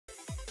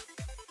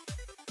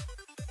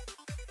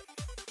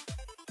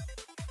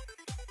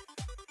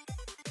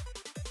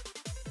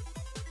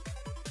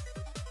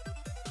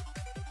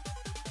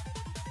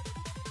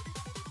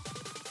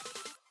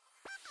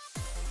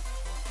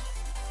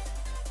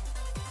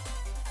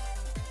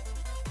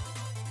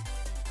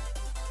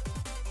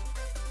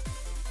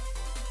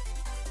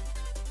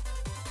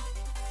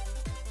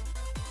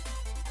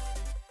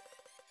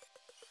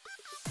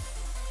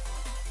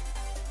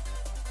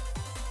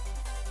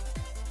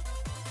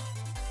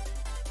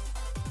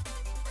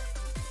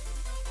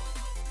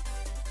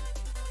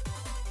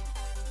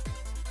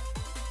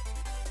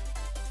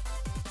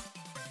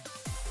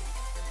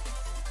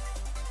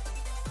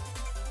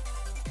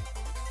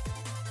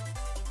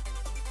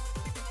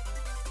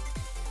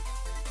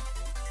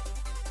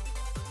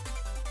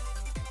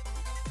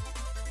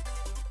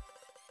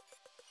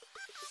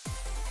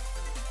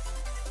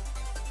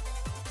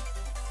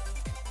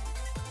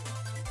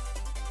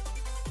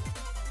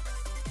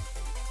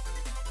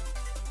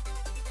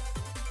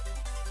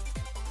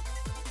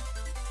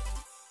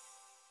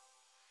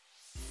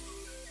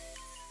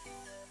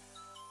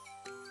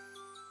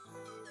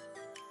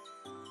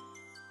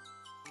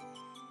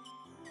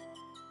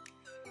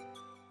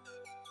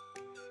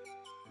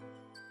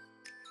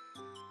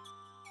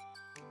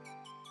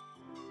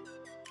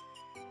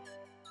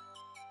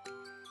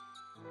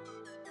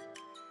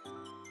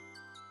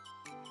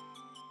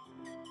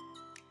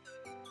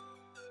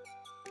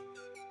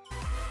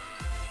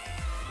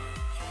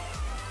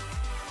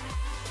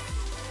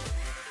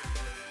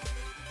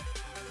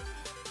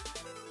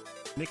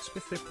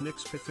Nyxpip,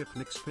 Nyxpip,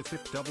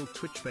 Nyxpip, double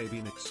Twitch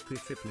baby, Nyxpip,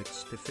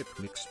 Nyxpip,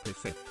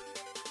 Nyxpip.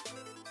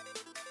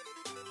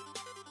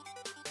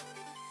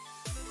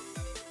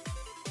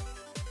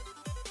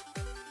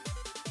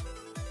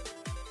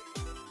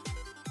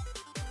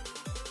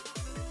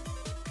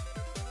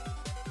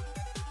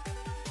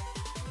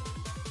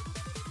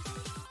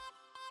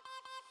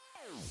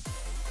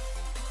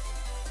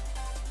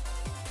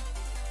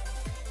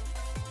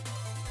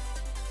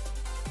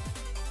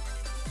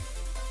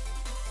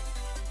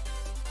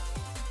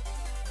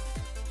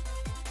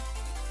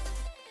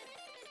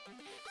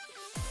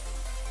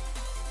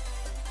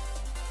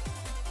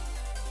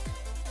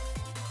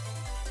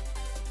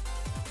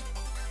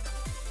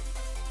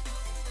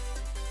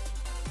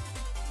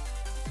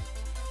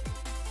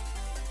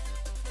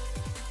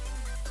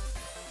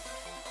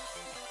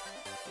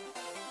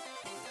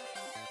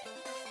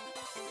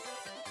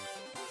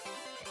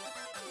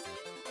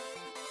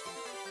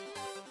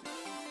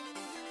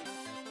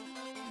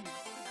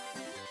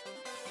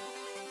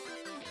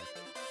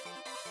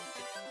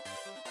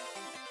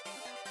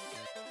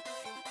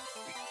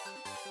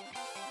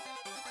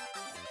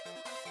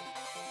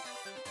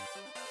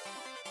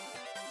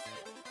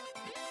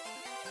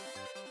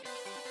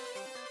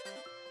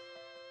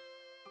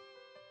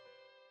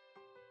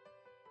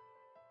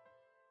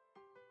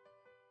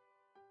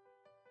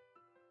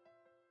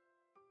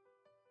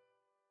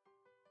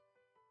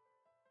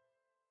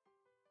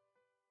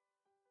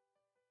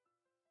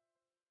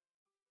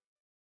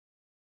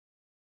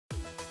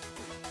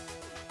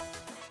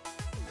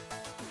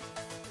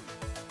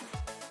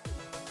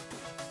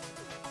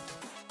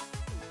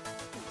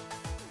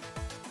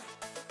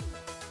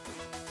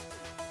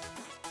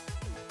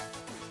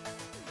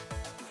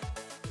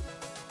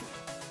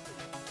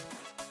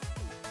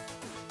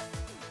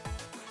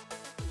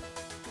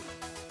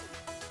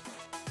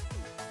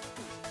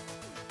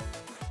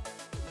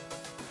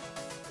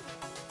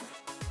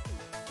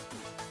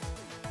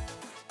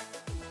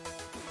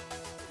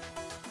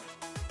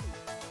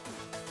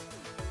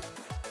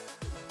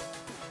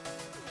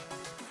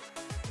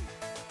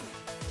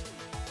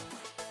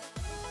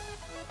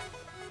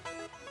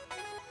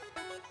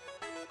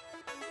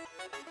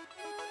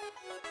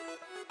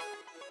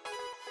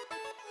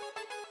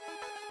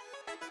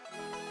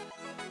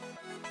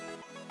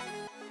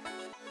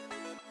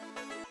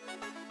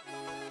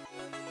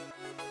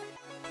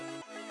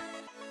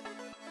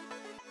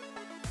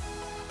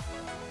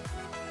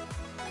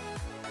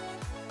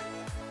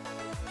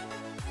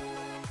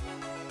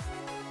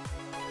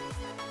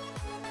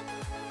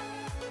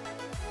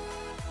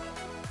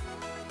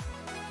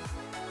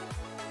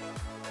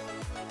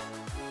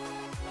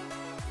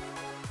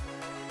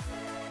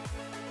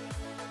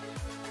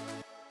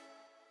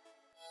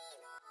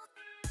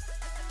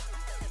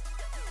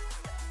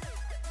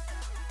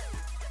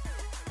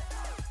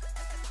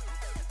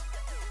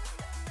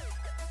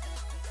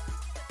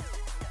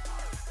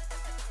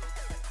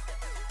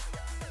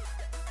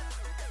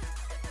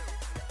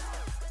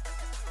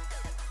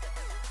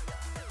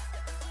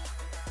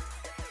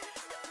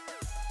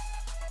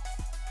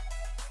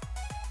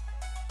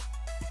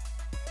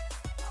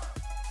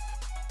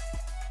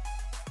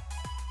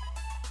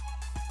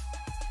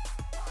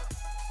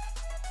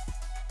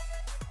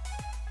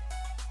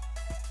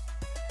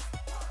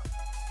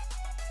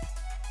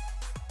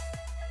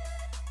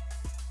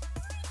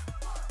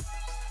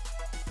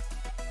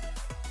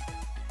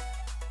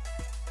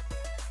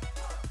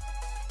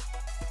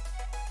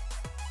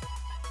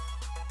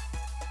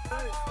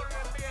 I want to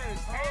be a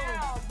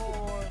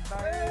cowboy,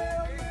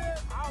 baby.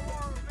 I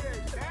want to be a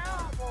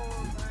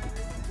cowboy,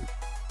 baby.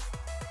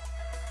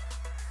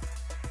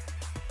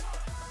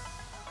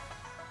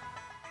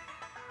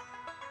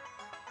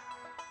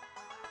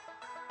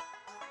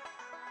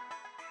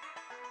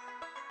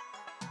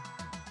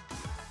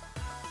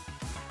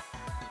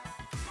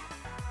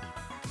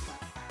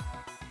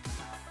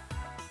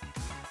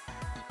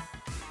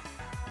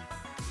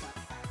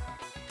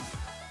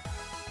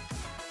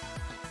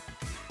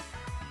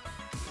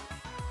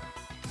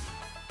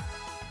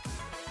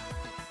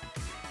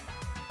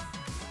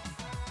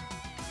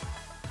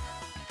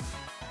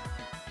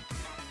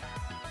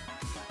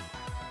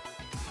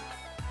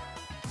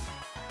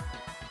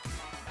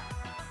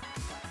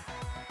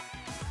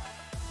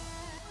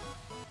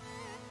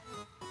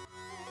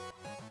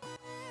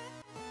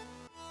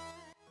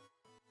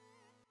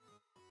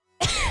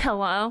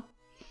 Hello?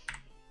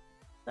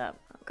 Oh,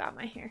 got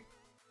my hair.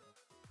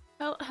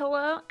 Oh,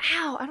 hello?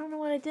 Ow! I don't know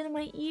what I did in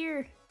my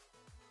ear.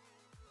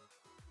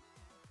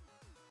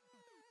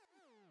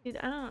 Dude,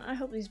 I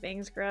hope these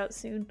bangs grow out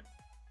soon.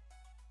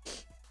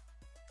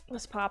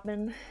 What's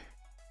poppin'?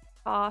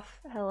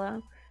 Off.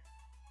 Hello.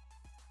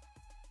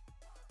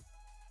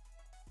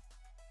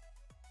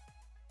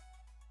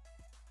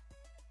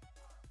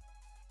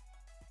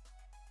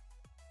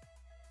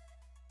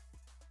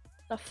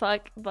 The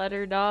fuck,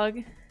 butter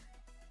dog?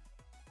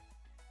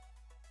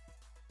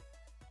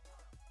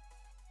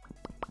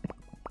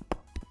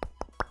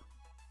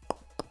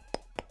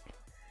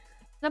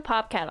 The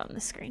pop cat on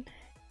the screen.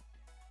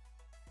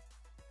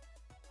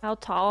 How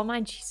tall am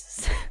I?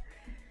 Jesus.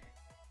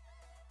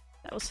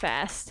 That was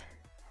fast.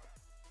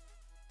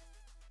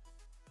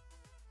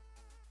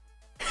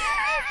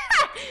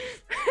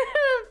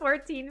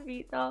 14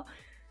 feet tall.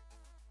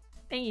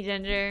 Thank you,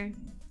 Ginger.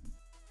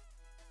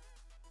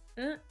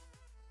 The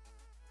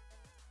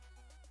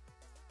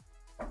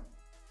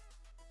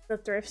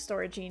thrift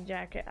store jean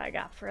jacket I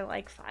got for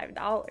like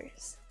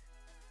 $5.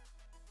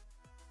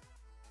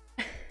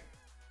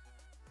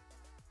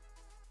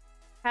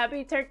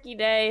 Happy Turkey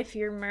Day if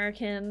you're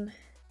American.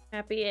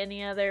 Happy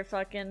any other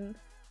fucking...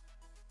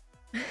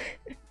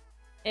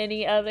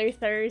 any other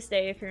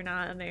Thursday if you're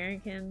not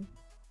American.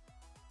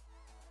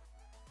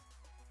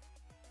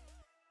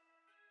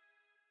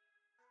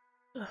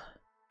 Ugh.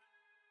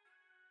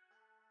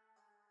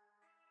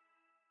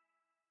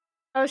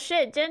 Oh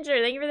shit, Ginger,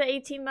 thank you for the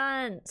 18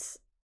 months.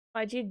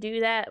 Why'd you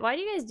do that? Why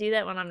do you guys do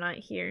that when I'm not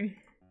here?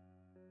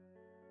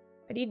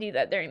 Why do you do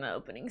that during the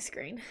opening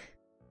screen?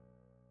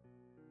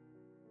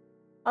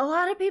 A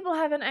lot of people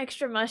have an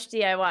extra mush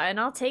DIY, and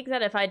I'll take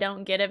that if I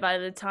don't get it by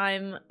the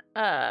time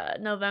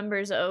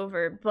November's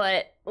over,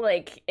 but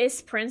like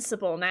it's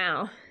principle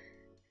now.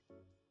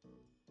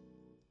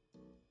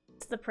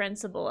 It's the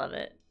principle of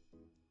it.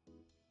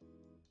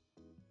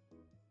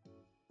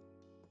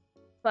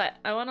 But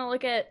I want to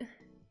look at...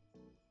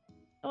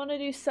 I want to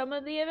do some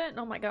of the event.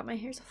 Oh my god, my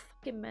hair's a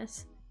fucking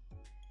mess.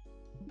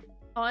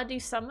 I want to do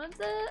some of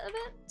the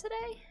event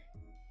today.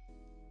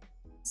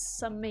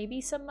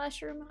 Maybe some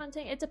mushroom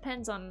hunting. It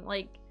depends on,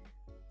 like...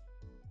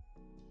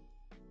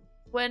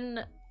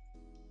 When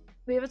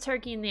we have a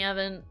turkey in the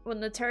oven,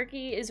 when the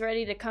turkey is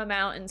ready to come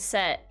out and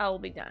set, I will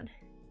be done.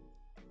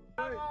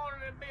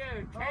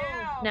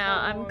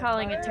 Now, I'm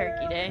calling it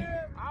Turkey Day.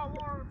 I want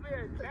to be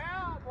a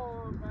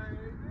cowboy, baby.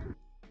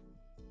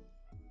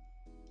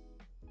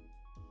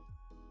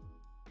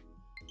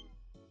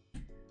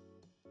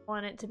 I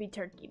want it to be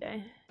Turkey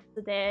Day.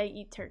 The day I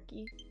eat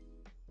turkey.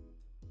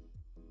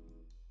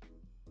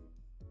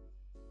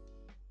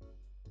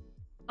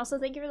 Also,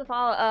 thank you for the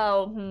follow.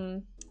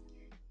 Oh,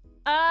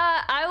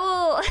 I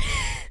will...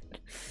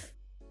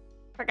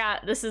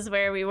 Forgot this is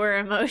where we were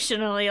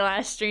emotionally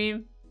last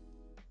stream.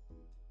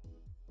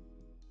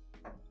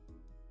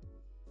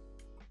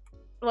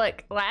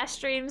 Look, last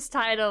stream's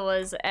title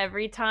was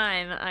every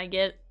time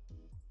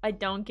I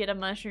don't get a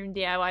mushroom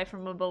DIY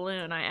from a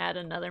balloon, I add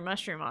another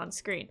mushroom on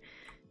screen.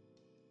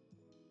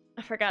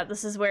 I forgot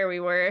this is where we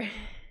were.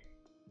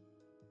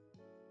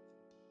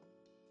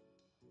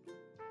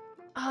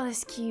 Oh,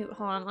 that's cute.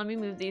 Hold on, let me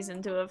move these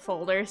into a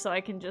folder so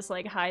I can just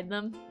like hide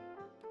them.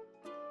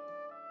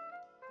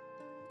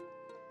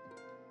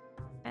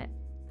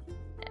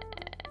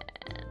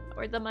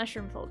 Where'd the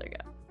mushroom folder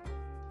go?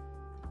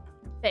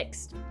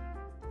 Fixed.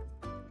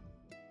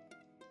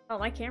 Oh,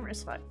 my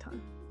camera's fucked, huh?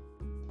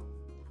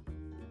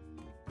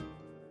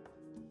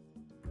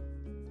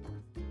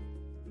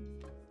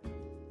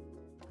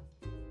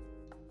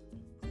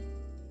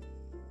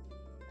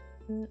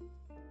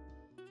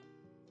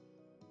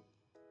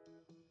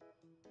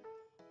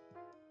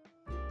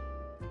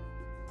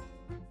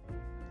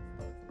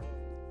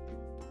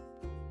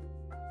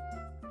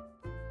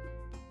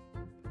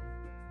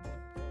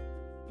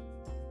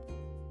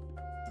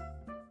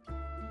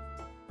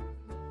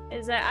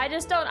 Is that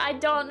I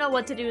don't know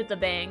what to do with the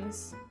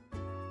bangs.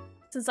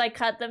 Since I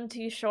cut them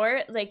too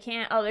short, they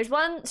can't. Oh, there's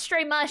one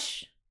stray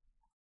mush.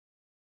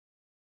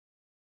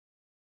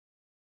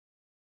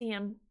 See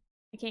him.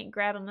 I can't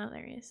grab him. No,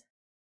 there he is.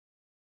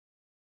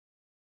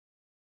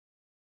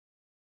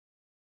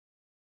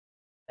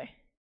 There.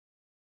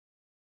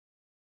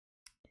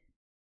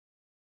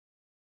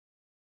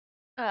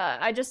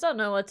 I just don't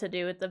know what to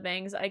do with the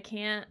bangs. I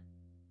can't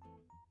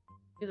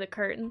do the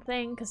curtain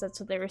thing because that's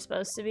what they were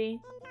supposed to be.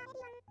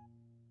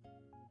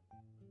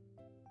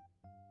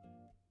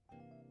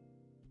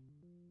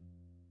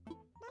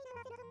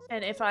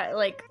 And if I,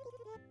 like,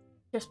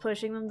 just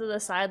pushing them to the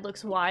side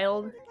looks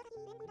wild.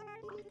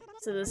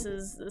 So this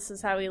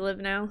is how we live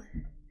now.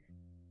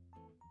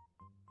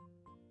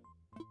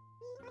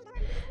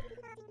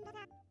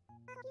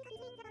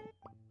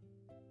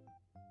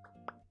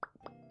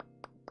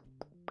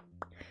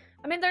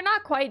 I mean, they're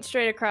not quite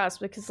straight across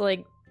because,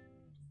 like,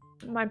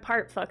 my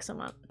part fucks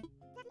them up.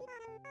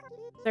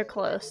 They're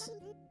close.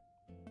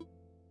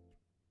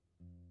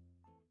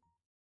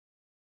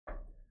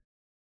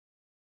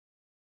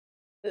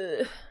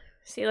 Ugh.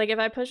 See, like, if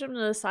I push them to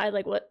the side,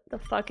 like, what the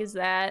fuck is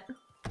that?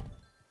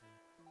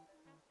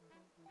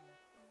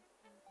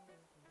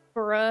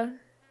 Bruh.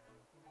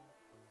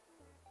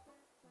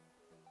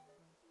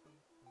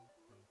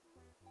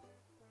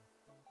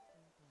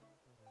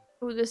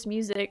 Ooh, this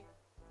music.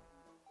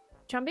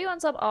 Chumpy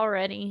wants up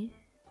already.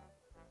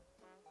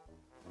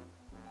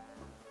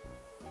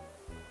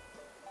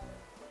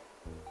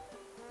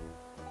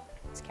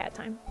 It's cat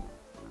time.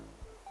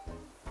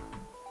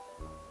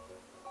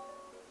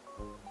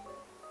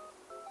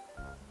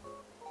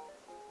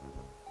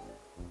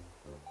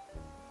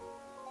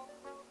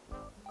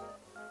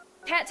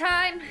 Cat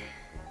time!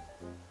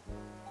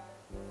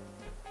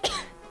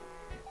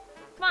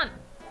 Come on!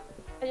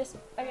 I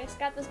just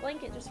got this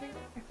blanket just for you.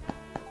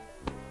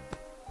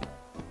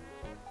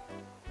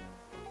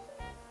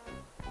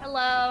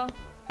 Hello.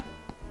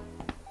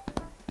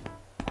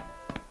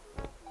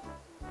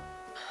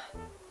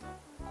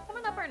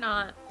 Coming up or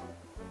not?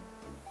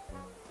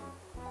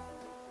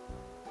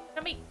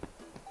 Let me.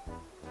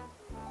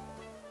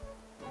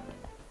 I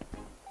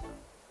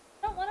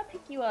don't want to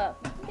pick you up.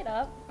 You can get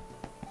up.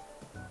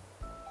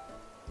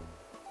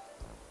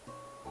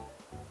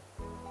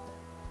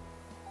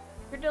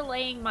 You're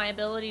delaying my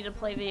ability to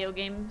play video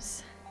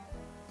games.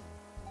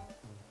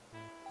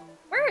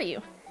 Where are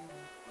you?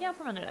 Yeah, I'm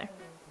from under there.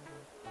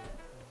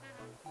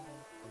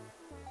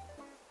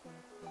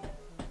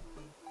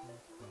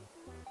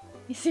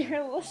 You see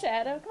her little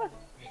shadow? Come on.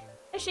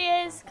 There she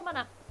is. Come on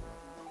up.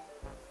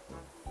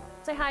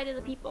 Say hi to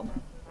the people.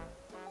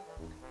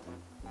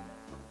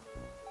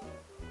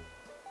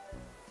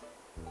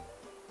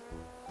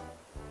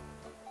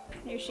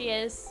 Here she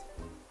is.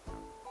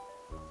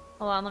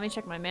 Hold on, let me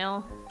check my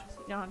mail.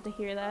 So you don't have to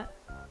hear that.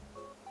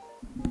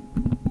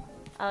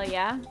 Oh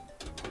yeah?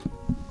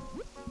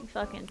 You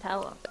fucking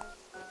tell them.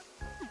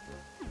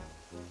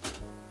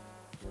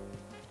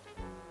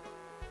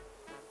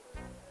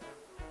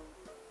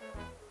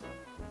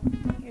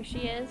 Here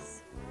she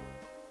is.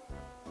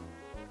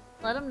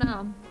 Let them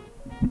know.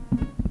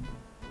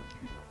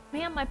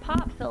 Man, my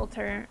pop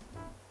filter.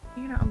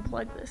 You're gonna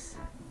unplug this.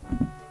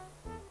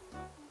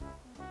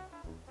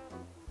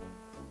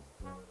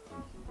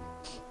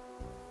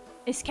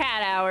 It's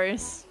cat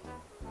hours.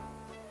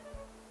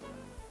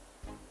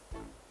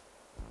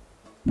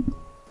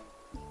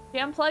 She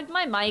unplugged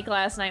my mic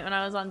last night when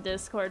I was on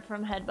Discord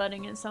from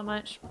headbutting it so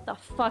much. What the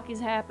fuck is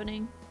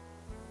happening?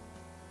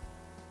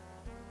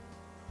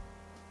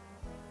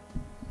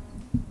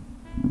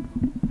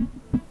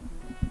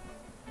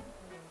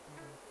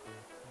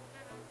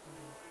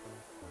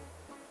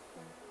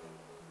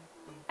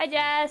 Hi,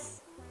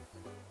 Jess.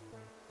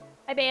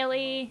 Hi,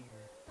 Bailey.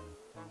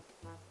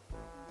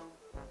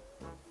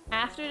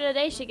 After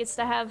today, she gets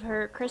to have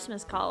her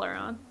Christmas collar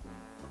on.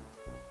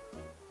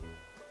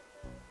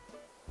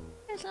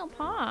 There's no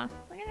paw.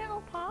 Look at that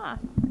little paw.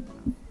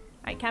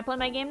 Alright, can I play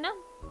my game now?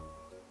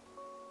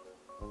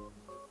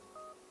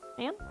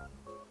 Ma'am?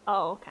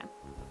 Oh, okay.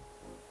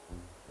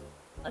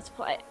 Let's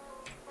play it.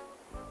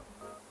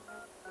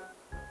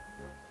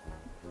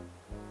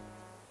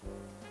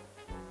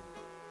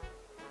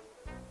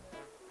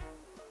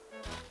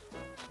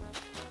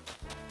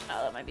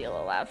 Oh, that might be a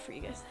little loud for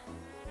you guys.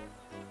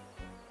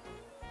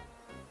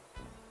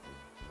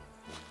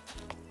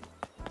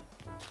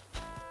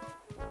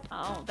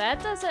 Oh,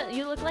 that doesn't-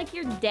 you look like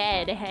you're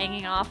dead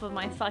hanging off of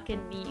my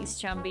fucking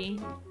knees, Chumby.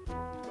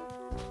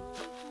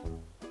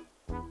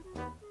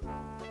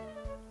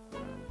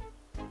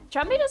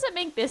 Chumby doesn't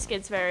make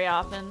biscuits very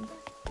often.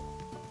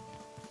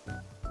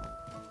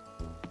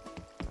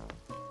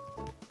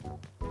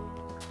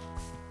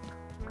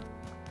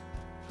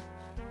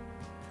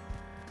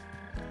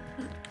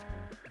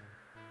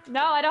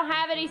 No, I don't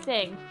have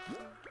anything.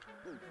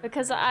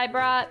 Because I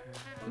brought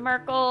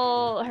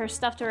Merkel her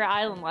stuff to her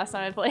island last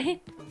time I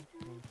played.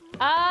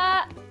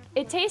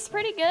 It tastes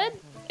pretty good.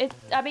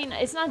 I mean,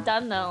 it's not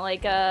done though,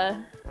 like,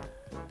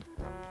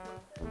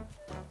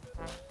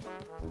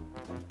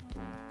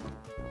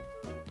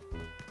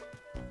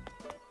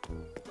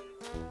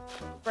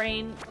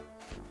 Brain.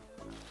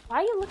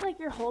 Why you look like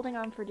you're holding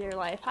on for dear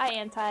life? Hi,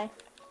 Anti.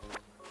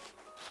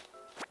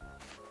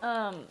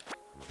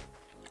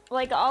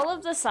 Like, all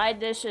of the side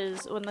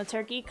dishes, when the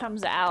turkey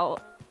comes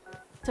out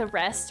to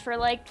rest for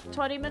like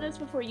 20 minutes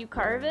before you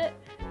carve it,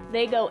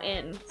 they go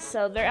in.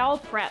 So they're all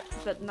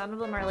prepped, but none of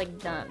them are like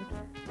done.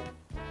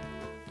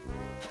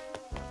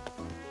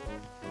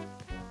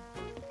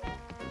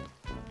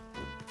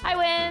 Hi,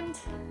 Wind!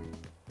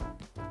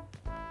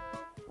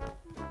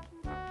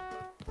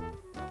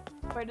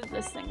 Where did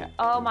this thing go?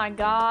 Oh my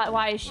god,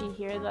 why is she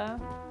here though?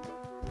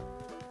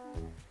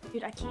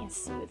 Dude, I can't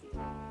see with you.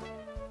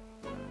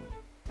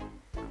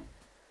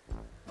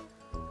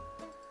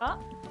 Oh,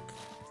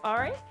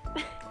 alright.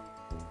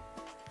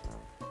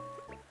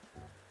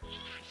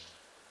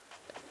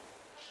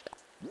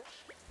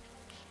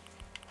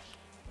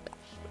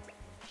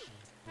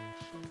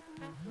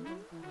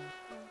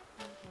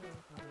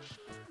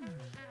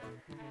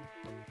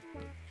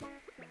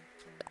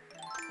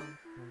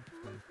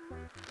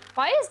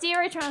 Why is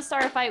Diore trying to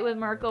start a fight with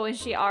Merkel when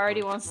she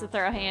already wants to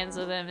throw hands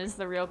with him is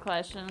the real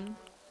question.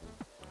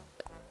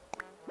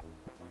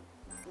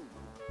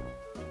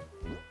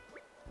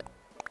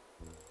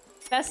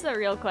 That's the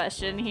real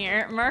question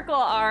here. Merkel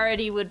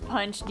already would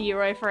punch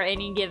Diore for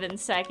any given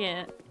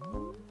second.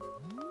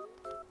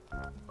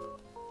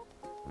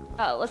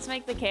 Oh, let's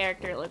make the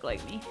character look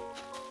like me.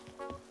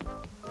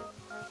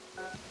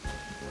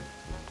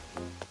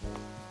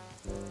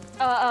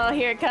 Uh-oh,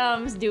 here it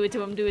comes. Do it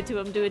to him, do it to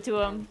him, do it to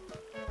him.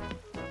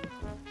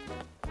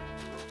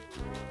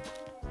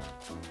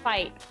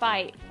 Fight,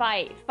 fight,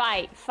 fight,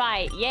 fight,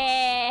 fight.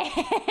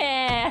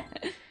 Yeah!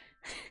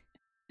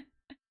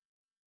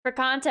 For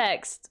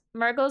context,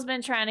 Merkel's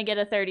been trying to get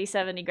a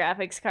 3070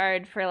 graphics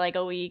card for like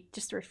a week,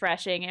 just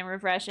refreshing and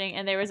refreshing,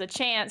 and there was a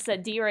chance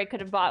that D-Roy could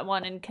have bought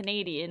one in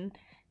Canadian,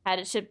 had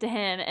it shipped to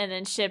him, and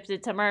then shipped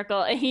it to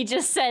Merkel, and he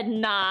just said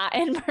nah,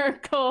 and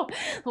Merkel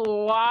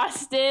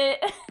lost it.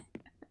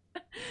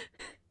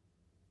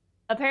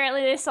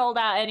 Apparently they sold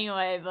out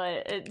anyway,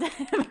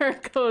 but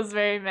Merkel was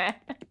very mad.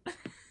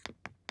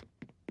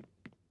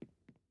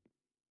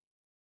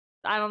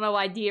 I don't know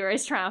why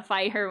D-Roy's trying to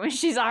fight her when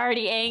she's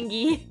already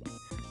angry.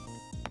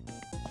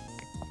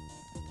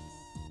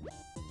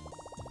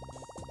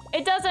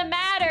 It doesn't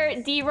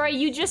matter, D-Roy,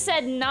 you just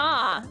said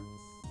nah.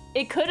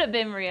 It could have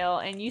been real,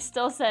 and you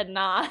still said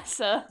nah,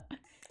 so...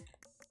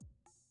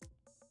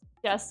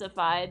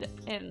 Justified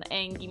in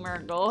Angie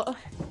Merkel.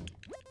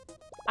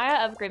 I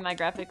gotta upgrade my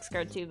graphics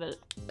card too, but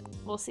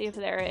we'll see if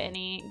there are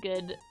any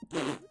good...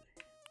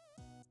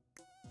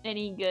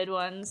 any good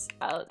ones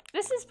out.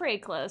 This is pretty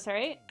close,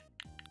 right?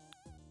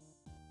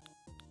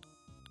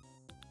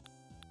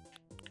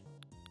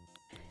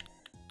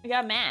 We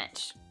got a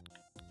match.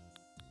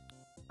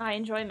 I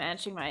enjoy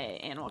matching my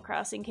Animal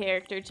Crossing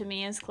character to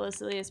me as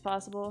closely as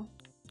possible.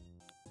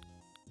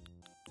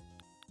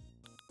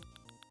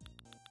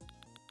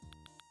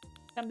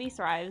 Gumby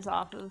thrives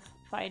off of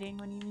fighting,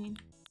 what do you mean?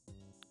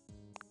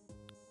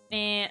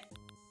 Eh,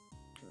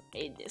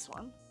 made this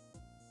one.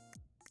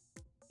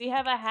 We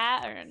have a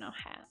hat, or no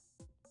hat.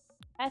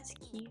 That's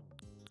cute.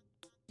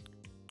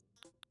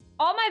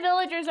 All my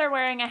villagers are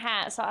wearing a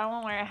hat, so I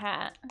won't wear a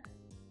hat.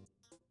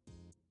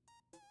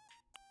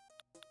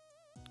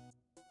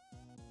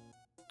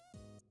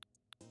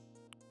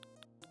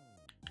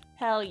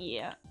 Hell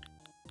yeah.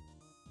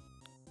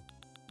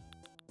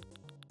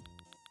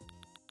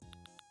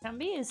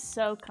 Gumby is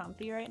so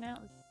comfy right now.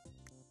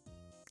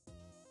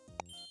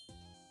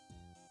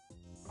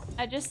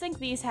 I just think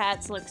these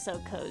hats look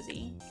so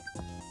cozy.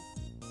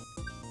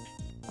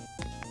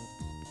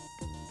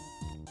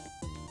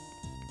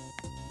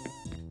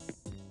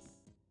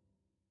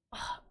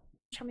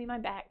 Show me my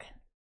back.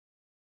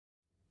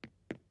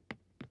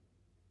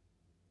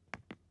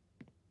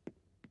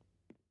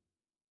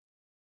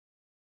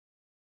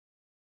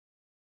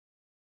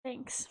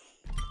 Thanks.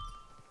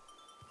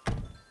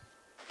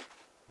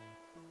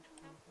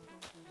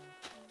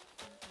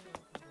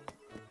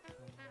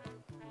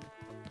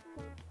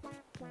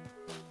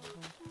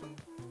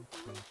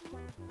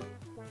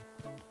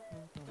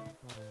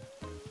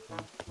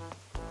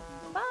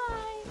 Bye.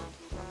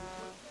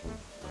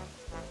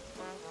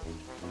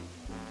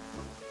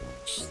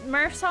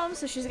 Murph's home,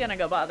 so she's gonna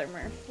go bother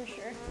Murph for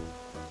sure.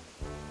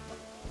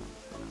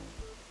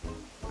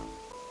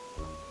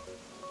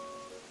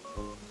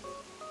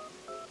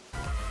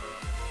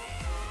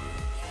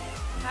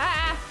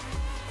 Ah!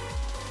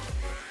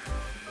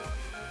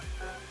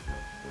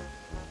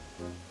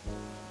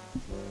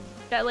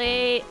 Got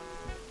late.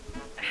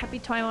 Happy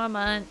 21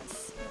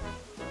 months.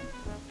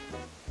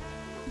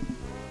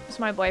 It's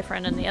my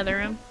boyfriend in the other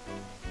room.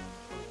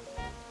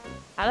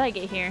 How did I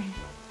get here?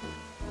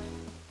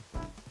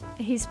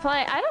 He's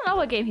playing. I don't know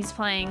what game he's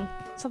playing.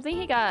 Something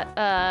he got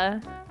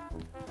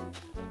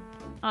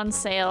on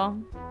sale.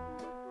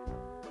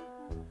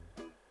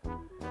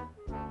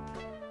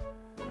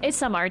 It's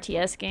some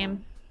RTS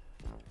game.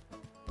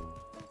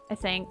 I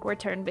think we're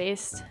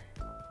turn-based.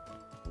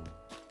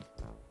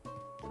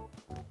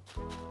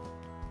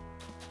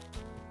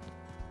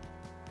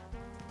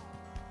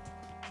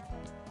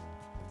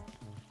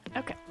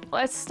 Okay,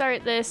 let's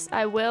start this.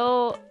 I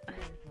will.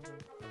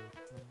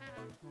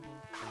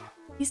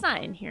 He's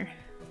not in here.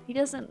 He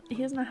doesn't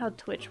know how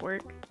Twitch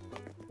work.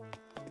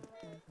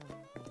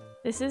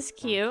 This is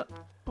cute.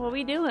 What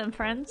we doing,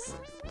 friends?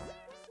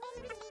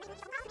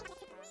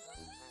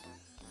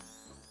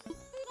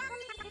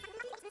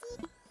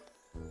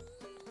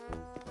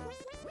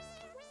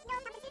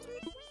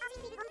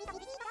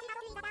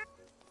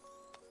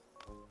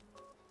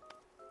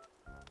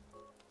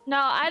 No,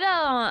 I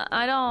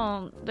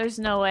don't, there's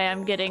no way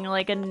I'm getting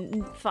like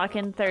a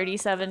fucking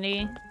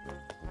 3070.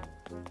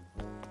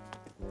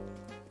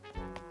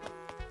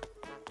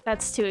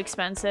 That's too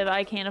expensive.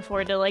 I can't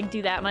afford to like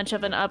do that much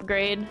of an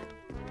upgrade.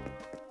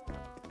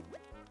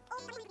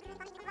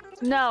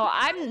 No,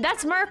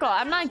 that's Merkel.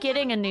 I'm not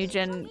getting a new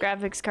gen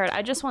graphics card.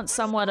 I just want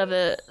somewhat of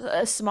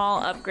a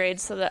small upgrade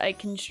so that I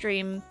can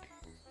stream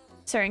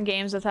certain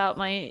games without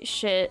my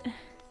shit.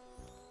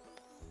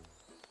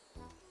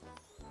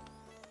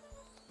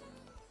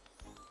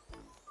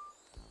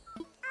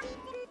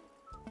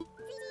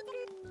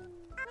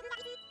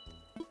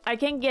 I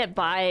can get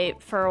by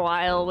for a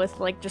while with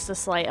like just a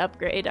slight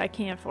upgrade. I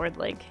can't afford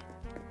like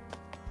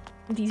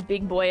these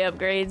big boy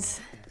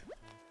upgrades.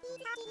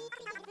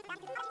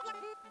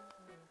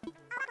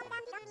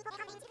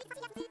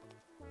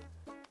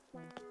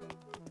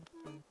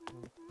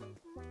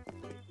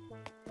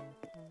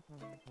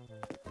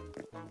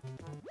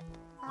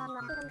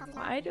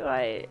 Why do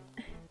I...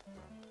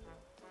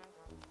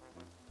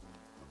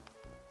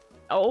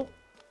 Oh.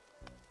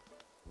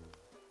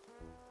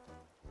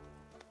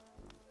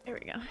 There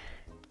we go.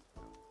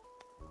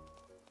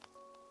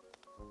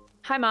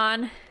 Hi,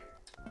 Mon.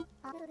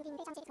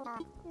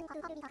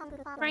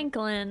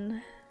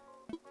 Franklin.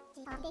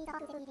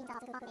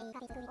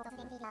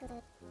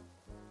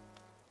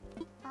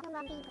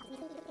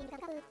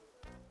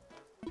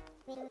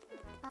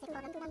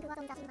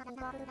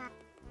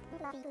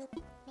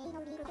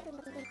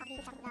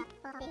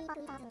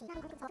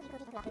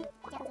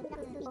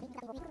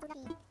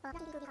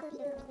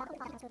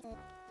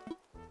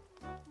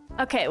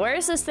 Okay, where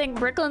is this thing?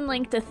 Brooklyn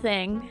linked a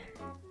thing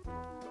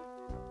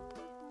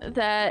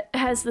that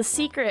has the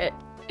secret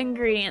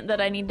ingredient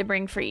that I need to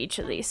bring for each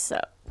of these, so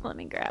let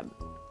me grab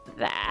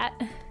that.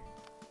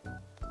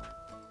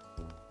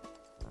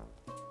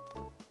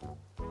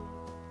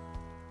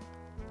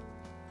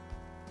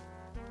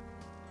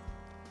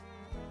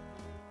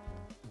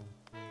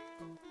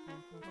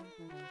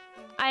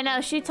 I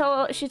know, she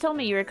told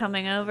me you were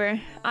coming over.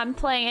 I'm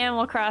playing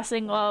Animal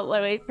Crossing while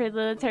I wait for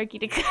the turkey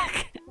to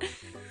cook.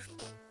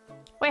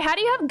 Wait, how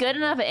do you have good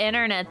enough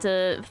internet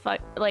to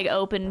like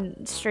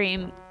open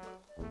stream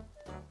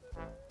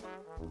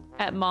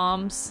at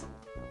mom's?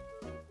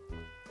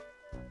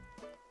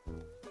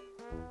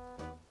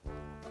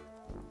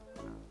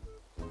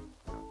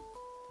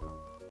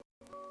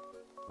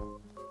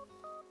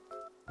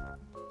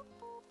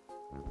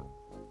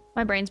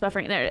 My brain's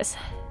buffering. There it is.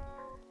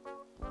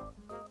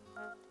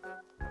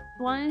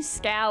 One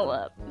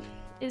scallop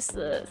is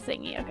the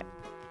thingy. Okay.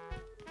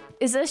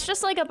 Is this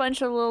just like a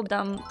bunch of little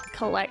dumb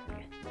collect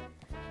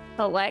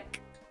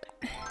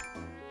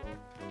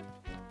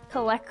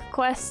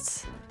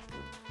quests?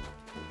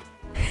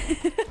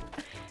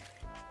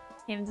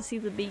 Came to see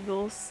the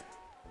beagles.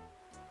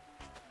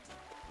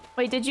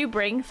 Wait, did you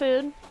bring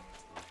food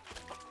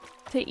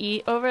to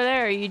eat over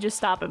there, or are you just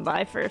stopping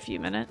by for a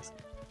few minutes?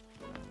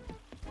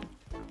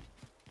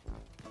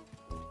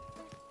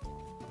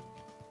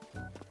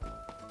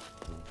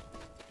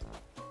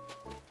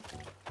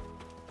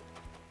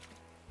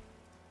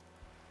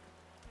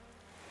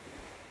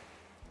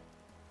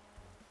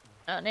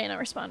 Oh, Nana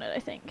responded, I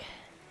think.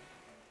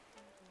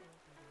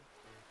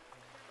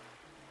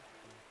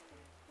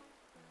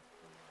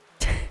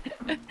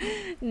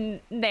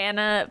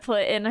 Nana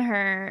put in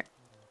her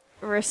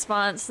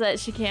response that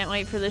she can't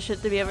wait for this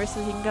shit to be over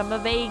so she can come to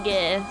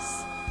Vegas.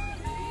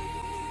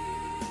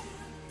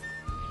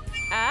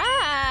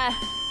 Ah!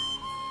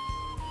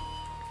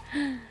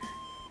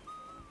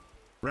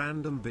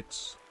 Random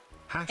bits.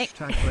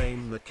 Hashtag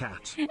blame the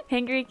cat.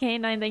 Angry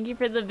Canine, thank you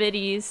for the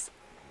biddies.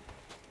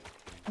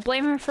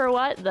 Blame her for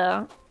what,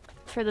 though?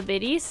 For the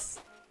biddies?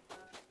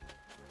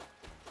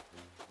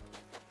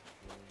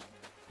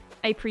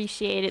 I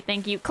appreciate it,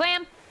 thank you.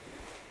 Clam!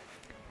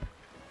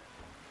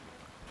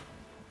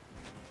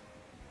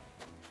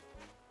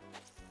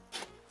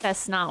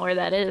 That's not where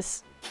that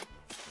is.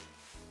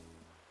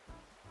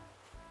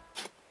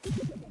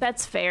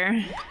 That's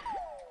fair.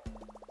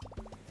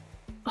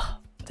 Oh,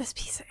 this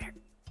piece of air.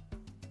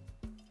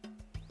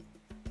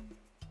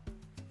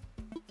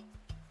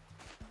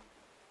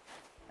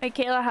 Hey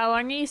Kayla, how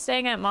long are you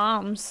staying at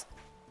mom's?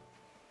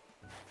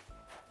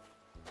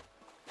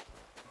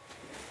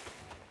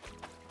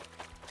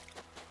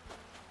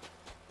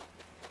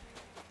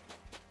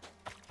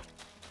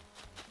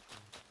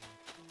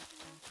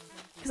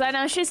 Because I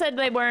know she said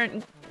they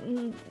weren't,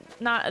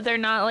 they're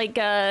not like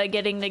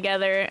getting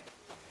together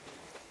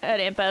at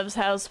Aunt Bev's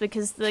house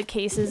because the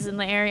cases in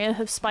the area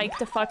have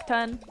spiked a fuck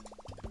ton.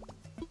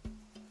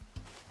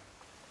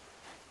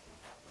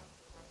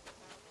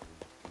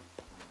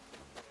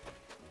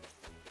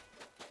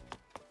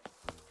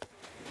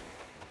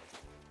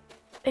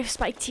 They've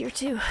spiked here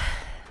too.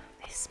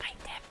 They've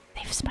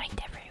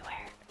spiked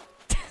everywhere.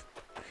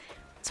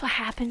 That's what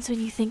happens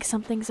when you think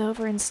something's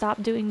over and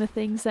stop doing the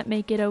things that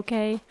make it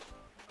okay.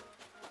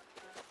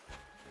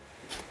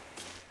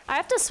 I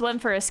have to swim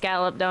for a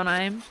scallop, don't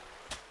I?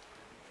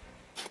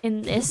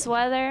 In this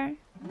weather?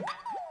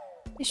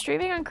 You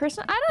streaming on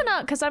Christmas? I don't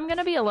know, because I'm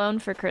gonna be alone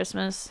for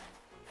Christmas.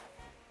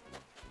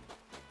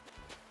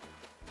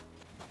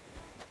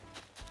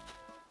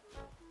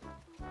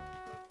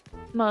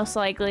 Most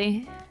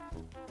likely.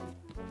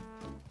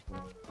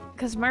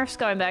 Because Murph's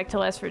going back to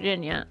West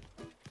Virginia.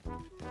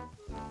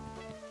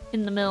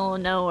 In the middle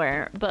of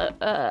nowhere. But,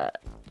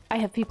 I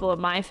have people in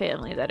my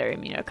family that are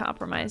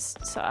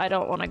immunocompromised. So I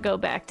don't want to go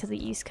back to the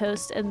East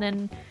Coast and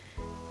then...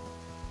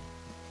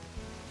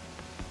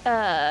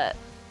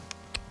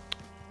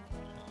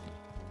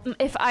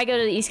 if I go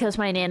to the East Coast,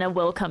 my Nana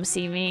will come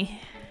see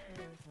me.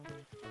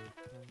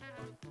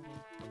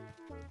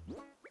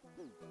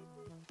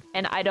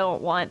 And I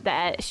don't want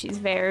that. She's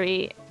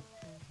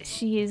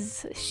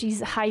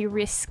high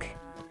risk.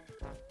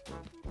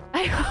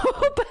 I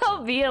hope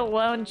I'll be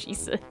alone, she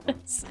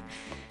says.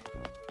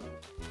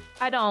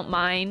 I don't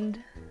mind.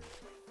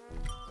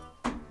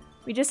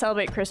 We just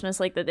celebrate Christmas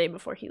like the day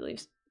before he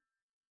leaves.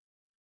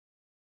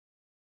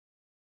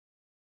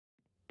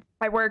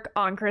 I work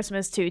on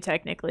Christmas too,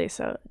 technically,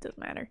 so it doesn't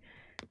matter.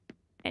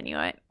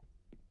 Anyway.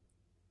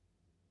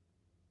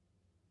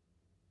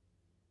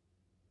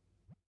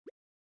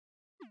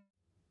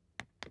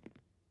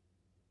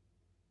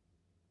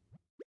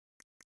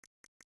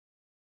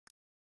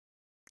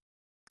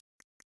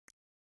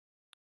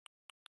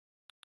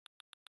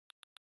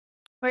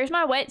 Where's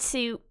my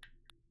wetsuit?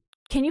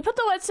 Can you put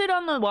the wetsuit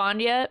on the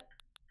wand yet?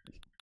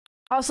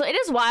 Also, it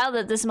is wild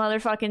that this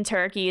motherfucking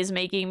turkey is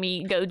making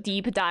me go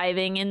deep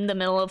diving in the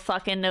middle of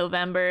fucking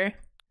November.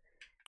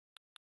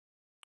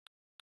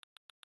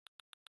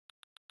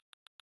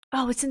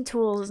 Oh, it's in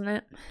tools, isn't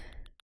it?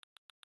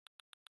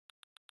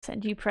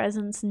 Send you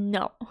presents?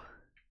 No.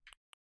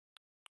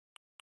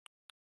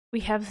 We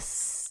have...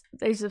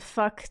 There's a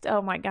fucked...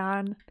 Oh my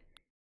god.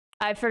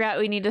 I forgot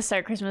we need to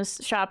start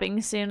Christmas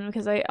shopping soon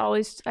because I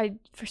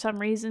for some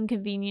reason,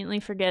 conveniently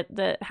forget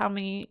that how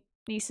many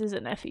nieces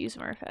and nephews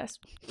Smurfest.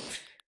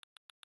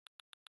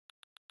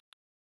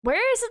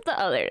 Where is it the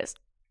others?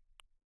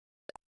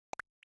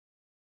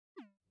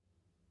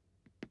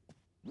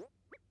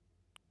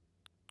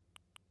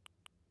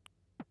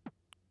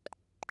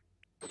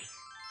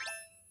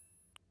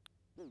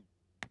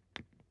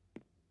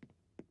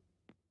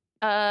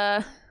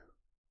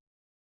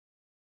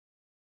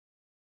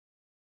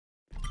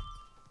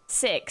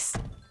 Six.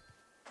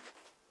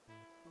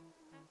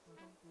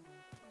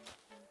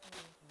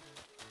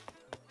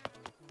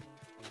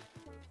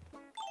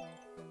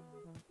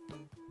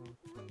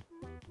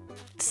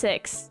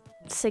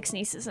 Six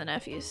nieces and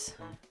nephews.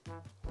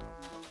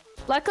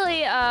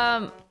 Luckily,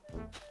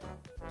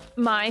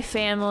 my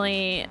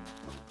family,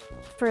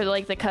 for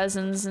like the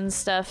cousins and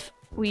stuff,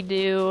 we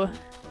do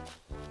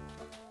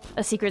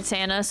a Secret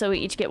Santa, so we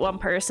each get one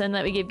person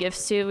that we give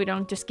gifts to. We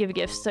don't just give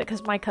gifts to,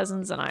 because my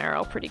cousins and I are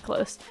all pretty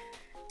close.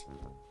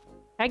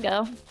 I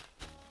go.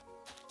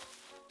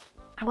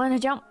 I want to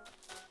jump.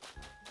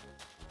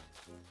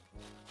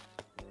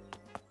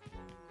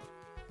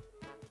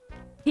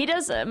 He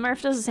does,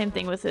 Murph does the same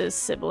thing with his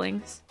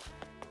siblings.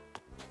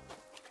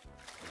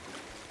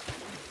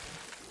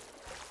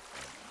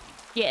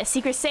 Yeah,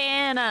 Secret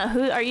Santa.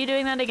 Who are you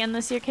doing that again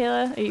this year,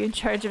 Kayla? Are you in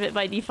charge of it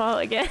by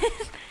default again?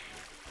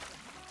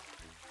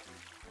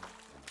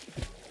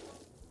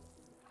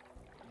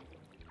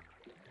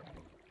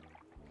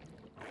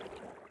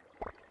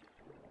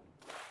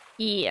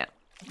 Yeah.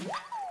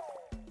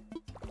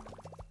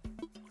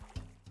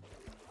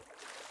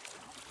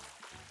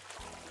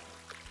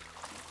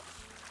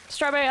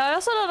 Strawberry, I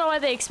also don't know why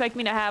they expect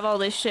me to have all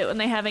this shit when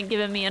they haven't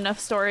given me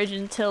enough storage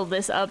until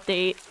this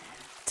update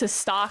to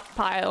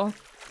stockpile.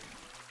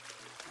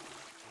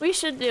 We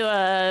should do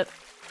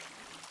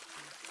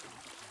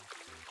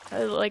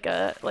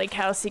like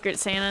House Secret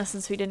Santa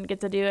since we didn't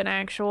get to do an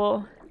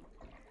actual.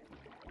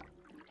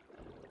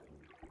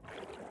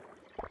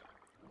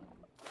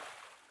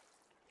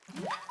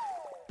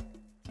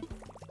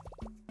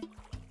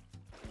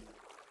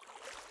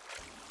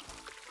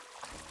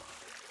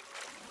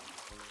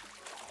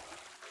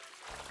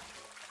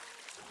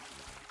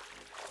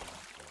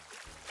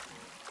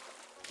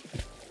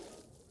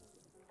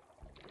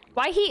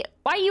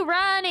 Why you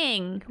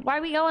running? Why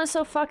are we going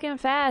so fucking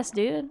fast,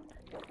 dude?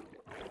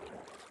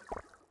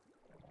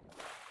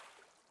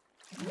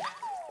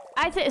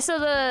 I think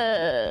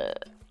so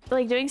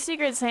like doing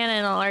Secret Santa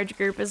in a large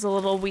group is a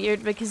little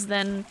weird because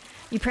then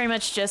you pretty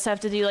much just have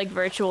to do like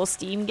virtual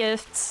Steam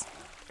gifts.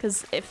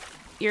 Because if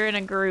you're in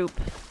a group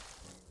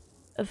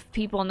of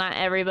people, not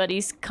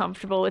everybody's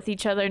comfortable with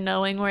each other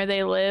knowing where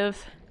they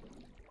live.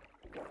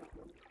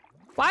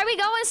 Why are we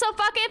going so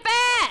fucking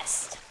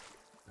fast?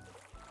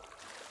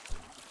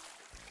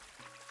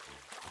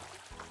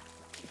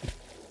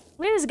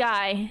 Look at this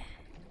guy.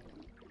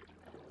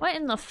 What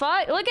in the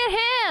fuck? Look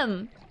at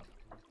him!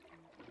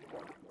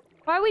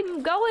 Why are we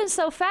going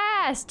so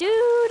fast,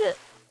 dude?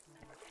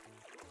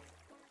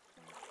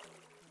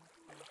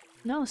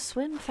 No,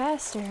 swim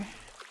faster.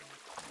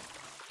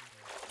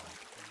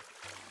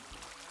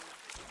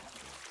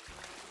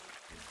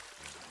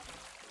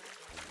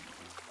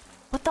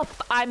 What the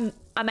f- I'm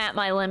at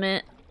my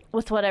limit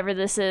with whatever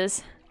this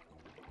is.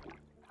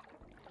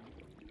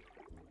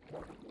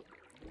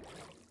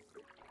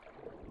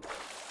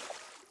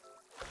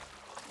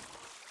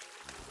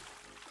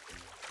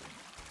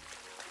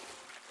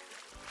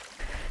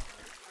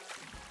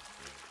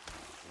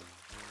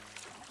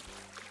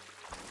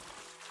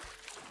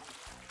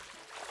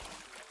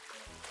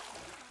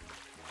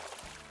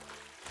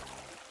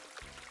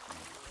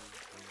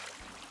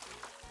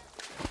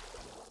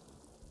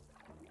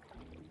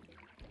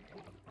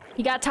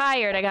 He got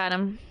tired, I got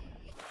him.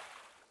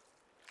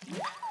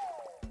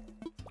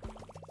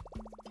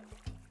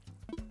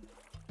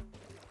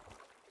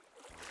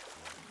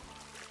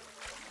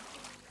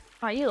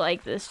 Oh, you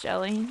like this,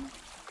 Jelly.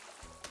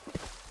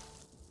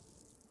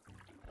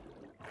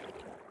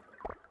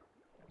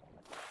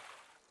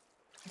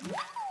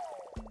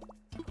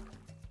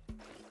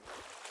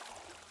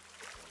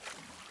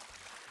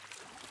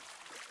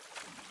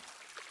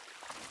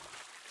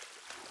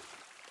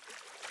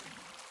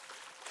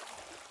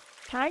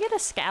 Can I get a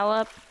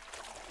scallop?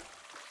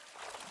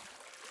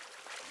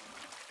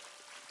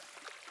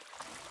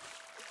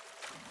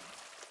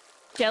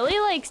 Jelly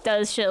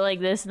does shit like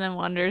this and then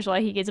wonders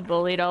why he gets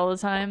bullied all the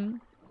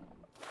time.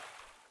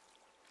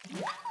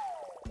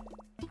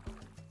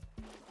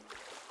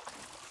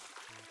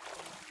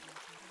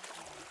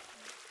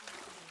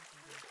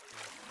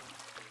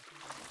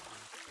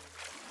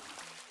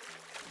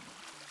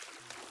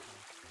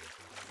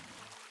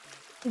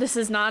 This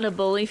is not a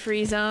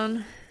bully-free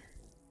zone.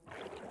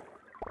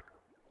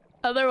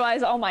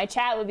 Otherwise, all my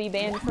chat would be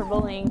banned for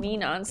bullying me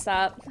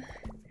nonstop.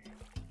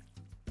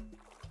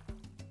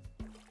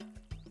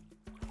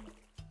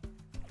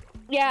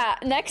 Yeah,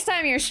 next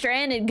time you're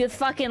stranded, good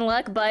fucking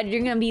luck, bud.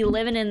 You're gonna be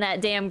living in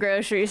that damn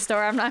grocery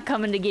store. I'm not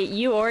coming to get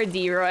you or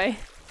D-Roy.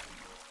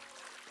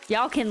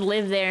 Y'all can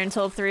live there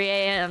until 3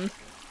 a.m.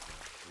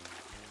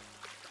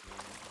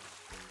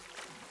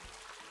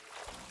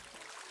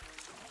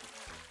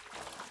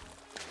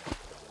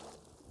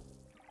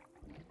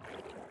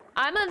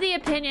 I'm of the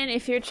opinion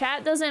if your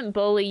chat doesn't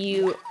bully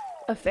you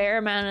a fair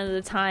amount of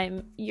the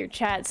time, your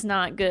chat's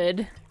not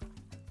good.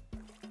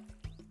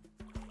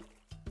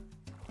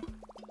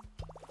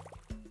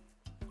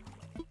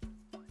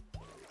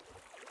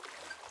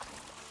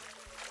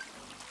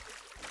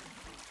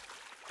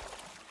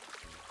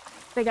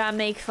 They gotta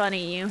make fun of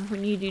you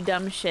when you do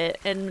dumb shit,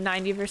 and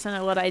 90%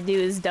 of what I do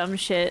is dumb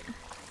shit.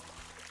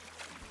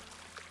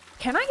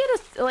 Can I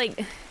get a,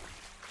 like...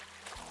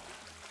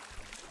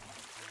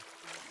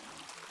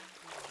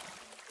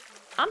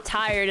 I'm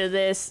tired of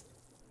this.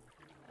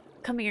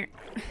 Come here.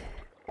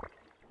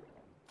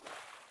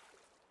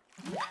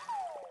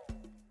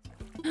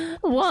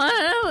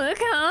 Wanna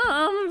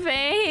become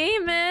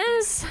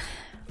famous?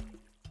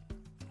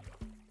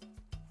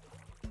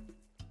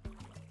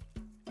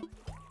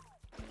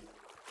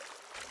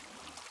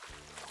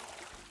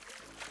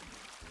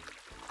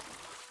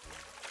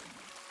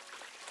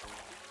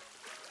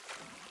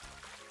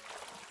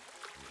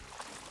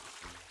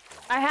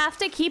 I have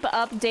to keep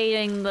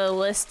updating the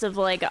list of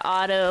like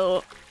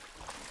auto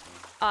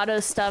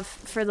stuff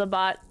for the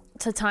bot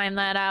to time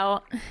that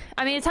out.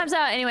 I mean, it times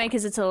out anyway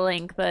because it's a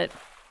link, but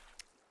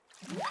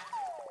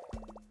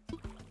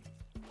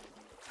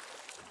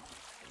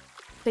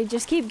they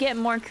just keep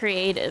getting more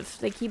creative.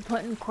 They keep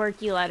putting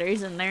quirky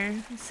letters in there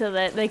so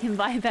that they can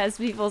bypass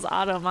people's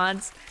auto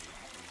mods.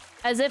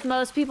 As if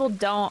most people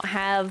don't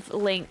have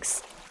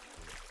links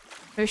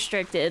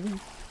restricted.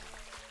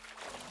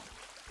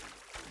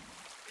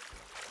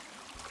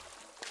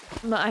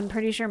 I'm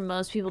pretty sure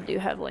most people do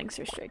have links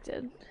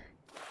restricted.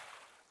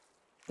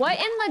 What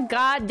in the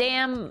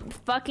goddamn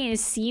fucking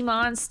sea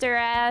monster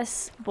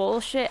ass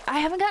bullshit? I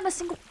haven't gotten a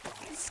single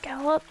fucking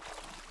scallop.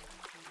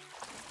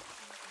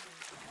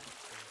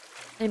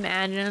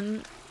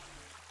 Imagine.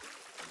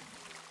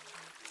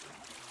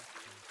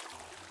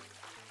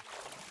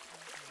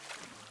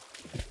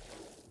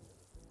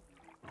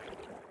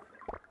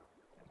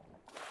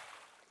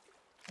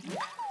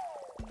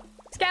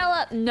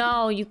 Scallop!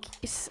 No, you...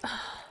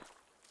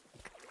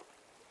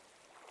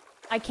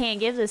 I can't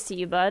give this to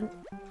you, bud.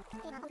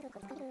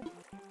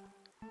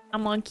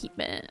 I'm gonna keep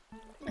it.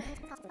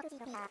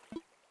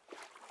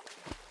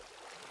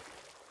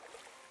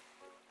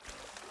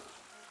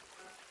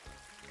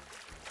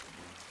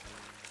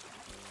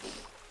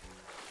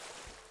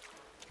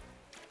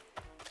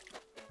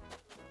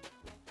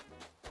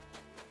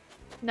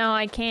 No,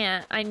 I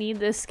can't. I need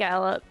this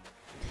scallop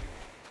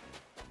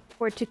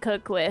for to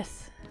cook with.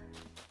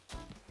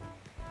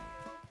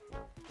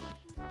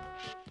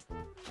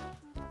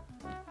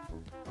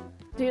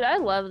 Dude, I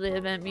love the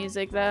event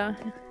music though.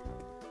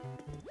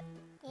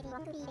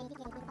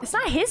 It's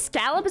not his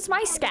scallop, it's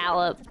my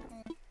scallop.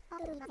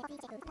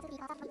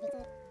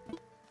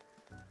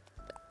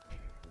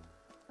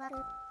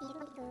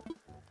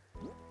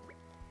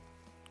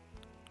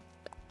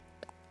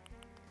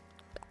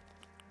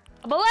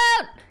 A balloon!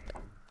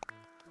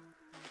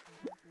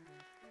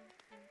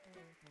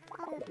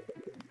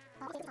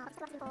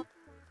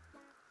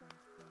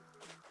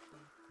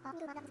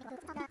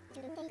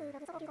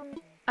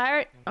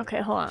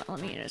 Okay, hold on.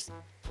 Let me just...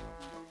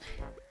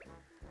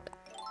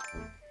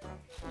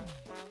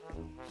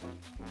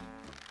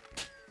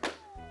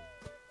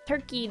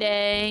 Turkey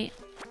Day.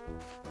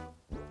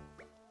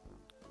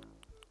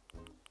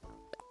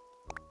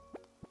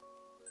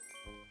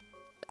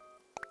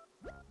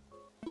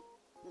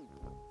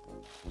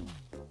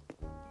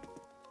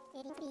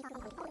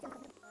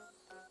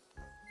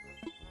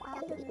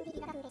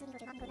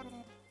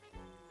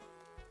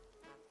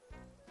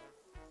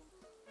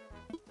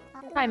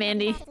 Hi,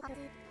 Mandy.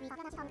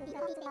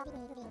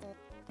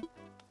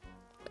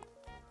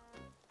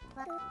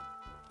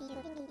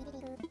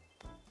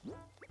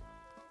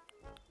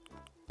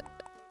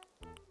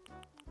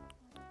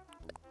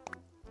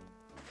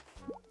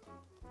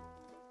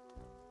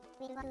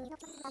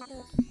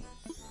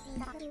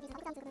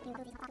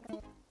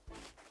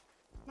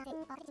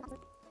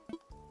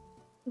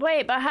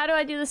 Wait, but how do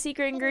I do the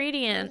secret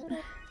ingredient?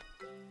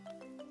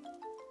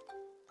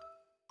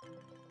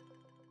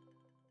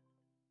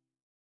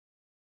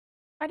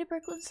 Why did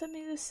Brooklyn send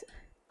me this?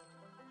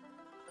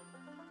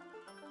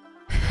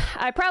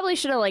 I probably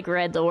should have like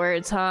read the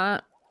words,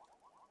 huh?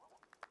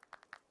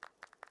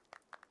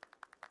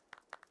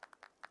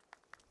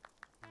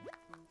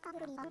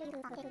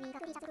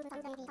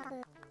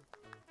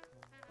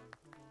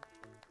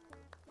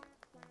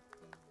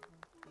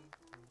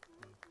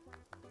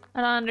 I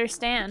don't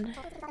understand.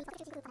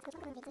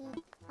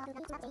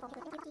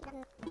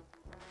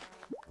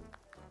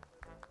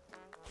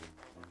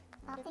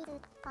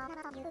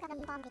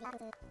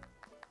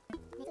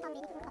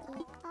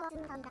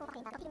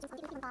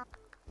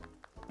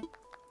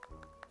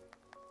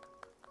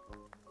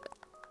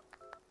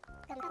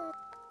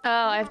 Oh,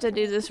 I have to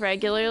do this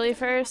regularly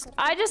first.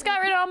 I just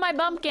got rid of all my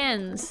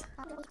bumpkins.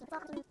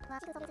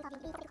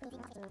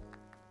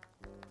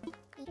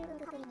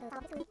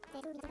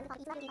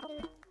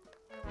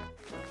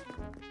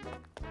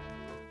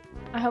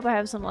 I hope I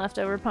have some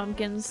leftover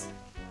pumpkins.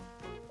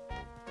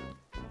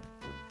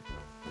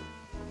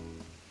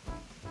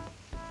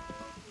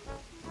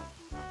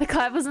 The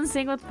clap was in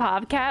sync with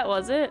Popcat,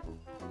 was it?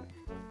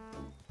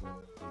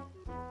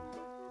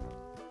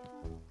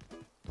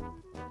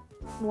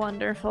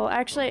 Wonderful.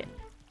 Actually,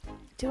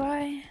 do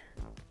I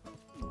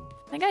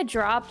think I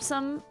dropped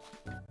some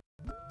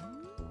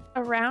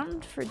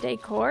around for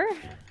decor?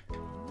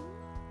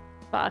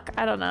 Fuck,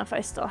 I don't know if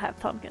I still have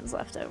pumpkins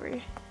left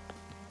over.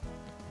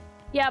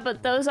 Yeah,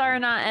 but those are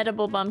not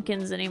edible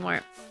pumpkins anymore.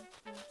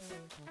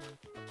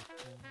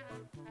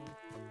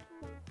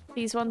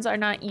 These ones are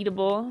not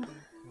eatable.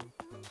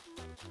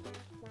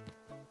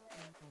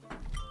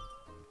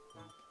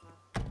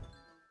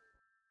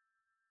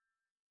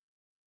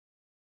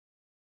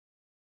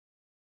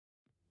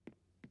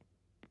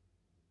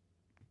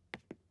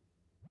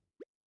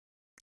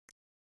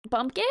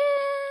 Pumpkin!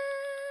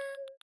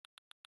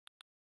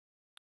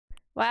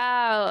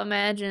 Wow,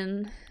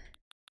 imagine.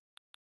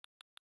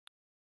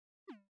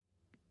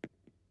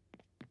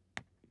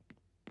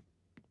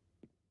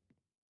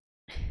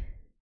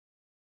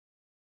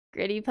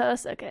 Gritty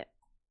post? Okay.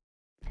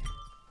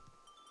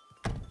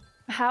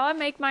 How I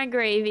make my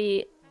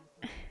gravy.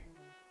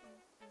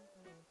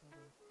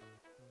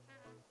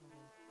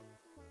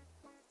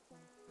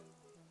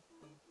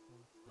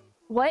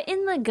 What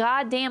in the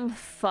goddamn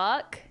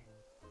fuck?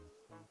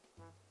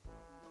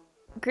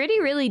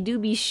 Gritty really do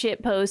be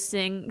shit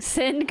posting.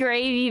 Send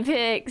gravy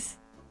pics.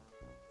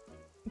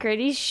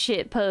 Gritty's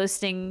shit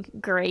posting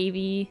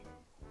gravy.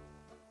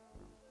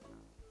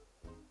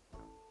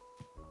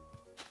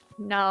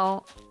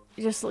 No.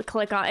 Just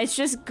click on. It's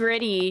just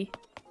Gritty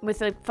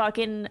with a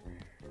fucking.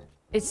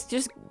 It's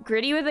just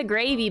Gritty with a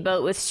gravy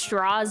boat with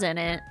straws in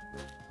it.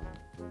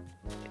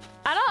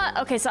 I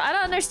don't. Okay, so I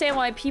don't understand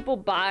why people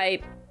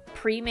buy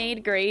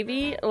pre-made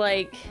gravy.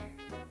 Like.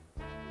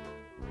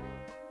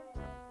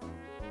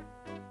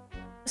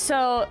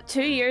 So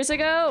 2 years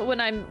ago, when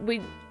I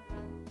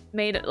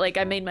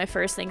made my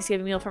first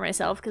Thanksgiving meal for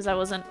myself because I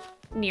wasn't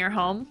near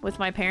home with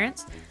my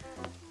parents.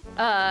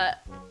 I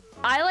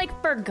like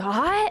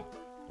forgot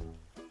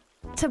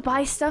to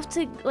buy stuff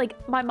to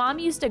like. My mom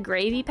used a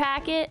gravy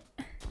packet.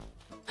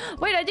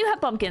 Wait, I do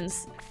have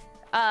pumpkins.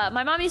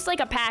 My mom used like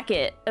a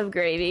packet of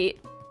gravy.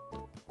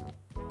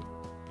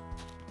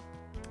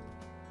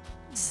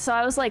 So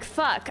I was like,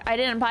 fuck, I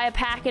didn't buy a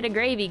packet of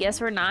gravy.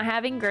 Guess we're not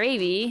having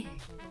gravy.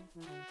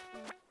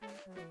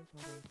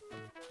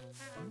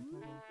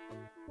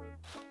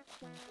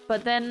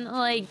 But then,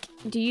 like,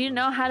 do you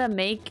know how to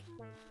make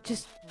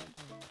just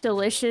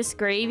delicious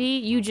gravy?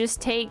 You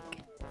just take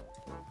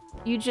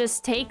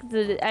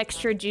the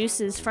extra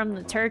juices from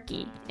the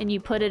turkey and you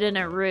put it in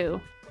a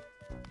roux.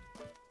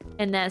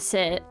 And that's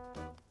it.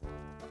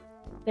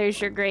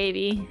 There's your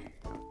gravy.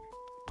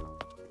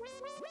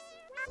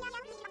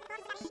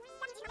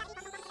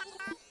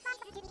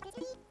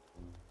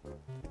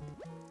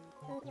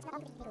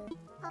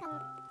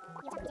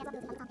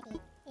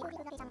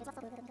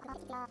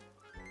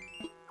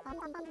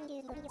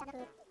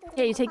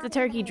 Yeah, you take the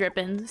turkey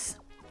drippings.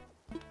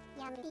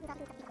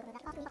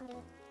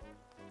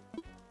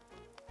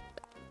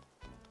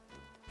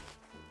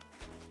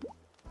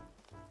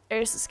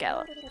 There's the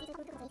scallop.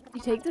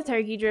 You take the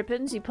turkey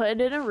drippings, you put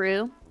it in a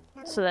roux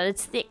so that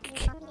it's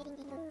thick.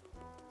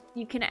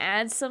 You can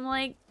add some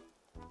like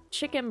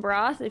chicken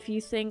broth if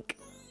you think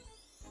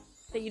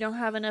that you don't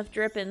have enough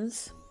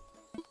drippings.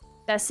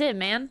 That's it,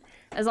 man.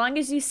 As long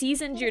as you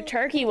seasoned your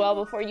turkey well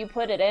before you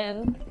put it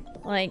in,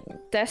 like,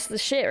 that's the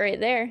shit right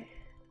there.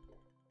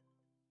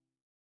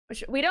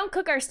 We don't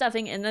cook our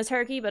stuffing in the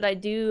turkey, but I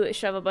do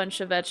shove a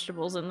bunch of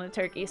vegetables in the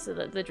turkey so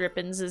that the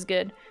drippings is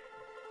good.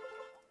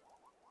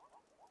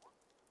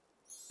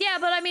 Yeah,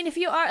 but I mean, if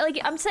you are, like,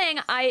 I'm saying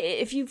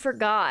if you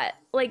forgot,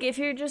 like, if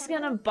you're just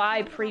gonna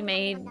buy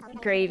pre-made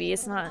gravy,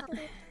 it's not...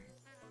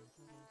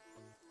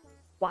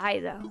 Why,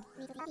 though?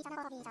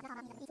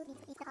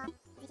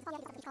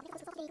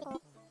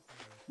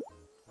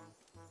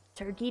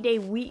 Turkey Day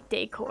wheat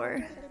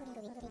decor.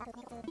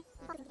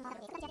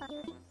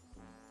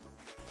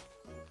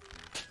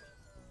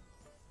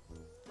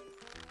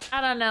 I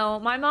don't know.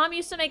 My mom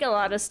used to make a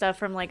lot of stuff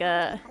from like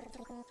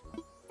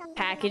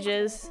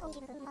packages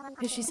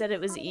because she said it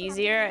was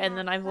easier, and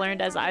then I've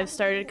learned as I've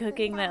started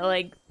cooking that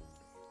like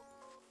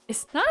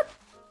it's not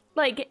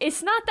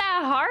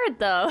that hard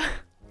though.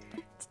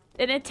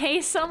 And it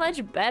tastes so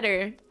much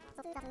better.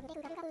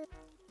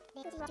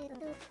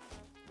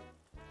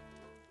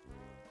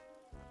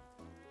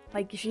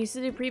 Like, she used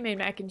to do pre-made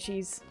mac and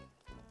cheese.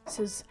 This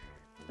is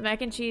the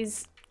mac and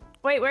cheese.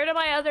 Wait, where did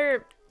my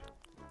other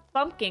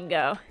pumpkin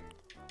go?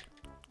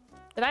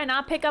 Did I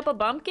not pick up a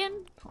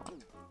pumpkin?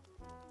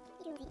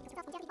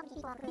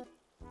 Pumpkin.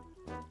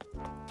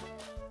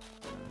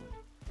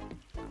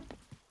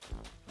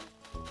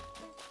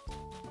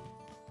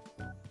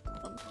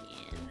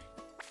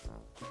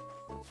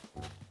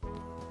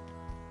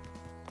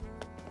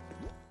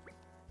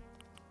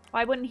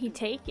 Why wouldn't he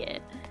take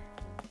it?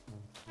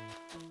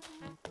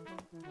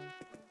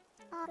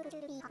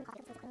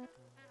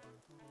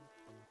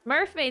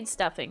 Murph made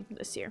stuffing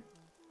this year.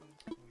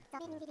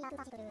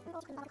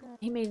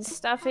 He made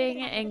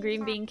stuffing and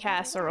green bean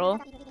casserole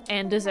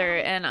and dessert,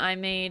 and I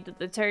made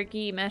the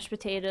turkey, mashed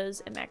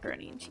potatoes, and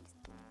macaroni and cheese.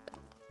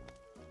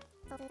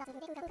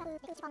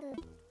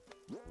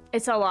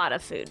 It's a lot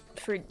of food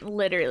for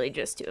literally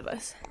just two of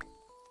us.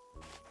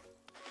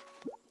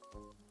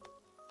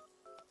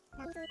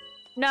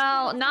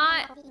 No,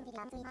 not...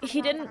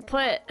 He didn't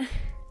put...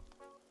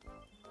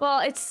 Well,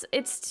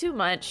 it's too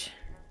much.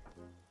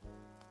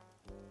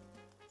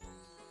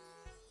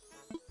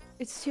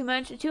 It's too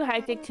much, too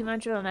hectic, too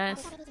much of a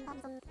mess.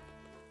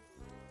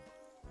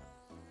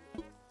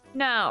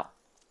 No.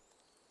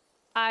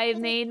 I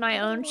made my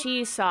own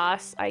cheese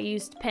sauce. I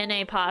used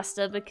penne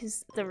pasta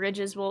because the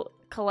ridges will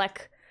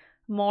collect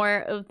more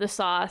of the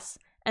sauce.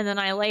 And then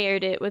I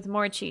layered it with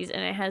more cheese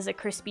and it has a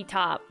crispy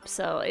top.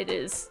 So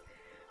it's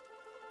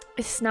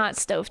not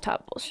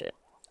stovetop bullshit.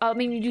 I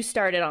mean, you do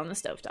start it on the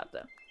stovetop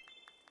though.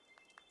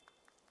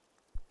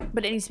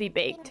 But it needs to be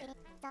baked.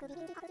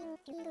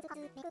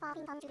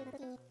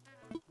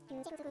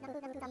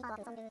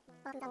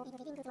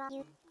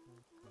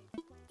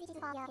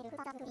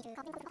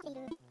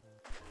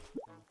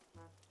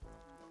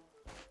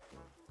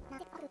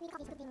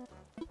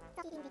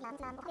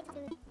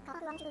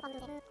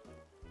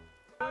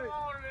 I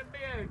wanted to be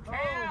a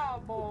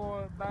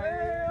cowboy,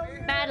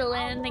 baby.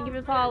 Madeline, thank you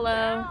for the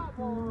follow.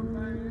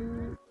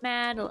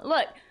 Madeline,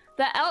 look.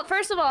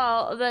 First of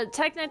all, the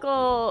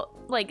technical,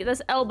 like,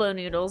 this elbow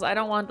noodles, I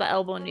don't want the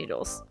elbow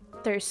noodles.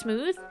 They're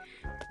smooth,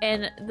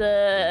 and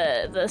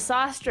the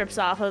sauce drips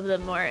off of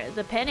them more.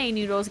 The penne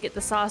noodles get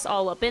the sauce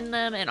all up in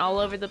them and all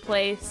over the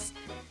place.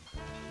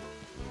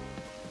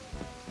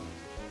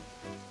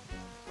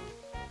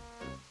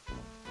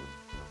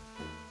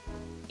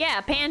 Yeah,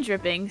 pan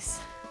drippings.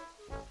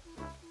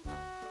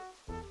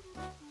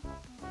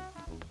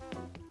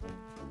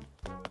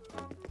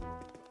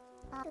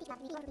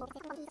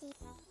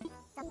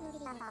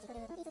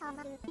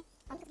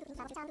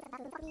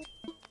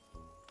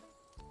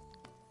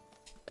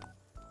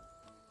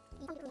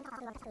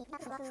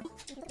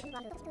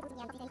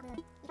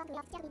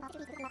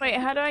 Wait,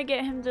 how do I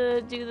get him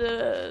to do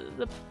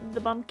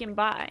the pumpkin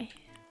pie?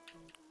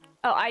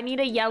 Oh, I need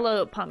a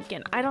yellow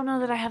pumpkin. I don't know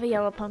that I have a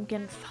yellow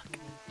pumpkin. Fuck.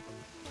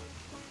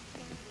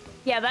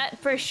 Yeah, that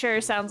for sure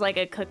sounds like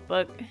a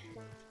cookbook.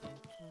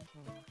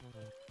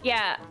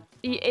 Yeah,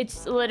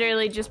 it's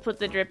literally just put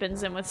the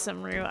drippings in with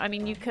some roux. I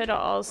mean, you could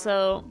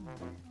also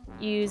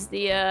use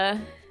the,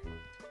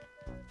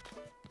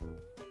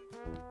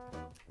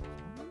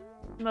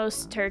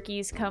 most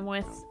turkeys come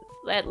with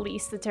at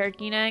least the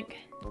turkey neck.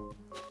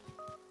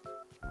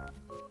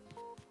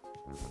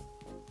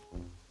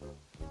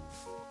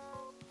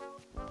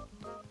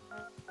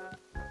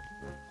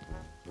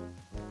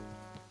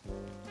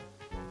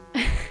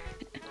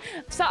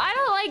 So I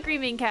don't like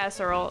green bean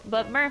casserole,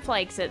 but Murph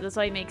likes it. That's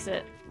why he makes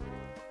it.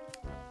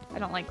 I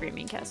don't like green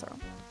bean casserole.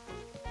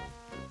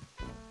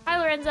 Hi,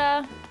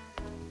 Lorenza.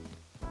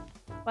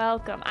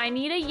 Welcome. I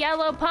need a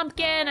yellow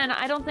pumpkin, and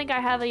I don't think I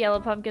have a yellow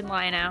pumpkin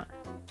lying out.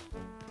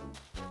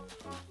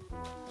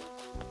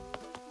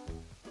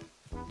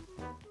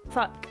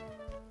 Fuck.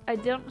 I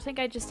don't think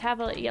I just have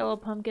a yellow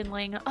pumpkin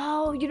laying out.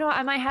 Oh, you know what?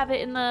 I might have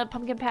it in the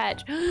pumpkin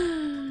patch.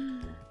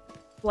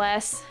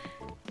 Bless.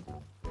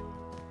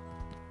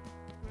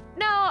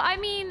 No, I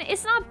mean,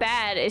 it's not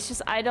bad. It's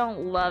just I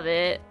don't love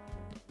it.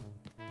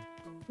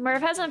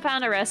 Murph hasn't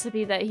found a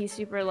recipe that he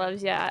super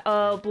loves yet.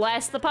 Oh,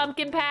 bless the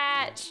pumpkin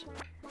patch.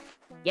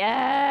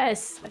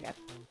 Yes. Okay.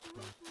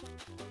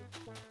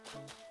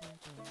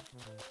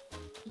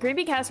 Green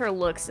bean casserole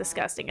looks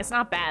disgusting. It's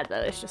not bad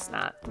though. It's just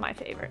not my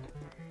favorite.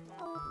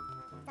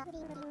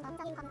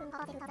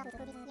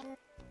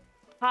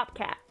 Pop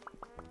cat.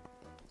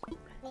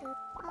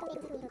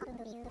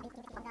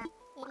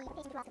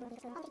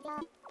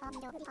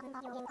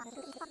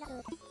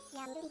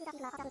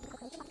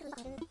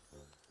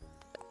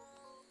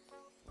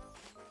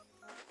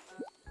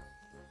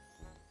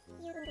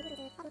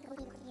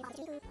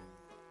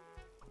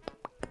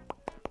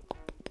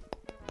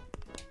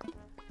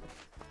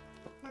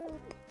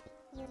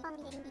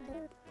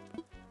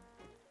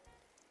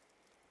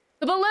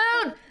 The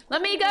balloon!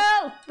 Let me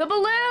go! The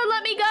balloon!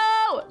 Let me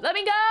go! Let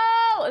me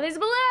go! There's a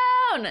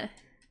balloon!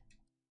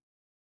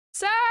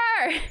 Sir!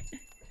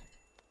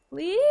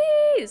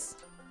 Please!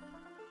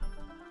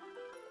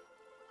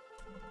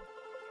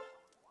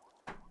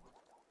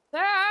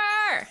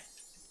 Sir!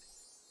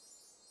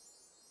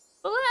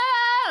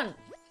 Balloon!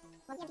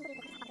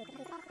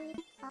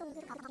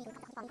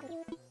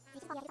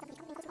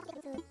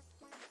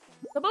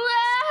 The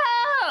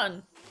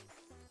balloon!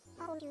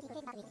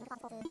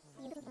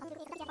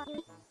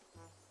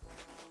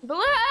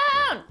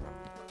 Balloon!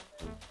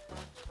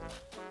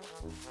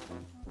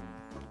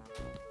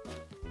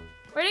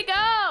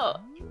 No!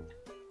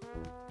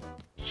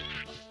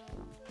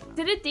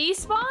 Did it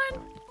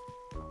despawn?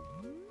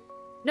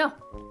 No.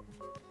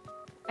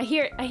 I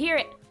hear it. I hear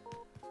it.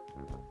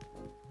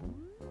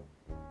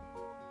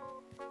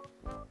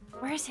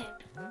 Where is it?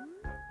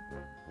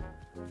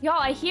 Y'all,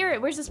 I hear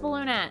it. Where's this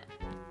balloon at?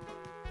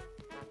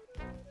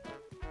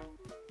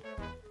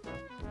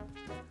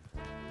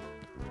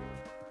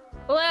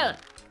 Balloon!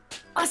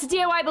 Oh, it's a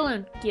DIY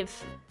balloon. Give.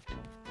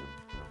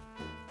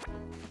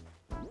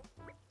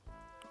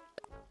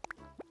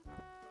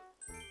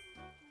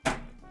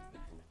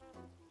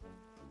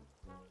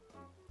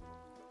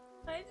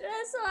 I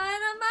just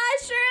want a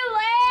mushroom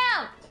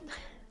lamp!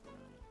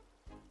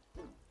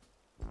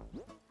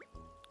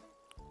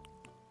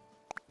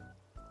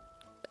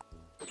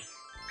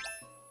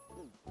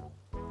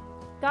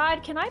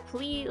 God, can I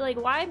please, like,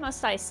 why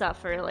must I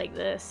suffer like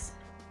this?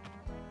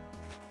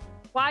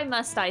 Why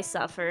must I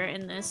suffer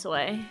in this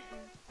way?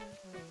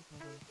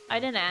 I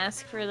didn't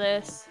ask for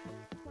this.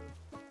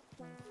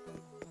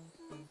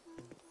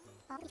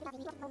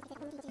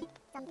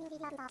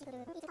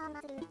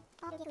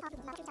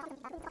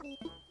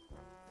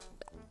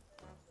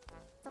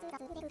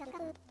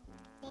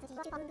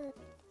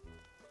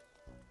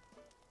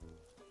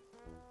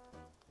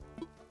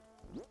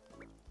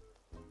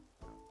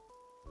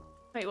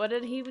 Wait, what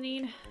did he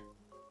need?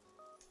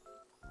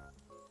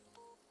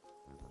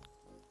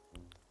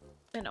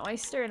 An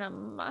oyster and a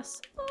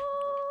mussel?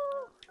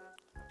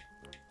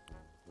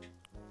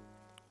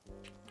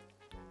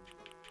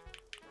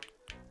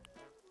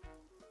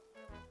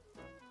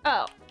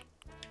 Oh.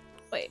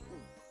 Wait.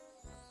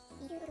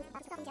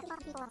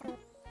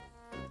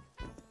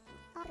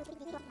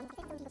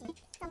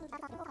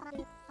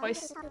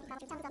 Oyster.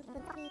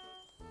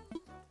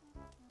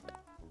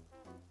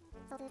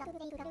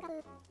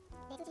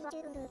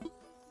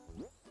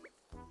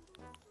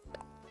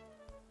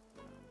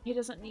 He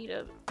doesn't need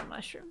a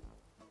mushroom.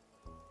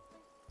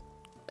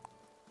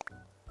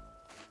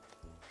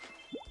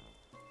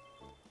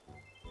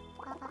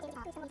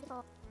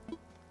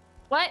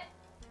 What?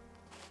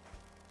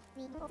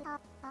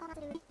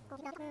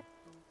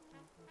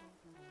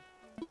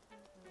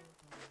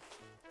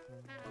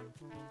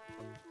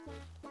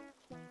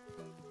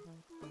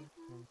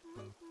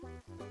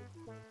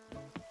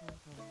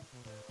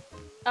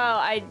 Oh,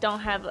 I don't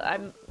have-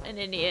 I'm an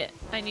idiot.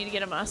 I need to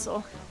get a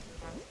mussel.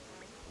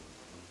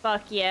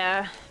 Fuck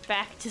yeah.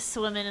 Back to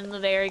swimming in the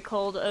very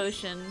cold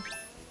ocean.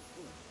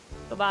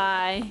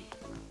 Goodbye.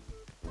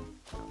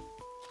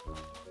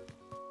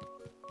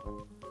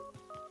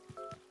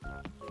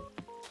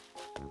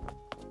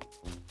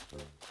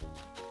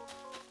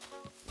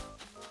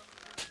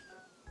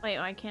 Wait,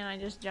 why can't I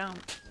just jump?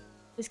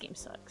 This game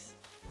sucks.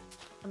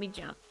 Let me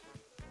jump.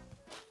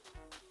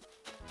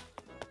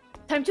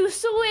 Time to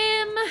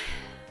swim!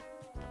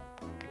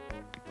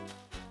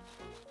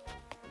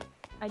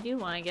 I do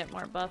want to get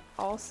more buff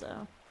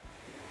also.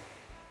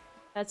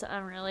 That's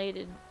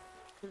unrelated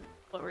to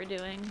what we're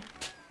doing.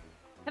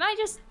 Can I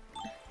just...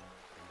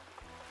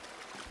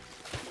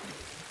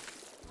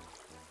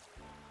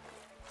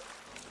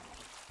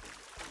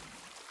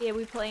 Yeah,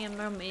 we playing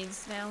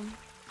mermaids now.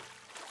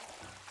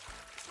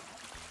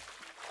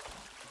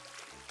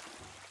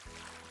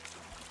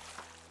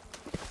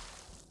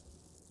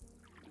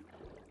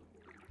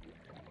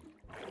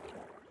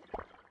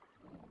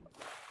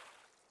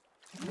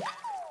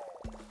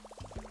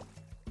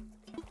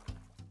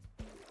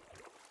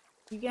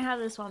 You can have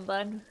this one,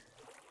 bud.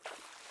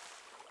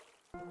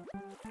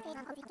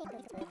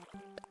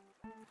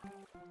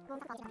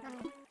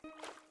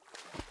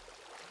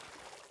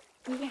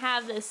 You can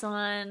have this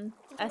one.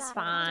 That's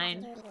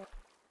fine.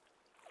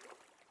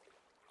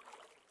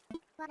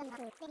 What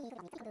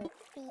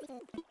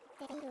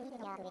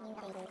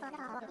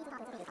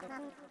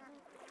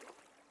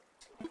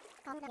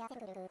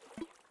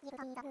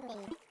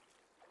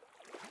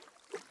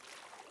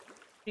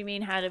do you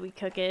mean, how did we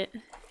cook it?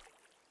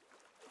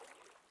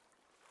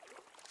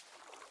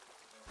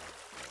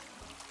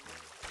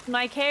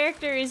 My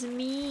character is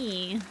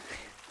me.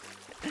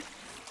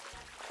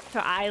 Do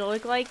I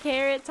look like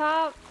Carrot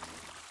Top?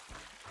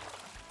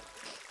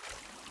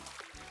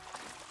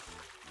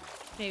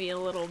 Maybe a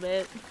little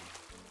bit.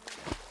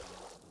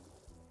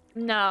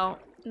 No,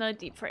 no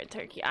deep fried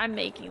turkey. I'm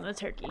making the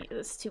turkey.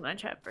 It's too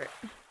much effort.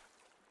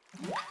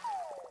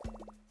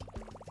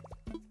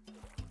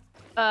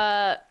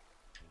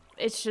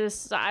 It's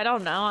just, I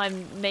don't know. I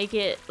make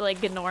it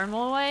like a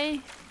normal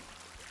way.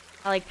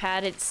 I like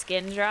pat its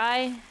skin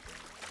dry.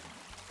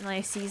 And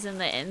I season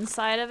the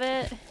inside of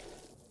it.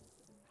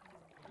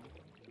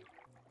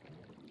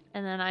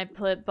 And then I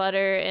put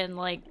butter and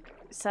like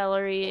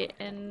celery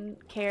and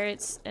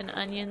carrots and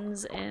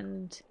onions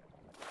and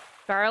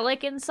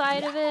garlic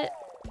inside of it.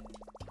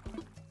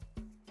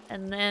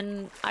 And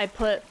then I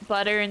put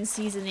butter and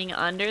seasoning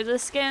under the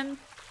skin.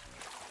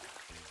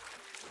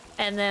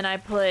 And then I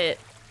put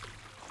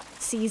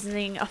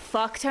seasoning, a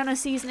fuck ton of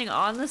seasoning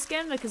on the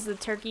skin because the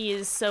turkey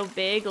is so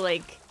big,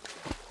 like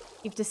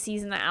you have to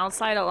season the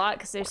outside a lot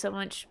because there's so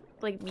much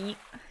like meat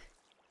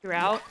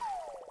throughout.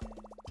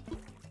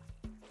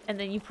 and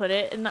then you put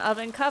it in the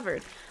oven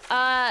covered.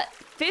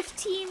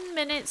 15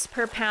 minutes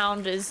per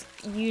pound is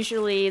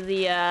usually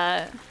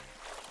the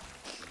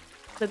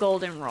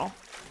golden rule.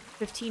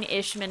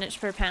 15-ish minutes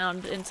per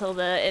pound until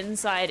the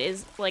inside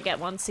is like at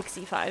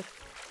 165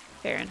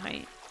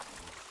 Fahrenheit.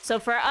 So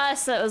for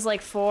us, that was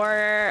like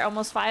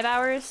almost 5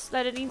 hours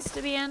that it needs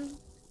to be in.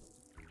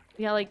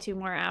 We got like 2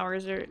 more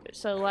hours or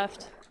so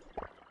left.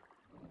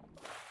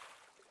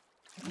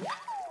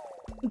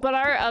 But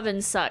our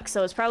oven sucks,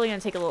 so it's probably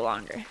gonna take a little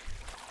longer.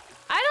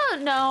 I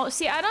don't know.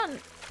 See, I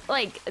don't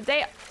like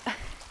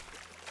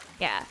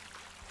yeah.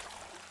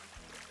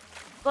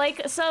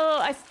 Like,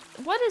 so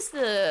what is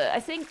I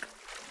think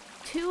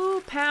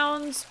 2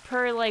 pounds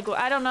per, like,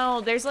 I don't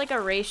know. There's like a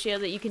ratio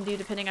that you can do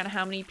depending on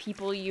how many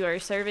people you are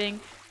serving.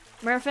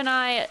 Murph and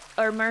I,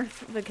 or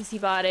Murph, because he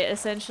bought it,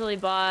 essentially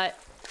bought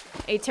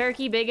a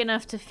turkey big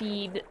enough to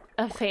feed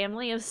a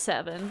family of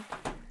 7.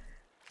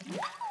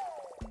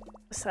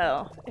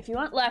 So, if you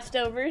want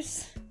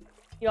leftovers,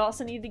 you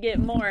also need to get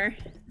more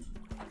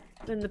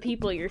than the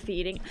people you're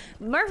feeding.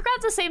 Murph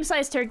got the same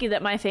size turkey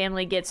that my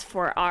family gets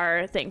for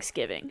our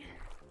Thanksgiving.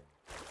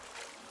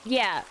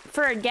 Yeah,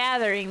 for a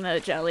gathering though,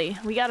 Jelly.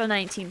 We got a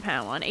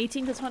 19-pound one.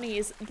 18 to 20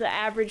 is the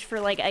average for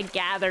like a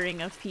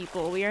gathering of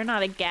people. We are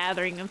not a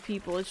gathering of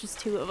people, it's just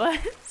 2 of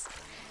us.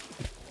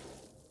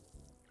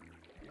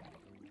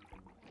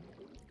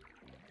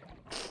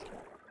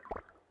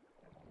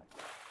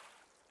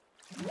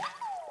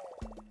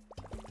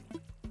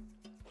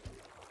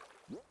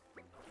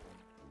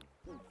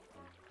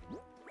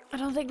 I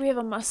don't think we have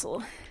a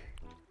muscle.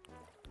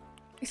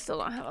 We still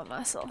don't have a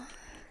muscle.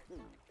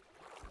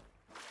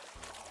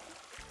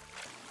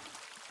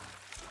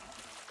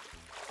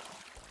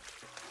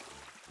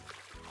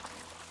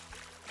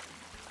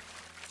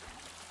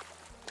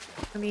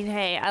 I mean,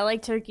 hey, I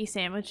like turkey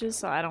sandwiches,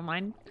 so I don't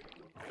mind.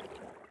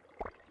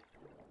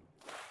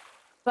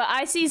 But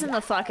I season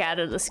the fuck out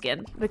of the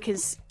skin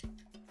because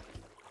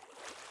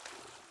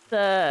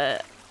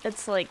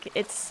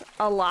it's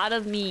a lot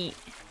of meat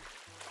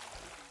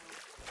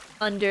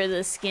under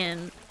the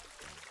skin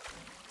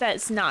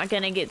that's not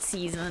gonna get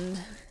seasoned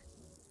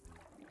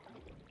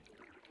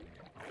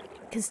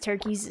because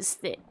turkey's is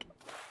thick.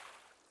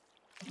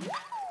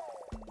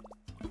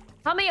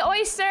 How many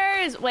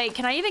oysters? Wait,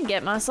 can I even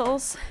get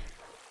mussels?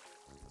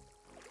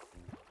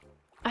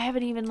 I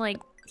haven't even like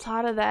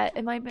thought of that.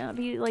 It might not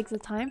be like the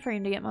time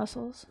frame to get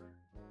mussels.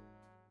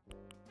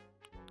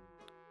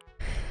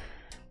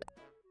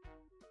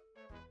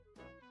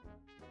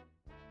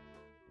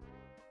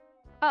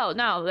 Oh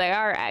no, they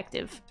are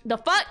active. The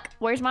fuck?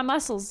 Where's my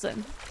mussels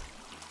then?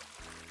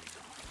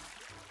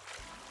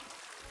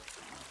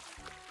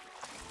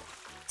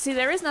 See,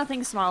 there is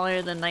nothing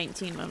smaller than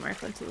 19 when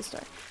Murph went to the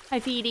store. Hi,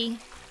 Feedy.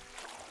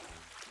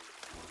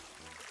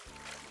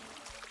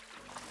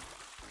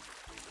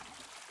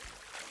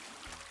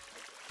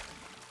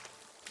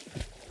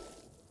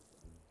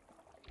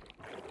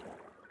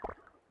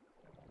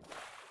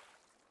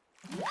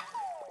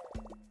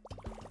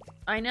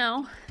 I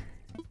know.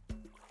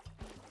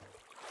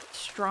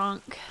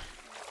 Strong.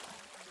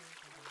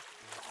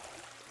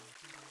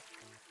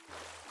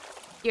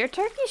 Your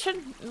turkey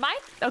should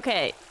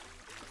okay.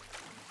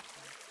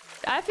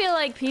 I feel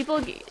like people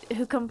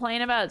who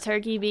complain about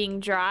turkey being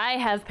dry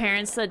have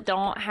parents that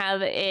don't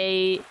have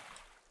a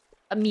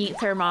meat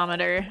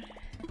thermometer.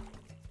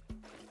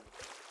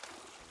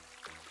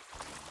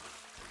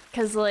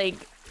 Cause like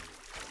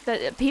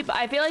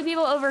I feel like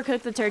people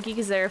overcook the turkey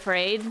because they're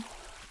afraid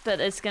that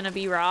it's gonna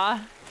be raw.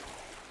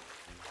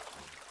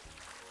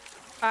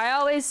 I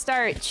always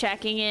start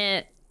checking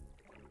it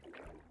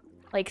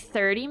like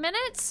 30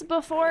 minutes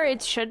before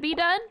it should be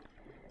done.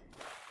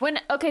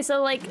 Okay,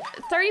 so like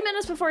 30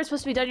 minutes before it's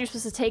supposed to be done, you're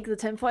supposed to take the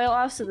tinfoil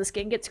off so the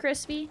skin gets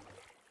crispy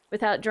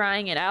without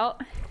drying it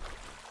out.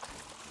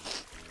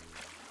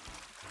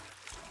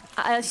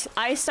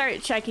 I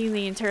start checking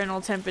the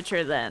internal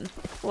temperature then,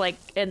 like,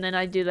 and then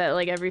I do that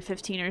like every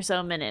 15 or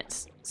so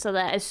minutes, so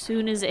that as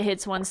soon as it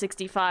hits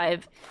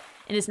 165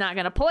 and it's not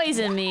gonna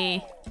poison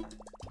me,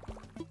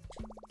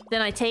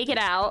 then I take it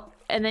out,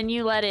 and then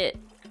you let it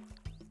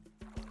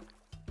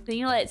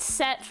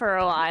set for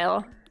a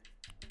while.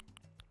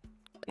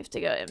 We have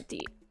to go empty.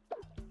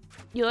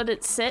 You let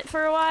it sit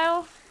for a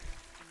while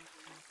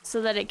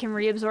so that it can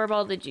reabsorb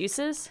all the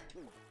juices.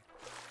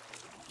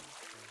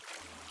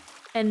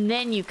 And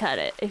then you cut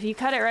it. If you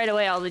cut it right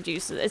away, all the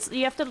juices.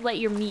 You have to let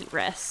your meat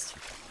rest.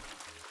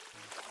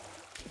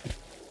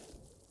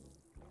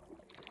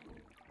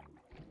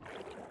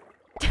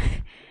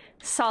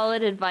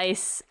 Solid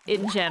advice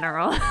in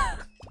general.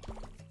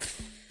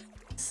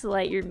 Just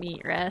let your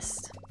meat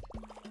rest.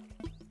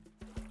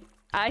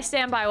 I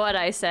stand by what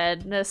I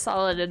said. No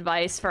solid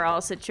advice for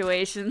all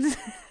situations.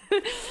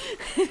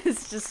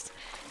 It's just,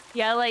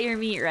 you gotta let your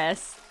meat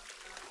rest.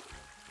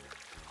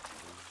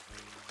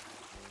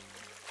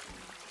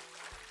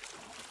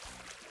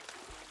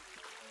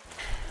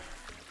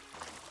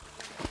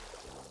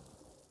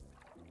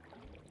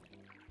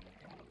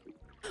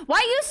 Why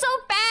you so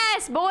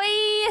fast, boy?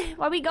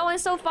 Why we going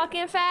so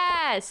fucking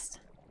fast?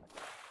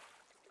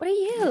 What are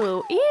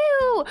you?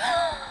 Ew!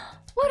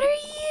 What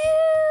are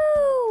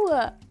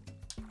you?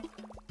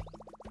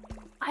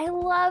 I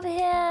love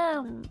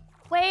him.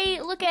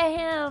 Wait, look at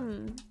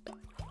him.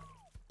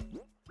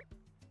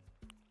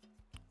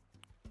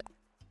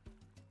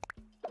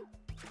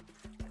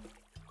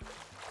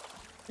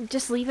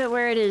 Just leave it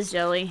where it is,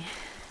 Jelly.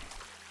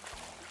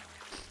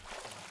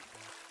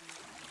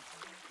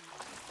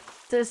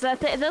 Does that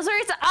those are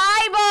its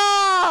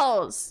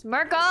eyeballs!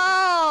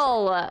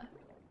 Merkel!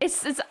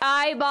 It's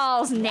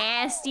eyeballs,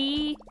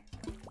 nasty.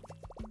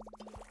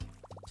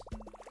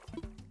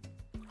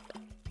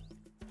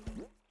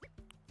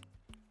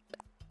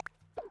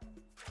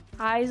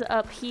 Eyes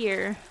up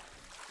here.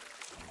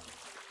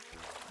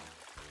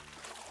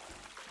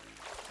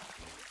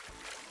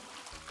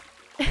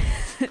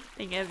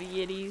 Thing of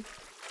Yitties.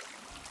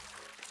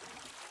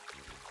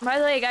 By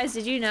the way, guys,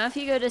 did you know if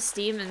you go to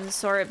Steam and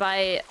sort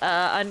by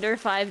under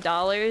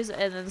 $5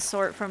 and then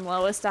sort from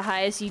lowest to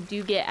highest, you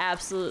do get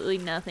absolutely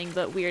nothing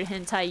but weird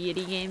hentai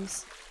Yitty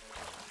games?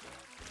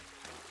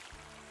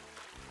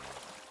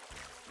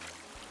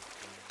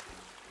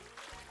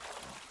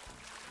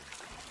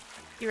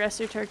 You rest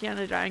your turkey on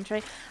a drying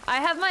tray. I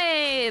have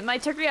my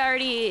turkey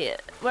already.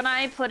 When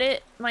I put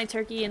my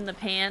turkey in the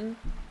pan,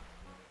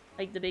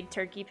 like the big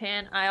turkey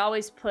pan, I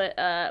always put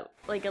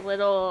like a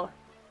little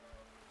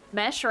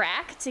mesh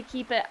rack to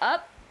keep it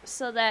up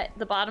so that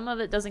the bottom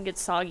of it doesn't get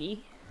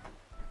soggy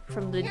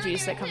from the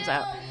juice that comes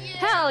out.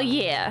 Hell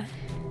yeah!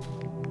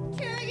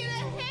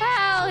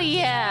 Hell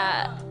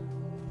yeah!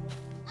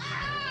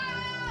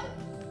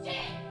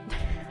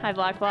 Hi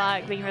Block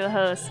Block, thank you for the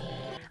host.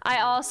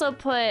 I also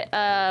put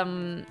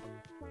I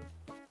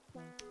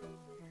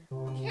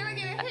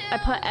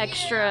put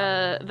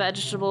extra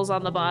vegetables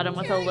on the bottom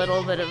with a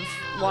little bit of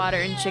water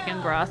and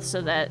chicken broth so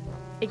that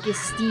it gets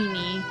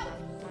steamy.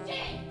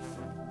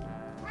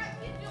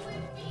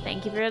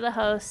 Thank you for the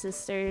host,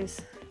 sisters.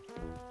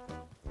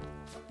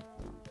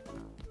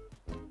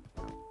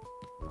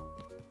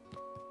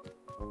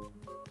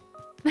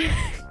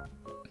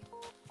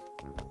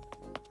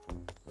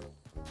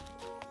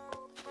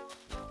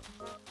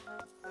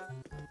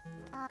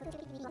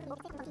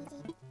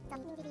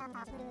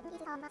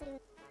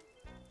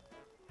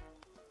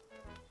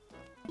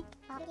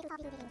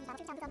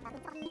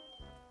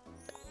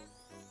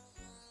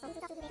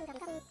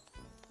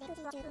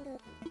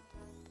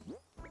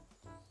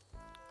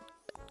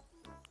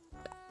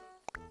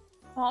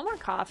 Want more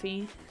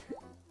coffee?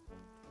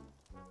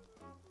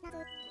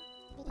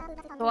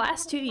 The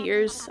last 2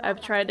 years,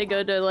 I've tried to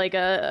go to like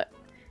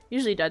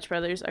usually Dutch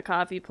Brothers, a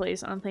coffee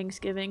place on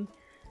Thanksgiving,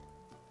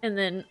 and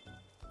then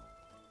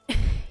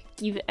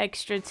give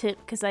extra tip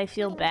because I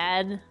feel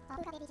bad.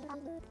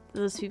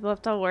 Those people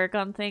have to work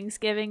on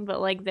Thanksgiving,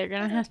 but like they're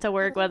gonna have to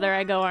work whether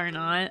I go or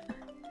not.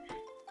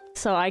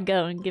 So I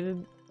go and give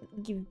a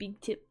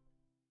big tip.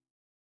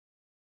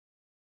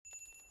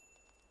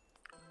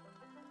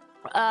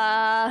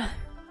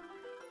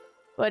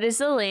 What is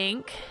the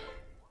link?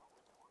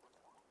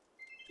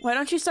 Why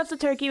don't you stuff the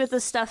turkey with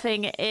the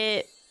stuffing?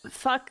 It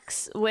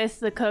fucks with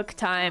the cook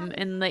time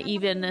and the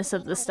evenness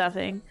of the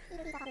stuffing.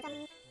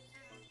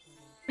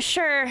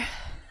 Sure,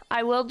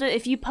 I will do.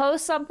 If you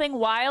post something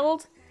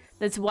wild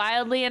that's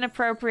wildly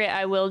inappropriate,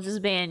 I will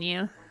just ban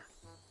you.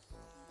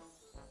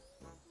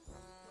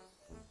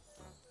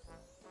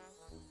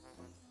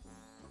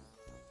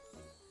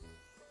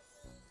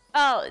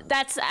 Oh,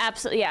 that's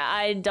absolutely, yeah,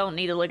 I don't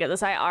need to look at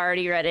this. I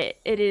already read it.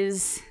 It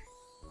is...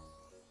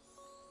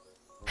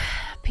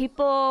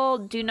 People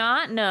do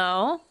not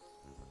know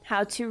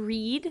how to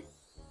read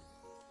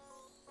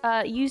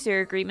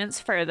user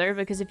agreements further,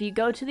 because if you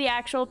go to the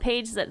actual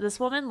page that this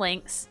woman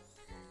links,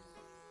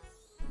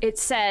 it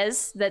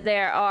says that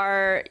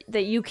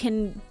that you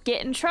can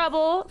get in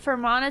trouble for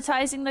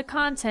monetizing the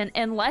content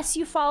unless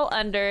you fall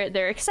under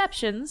their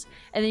exceptions,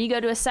 and then you go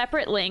to a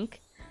separate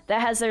link that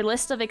has their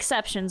list of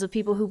exceptions of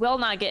people who will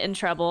not get in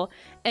trouble,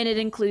 and it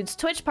includes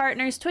Twitch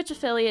partners, Twitch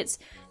affiliates,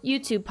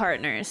 YouTube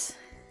partners.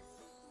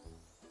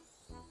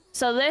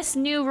 So this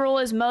new rule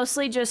is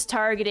mostly just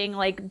targeting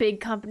like big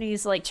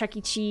companies like Chuck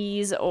E.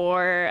 Cheese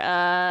or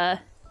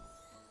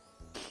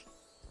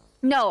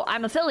no,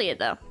 I'm affiliate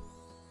though.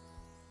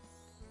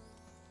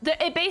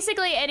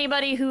 Basically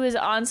anybody who is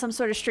on some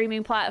sort of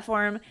streaming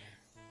platform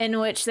in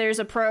which there's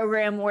a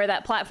program where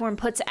that platform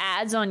puts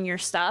ads on your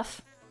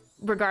stuff,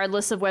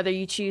 regardless of whether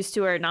you choose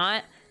to or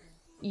not,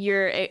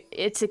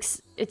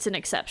 it's an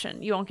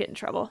exception. You won't get in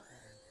trouble.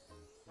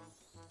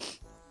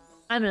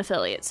 I'm an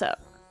affiliate, so.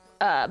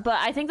 But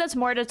I think that's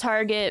more to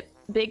target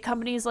big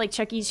companies like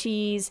Chuck E.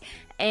 Cheese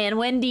and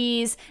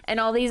Wendy's and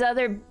all these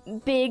other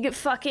big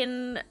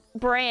fucking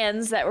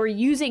brands that were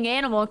using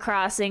Animal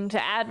Crossing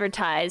to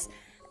advertise.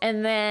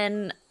 And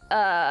then,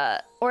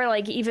 or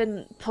like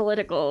even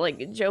political,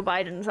 like Joe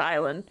Biden's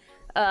island.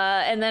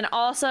 And then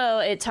also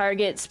it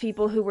targets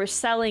people who were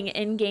selling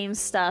in-game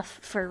stuff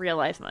for real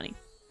life money.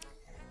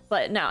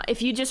 But no,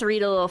 if you just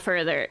read a little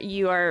further,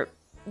 you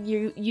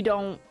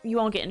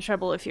won't get in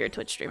trouble if you're a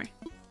Twitch streamer.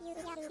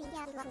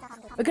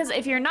 Because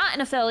if you're not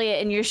an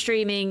affiliate and you're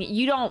streaming,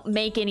 you don't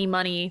make any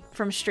money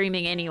from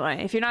streaming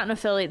anyway. If you're not an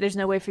affiliate, there's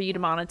no way for you to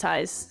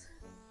monetize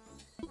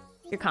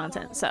your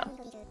content, so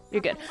you're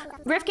good.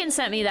 Rifkin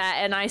sent me that,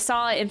 and I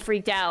saw it and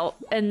freaked out,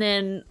 and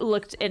then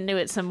looked into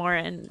it some more,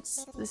 and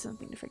there's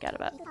something to forget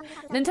about.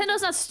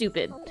 Nintendo's not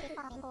stupid.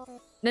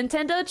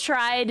 Nintendo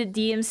tried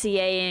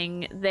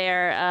DMCAing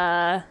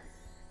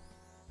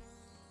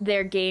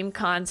their game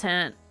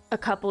content a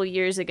couple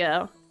years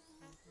ago,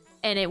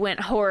 and it went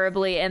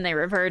horribly, and they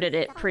reverted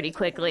it pretty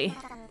quickly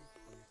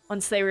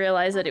once they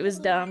realized that it was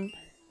dumb.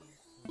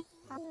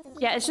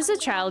 Yeah, it's just a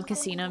child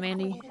casino,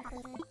 Mandy.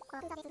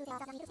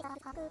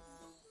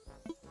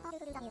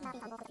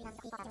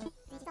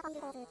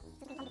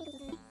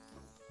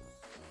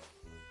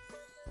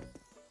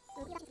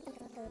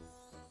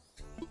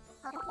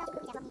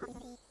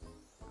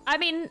 I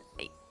mean,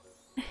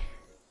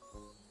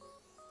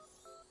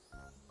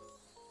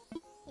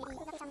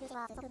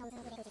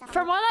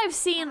 from what I've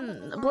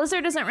seen,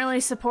 Blizzard isn't really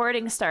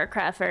supporting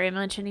StarCraft very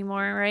much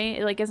anymore,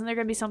 right? Like, isn't there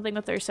gonna be something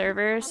with their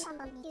servers?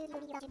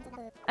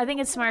 I think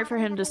it's smart for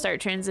him to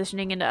start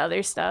transitioning into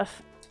other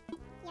stuff.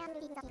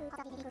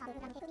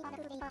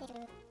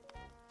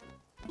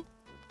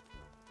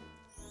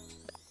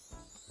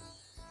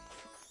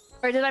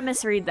 Or did I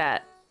misread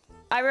that?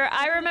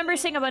 I remember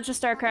seeing a bunch of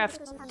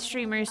StarCraft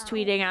streamers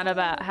tweeting out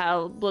about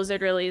how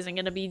Blizzard really isn't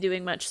going to be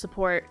doing much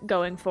support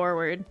going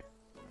forward.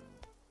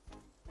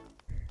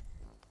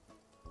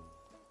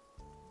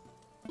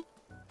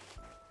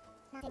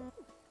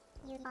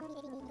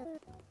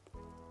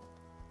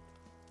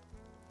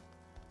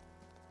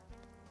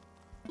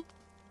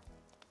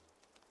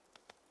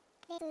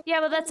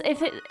 Yeah, but that's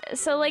if it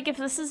so like if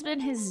this has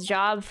been his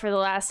job for the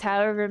last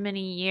however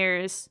many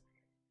years,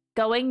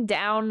 going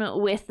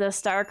down with the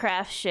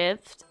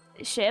StarCraft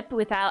ship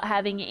without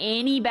having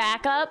any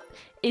backup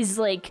is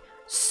like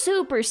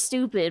super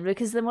stupid,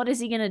 because then what is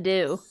he gonna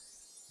do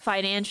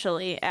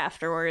financially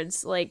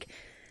afterwards? Like,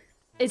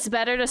 it's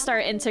better to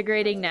start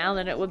integrating now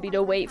than it would be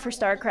to wait for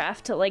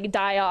StarCraft to like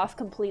die off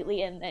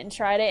completely and then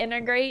try to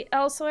integrate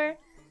elsewhere.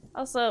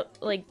 Also,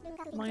 like,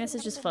 Among Us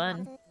is just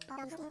fun.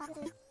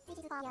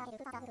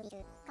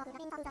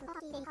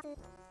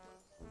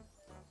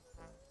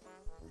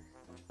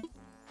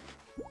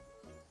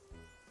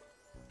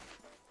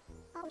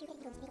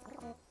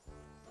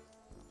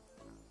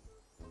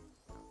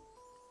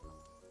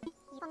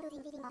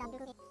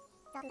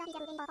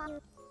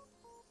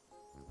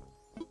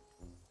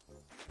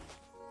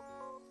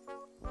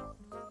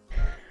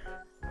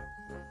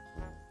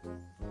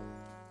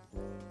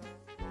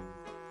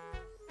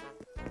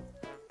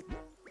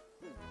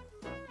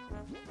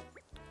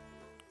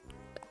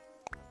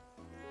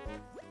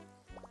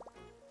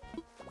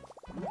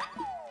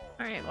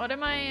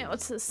 Alright,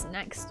 what's this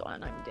next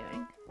one I'm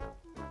doing?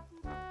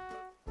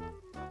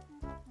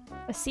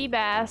 A sea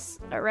bass,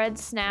 a red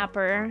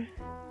snapper.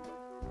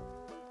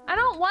 I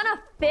don't want to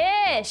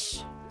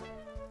fish!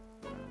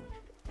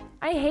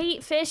 I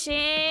hate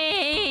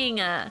fishing!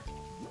 I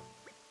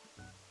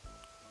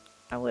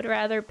would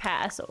rather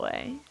pass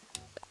away.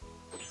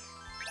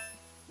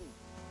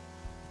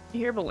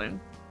 Here, balloon.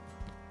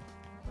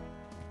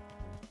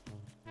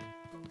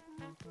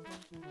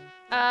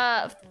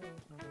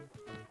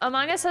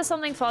 Among Us has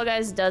something Fall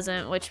Guys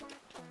doesn't, which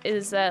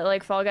is that,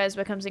 like, Fall Guys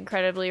becomes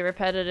incredibly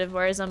repetitive,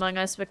 whereas Among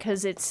Us,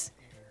 because it's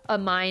a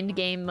mind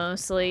game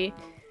mostly,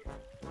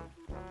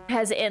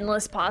 has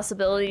endless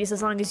possibilities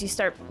as long as you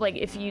start, like,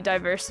 if you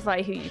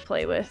diversify who you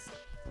play with.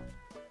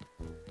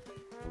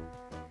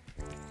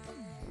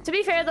 To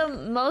be fair, though,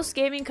 most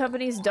gaming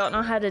companies don't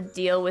know how to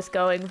deal with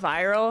going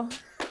viral.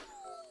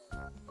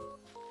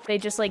 They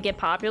just, like, get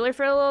popular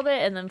for a little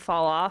bit and then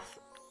fall off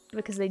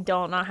because they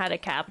don't know how to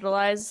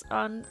capitalize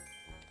on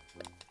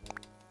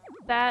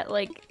that.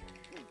 Like,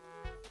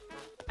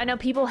 I know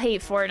people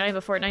hate Fortnite,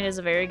 but Fortnite is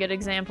a very good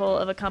example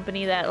of a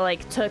company that,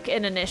 like, took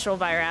an initial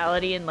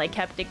virality and, like,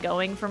 kept it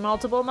going for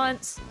multiple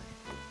months.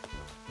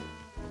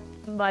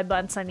 By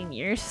months, I mean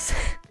years.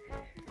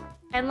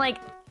 And, like,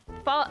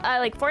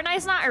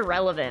 Fortnite's not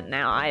irrelevant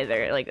now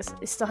either. Like,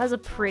 it still has a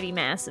pretty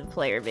massive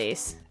player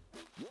base.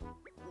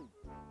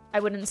 I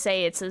wouldn't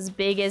say it's as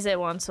big as it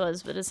once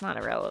was, but it's not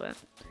irrelevant.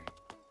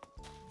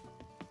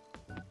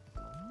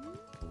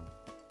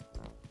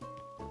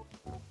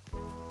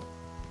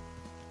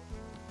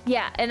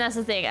 Yeah, and that's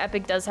the thing.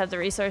 Epic does have the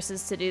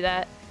resources to do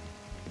that.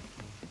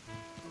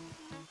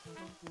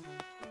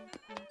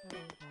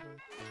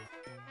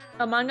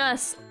 Among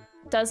Us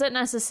doesn't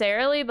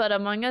necessarily, but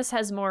Among Us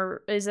has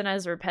more, isn't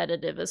as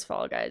repetitive as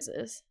Fall Guys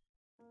is.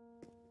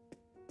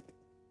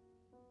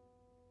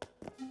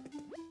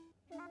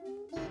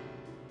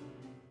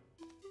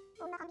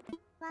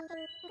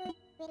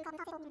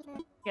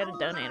 You gotta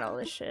donate all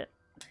this shit.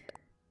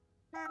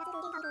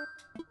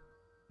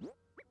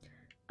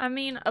 I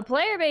mean, a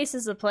player base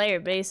is a player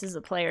base is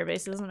a player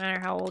base. It doesn't matter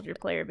how old your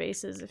player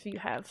base is if you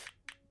have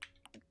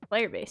a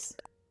player base.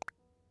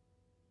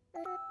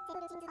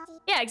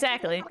 Yeah,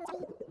 exactly.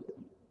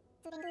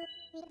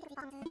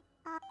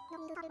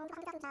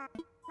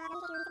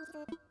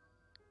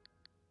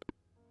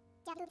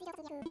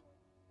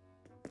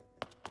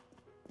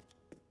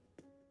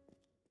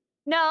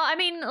 No, I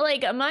mean,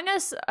 like, Among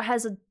Us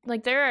has a,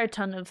 like, there are a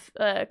ton of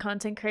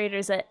content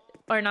creators that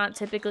are not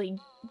typically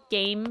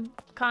game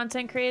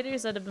content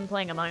creators that have been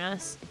playing Among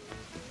Us.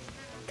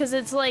 Because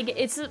it's like,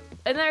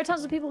 and there are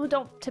tons of people who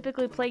don't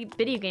typically play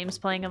video games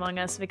playing Among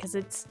Us because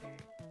it's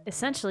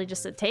essentially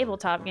just a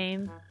tabletop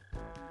game.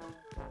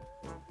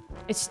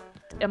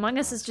 Among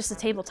Us is just a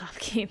tabletop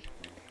game.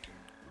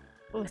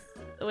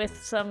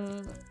 With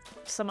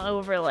some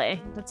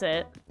overlay, that's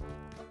it.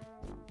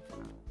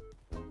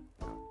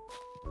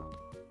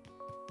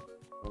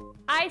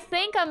 I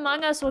think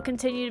Among Us will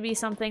continue to be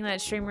something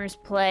that streamers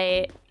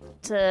play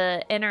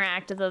to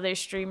interact with other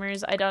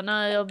streamers. I don't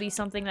know, it'll be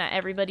something that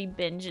everybody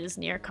binges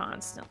near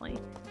constantly,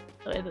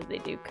 the way that they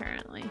do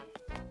currently.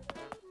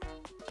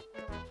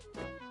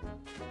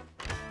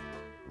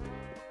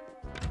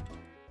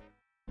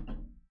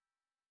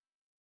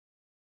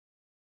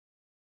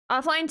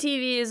 Offline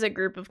TV is a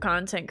group of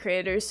content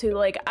creators who,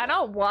 like, I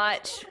don't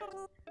watch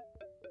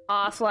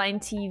offline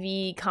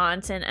TV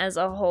content as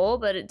a whole,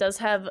 but it does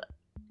have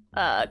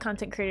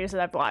content creators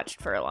that I've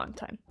watched for a long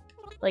time,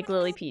 like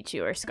Lily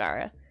Pichu or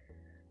Skara.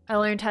 I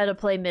learned how to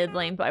play mid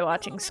lane by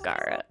watching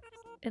Skara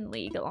in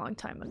League a long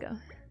time ago.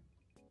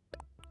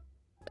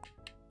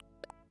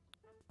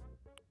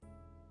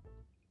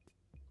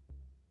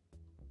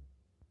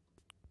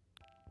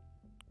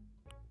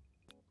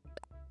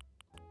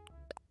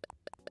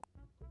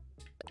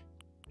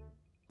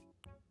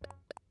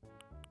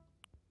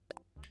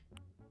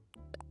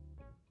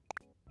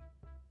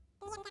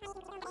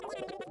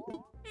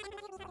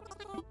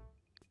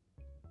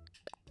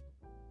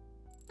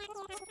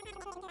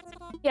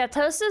 Yeah,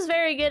 Toast is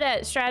very good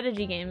at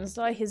strategy games. That's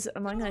why his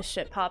Among Us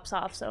shit pops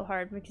off so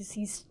hard, because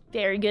he's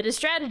very good at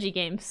strategy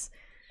games.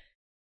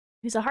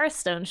 He's a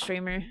Hearthstone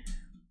streamer.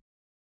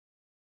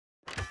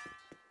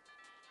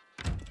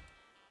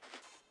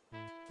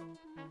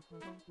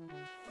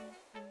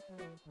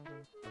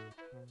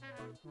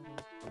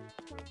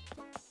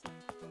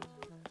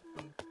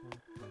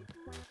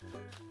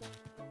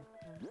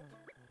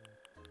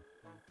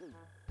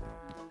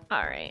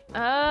 Alright,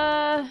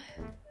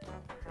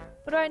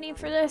 what do I need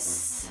for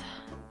this?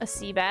 A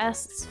sea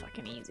bass? It's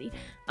fucking easy.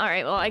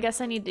 Alright, well, I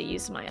guess I need to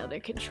use my other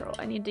control.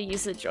 I need to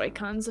use the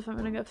Joy-Cons if I'm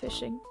gonna go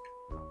fishing.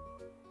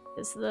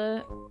 Because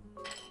the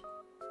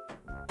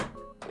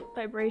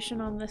vibration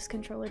on this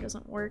controller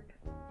doesn't work.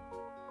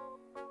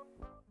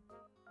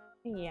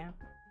 Yeah.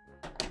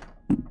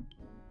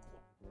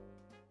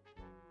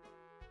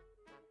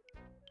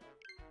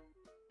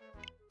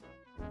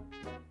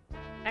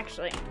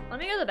 Actually, let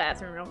me go to the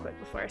bathroom real quick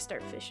before I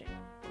start fishing.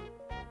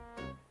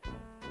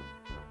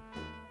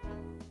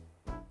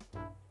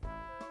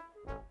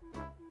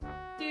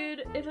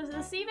 Dude, if it's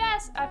a sea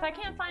bass, if I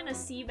can't find a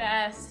sea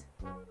bass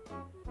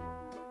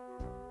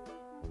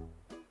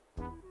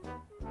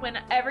when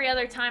every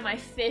other time I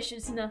fish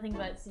it's nothing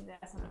but sea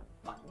bass, I'm gonna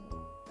fucking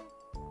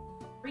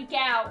freak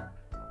out.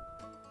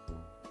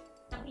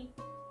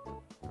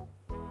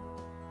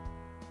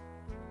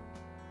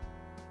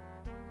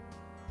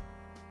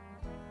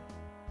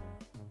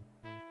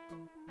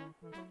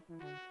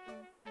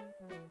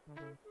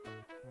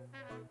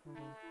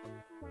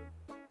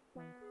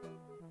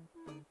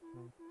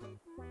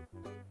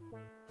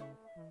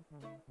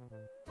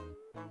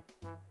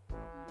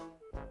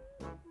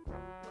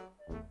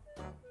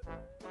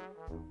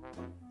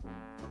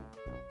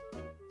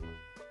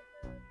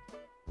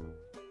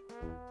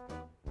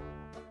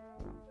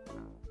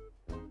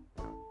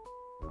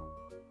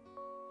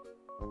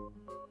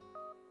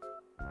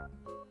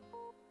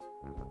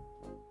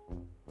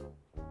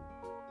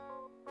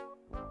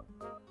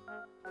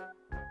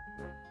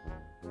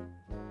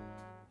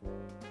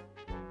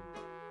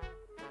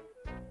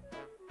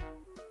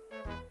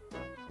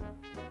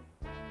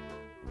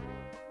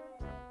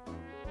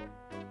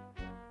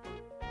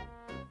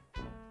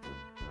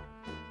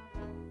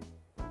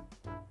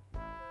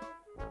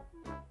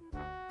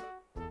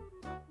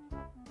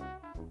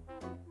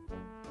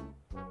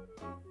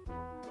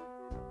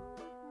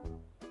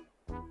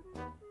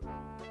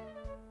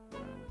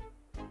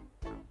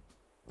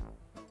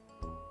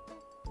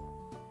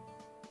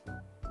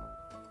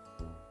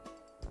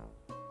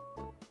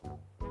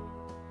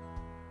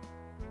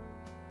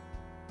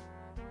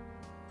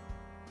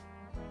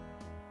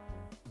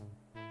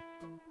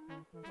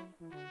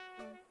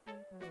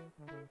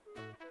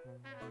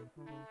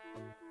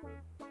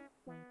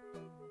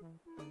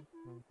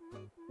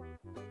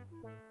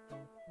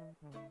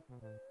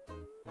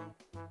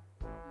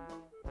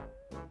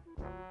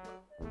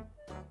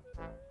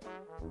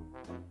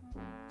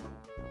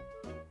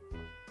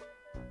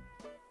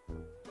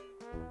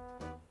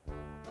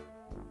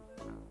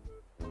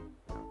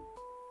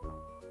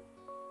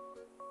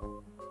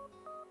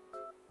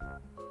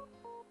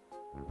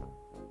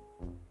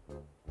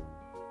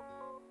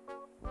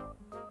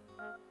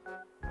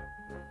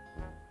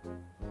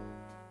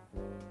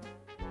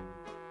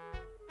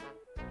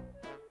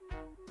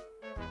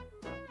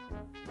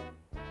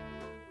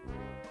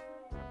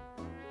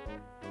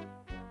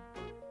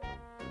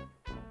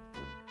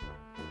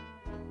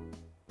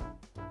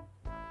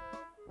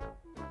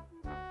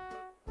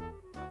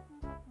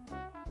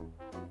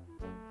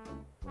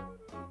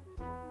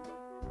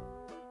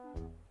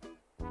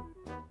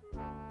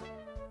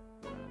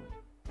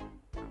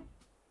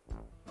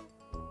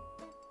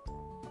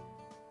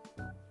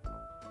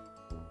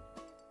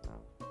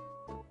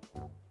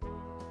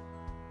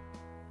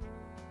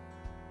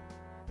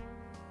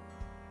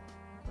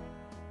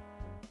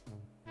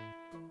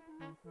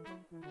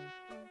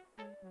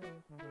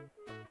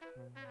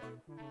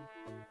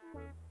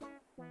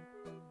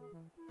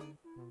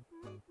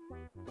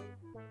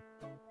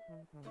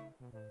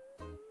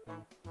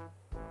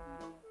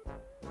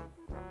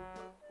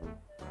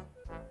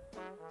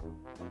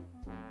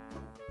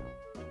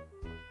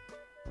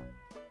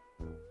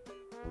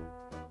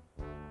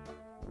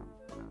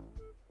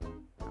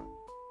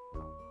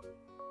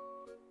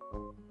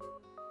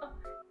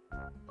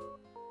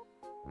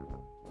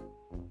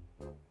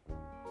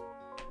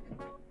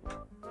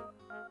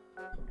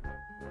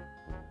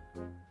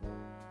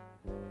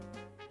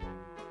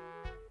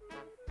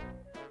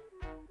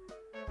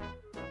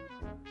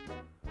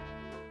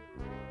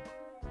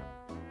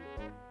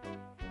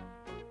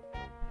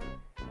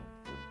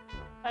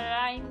 What did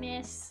I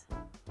miss?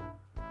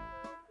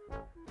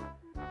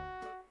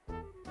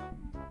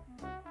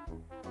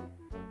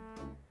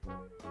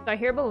 Do I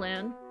hear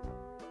balloon?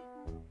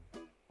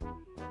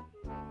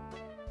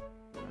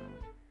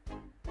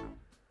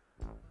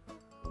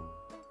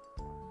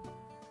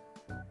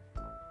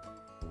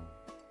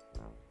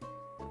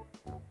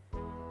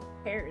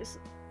 Hair's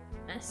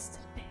messed.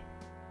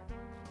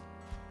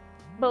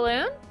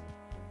 Balloon?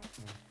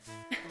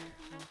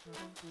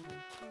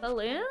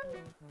 Balloon?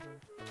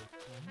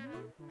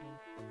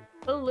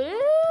 Balloon?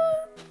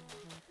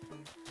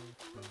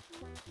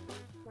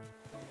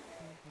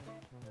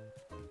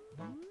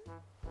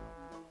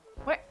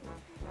 Where?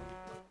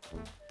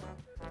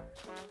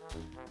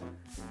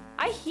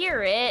 I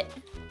hear it.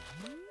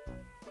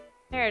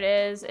 There it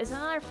is. It's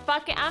another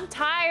fucking— I'm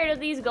tired of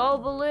these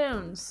gold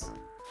balloons.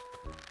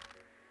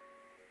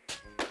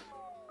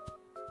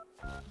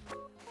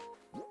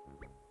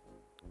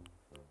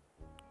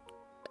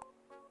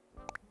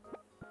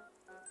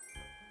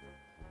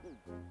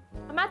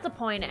 I'm at the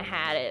point it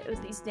had it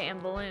with these damn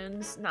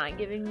balloons not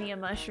giving me a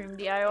mushroom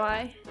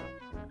DIY.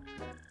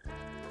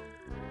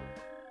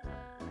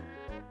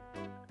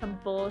 Some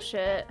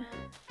bullshit.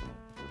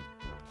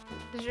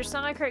 Does your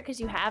stomach hurt because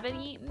you haven't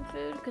eaten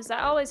food? Because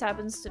that always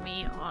happens to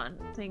me on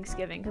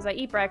Thanksgiving, because I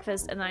eat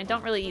breakfast and then I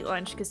don't really eat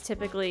lunch because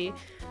typically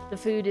the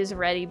food is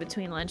ready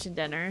between lunch and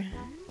dinner.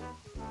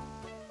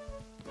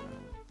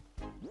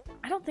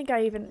 I don't think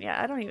I even—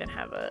 yeah, I don't even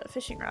have a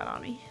fishing rod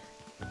on me.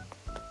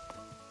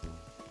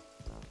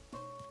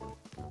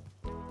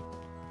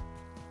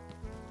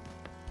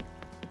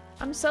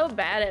 I'm so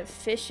bad at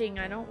fishing,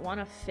 I don't want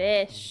to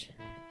fish.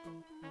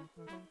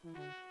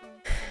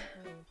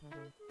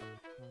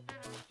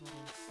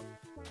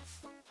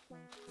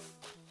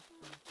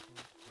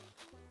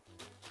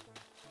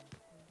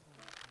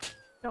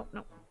 Nope,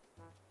 nope.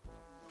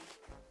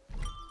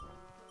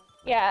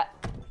 Yeah,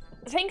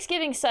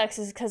 Thanksgiving sucks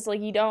is because,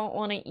 like, you don't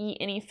want to eat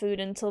any food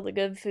until the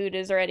good food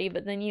is ready,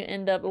 but then you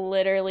end up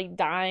literally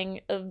dying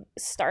of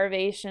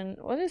starvation.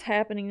 What is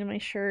happening to my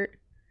shirt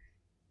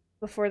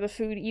before the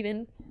food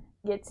even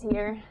gets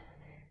here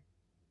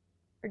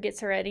or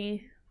gets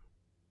ready?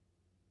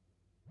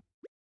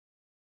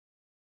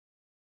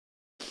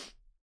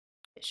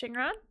 Fishing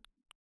rod?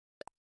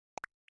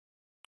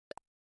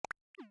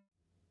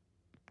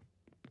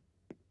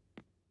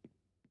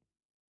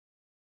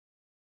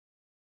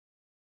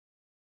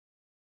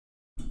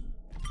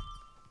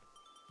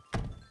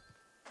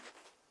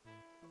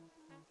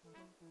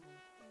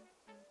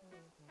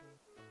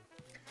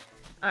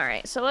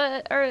 Alright, so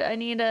what— or I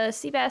need a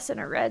sea bass and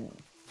a red.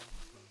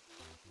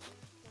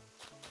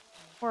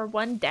 Or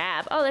one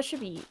dab. Oh, that should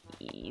be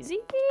easy.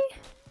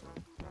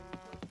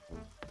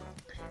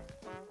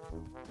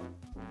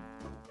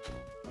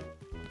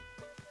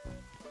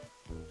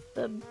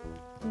 The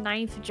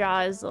knife jaw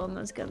is the one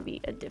that's gonna be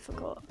a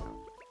difficult.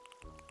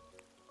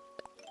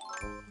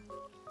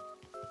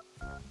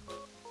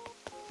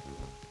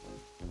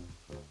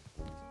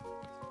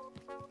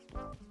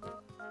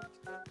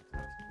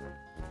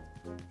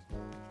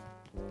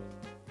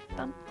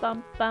 Bum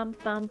bum bum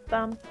bum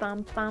bum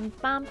bum bum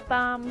bum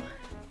bum.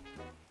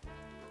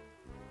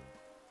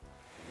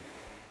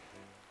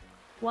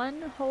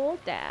 One whole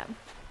dab.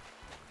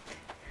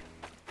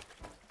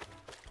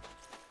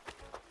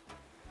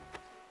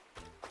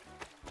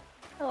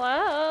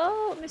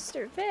 Hello,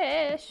 Mr.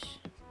 Fish.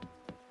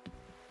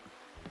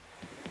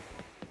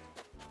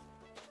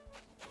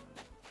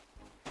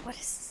 What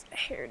is his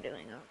hair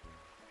doing up?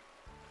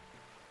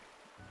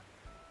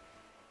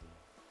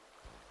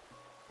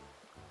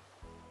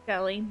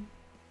 Belly.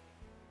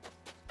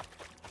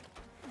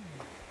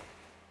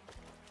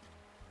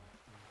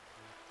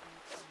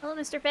 Hello,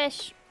 Mr.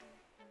 Fish.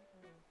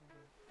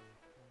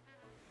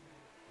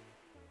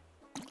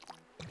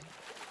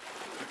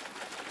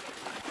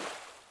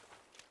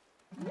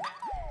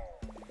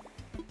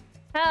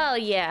 Hell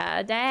yeah,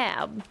 a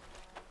dab.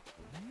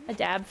 A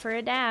dab for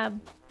a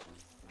dab.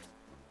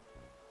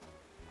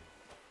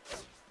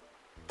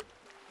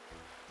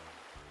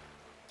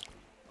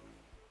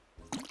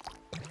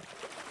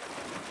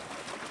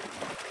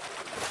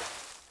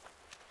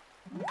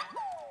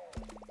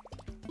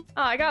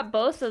 Oh, I got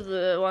both of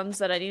the ones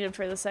that I needed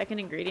for the second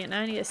ingredient.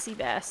 Now I need a sea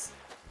bass.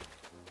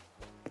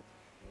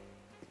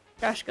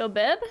 Josh, go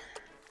beb?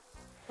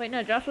 Wait,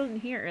 no, Josh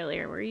wasn't here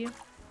earlier, were you?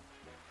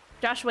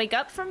 Josh, wake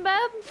up from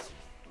bed?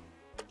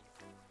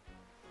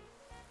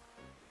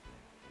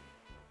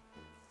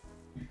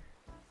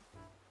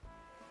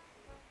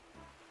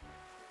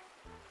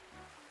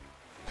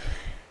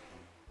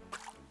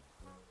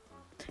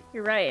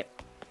 You're right.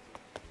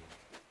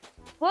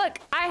 Look,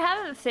 I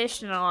haven't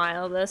fished in a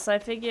while though, so I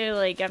figure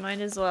like I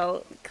might as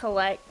well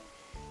collect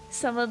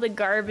some of the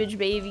garbage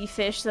baby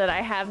fish that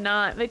I have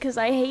not, because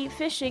I hate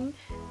fishing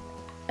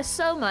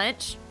so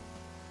much.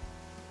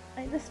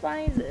 I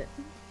despise it.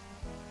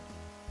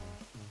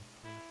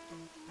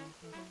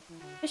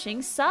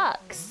 Fishing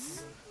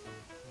sucks.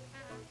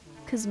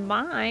 Because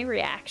my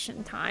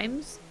reaction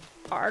times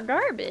are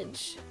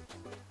garbage.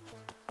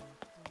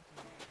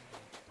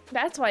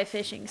 That's why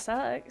fishing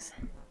sucks.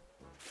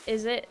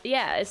 Is it?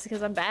 Yeah, it's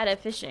because I'm bad at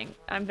fishing.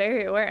 I'm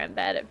very aware I'm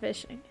bad at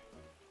fishing.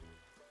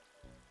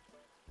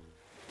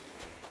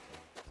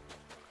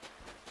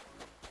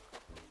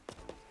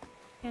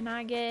 Can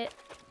I get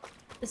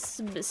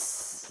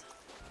this?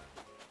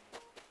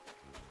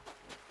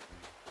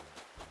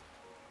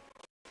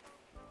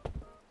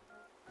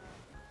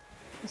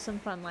 Some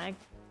fun lag.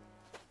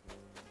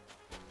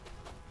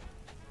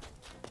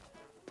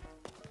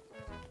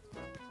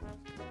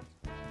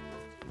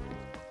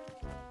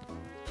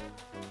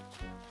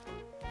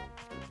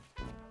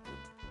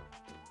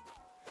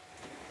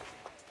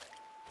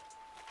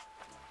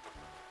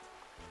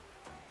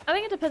 I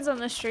think it depends on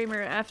the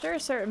streamer. After a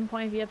certain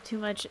point, if you have too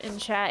much in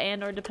chat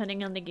and or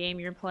depending on the game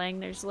you're playing,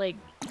 there's like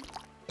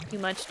too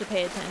much to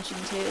pay attention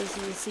to. Is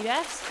the sea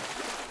bass?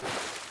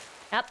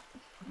 Yep.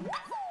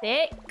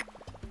 Thick.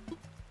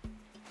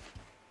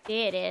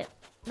 Did it.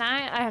 Now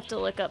I have to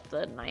look up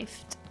the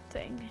knifed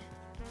thing.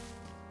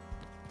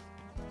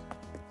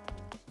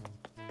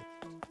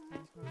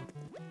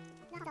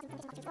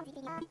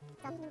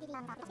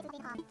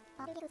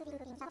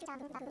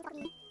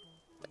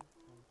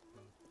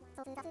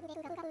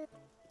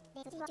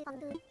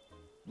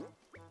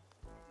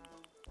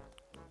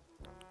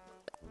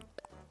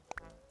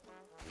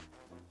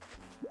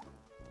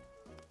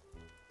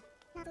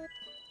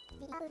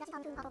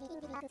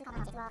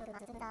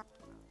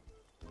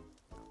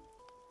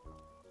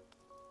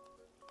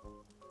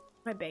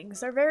 My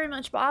bangs are very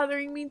much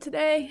bothering me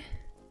today.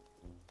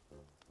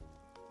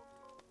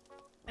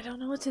 I don't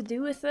know what to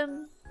do with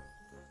them.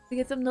 To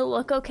get them to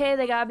look okay,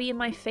 they gotta be in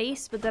my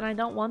face, but then I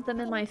don't want them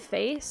in my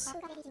face.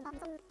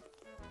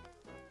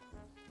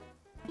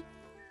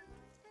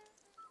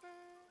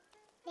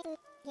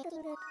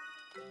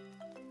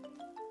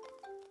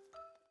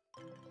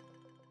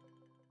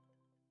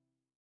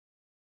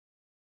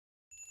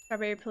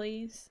 Strawberry,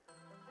 please.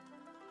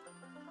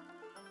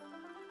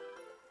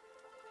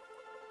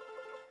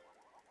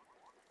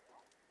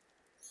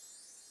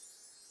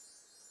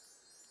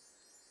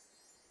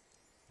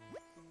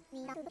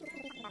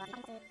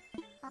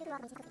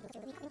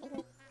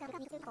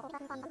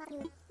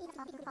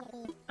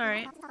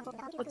 Alright.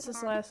 What's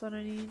this last one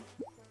I need?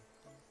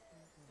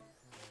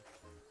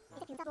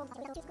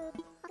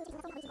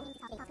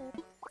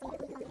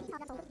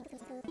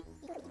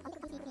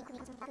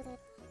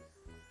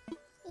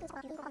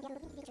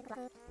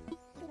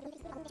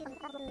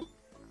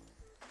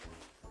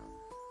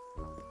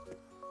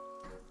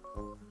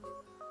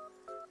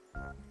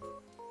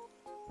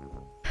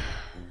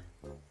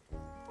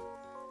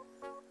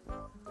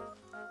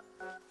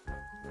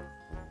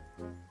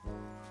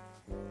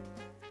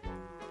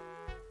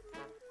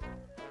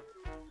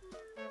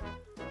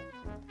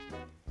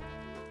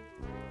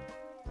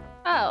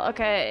 Oh,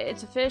 okay.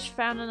 It's a fish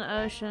found in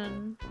the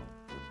ocean.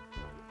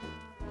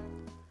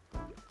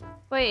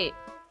 Wait,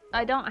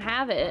 I don't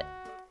have it.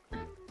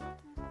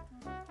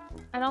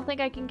 I don't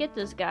think I can get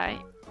this guy.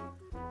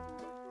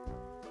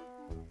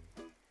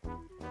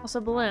 Also,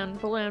 balloon,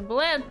 balloon,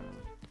 balloon!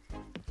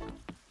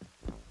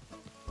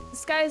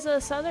 This guy's a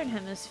southern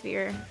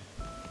hemisphere.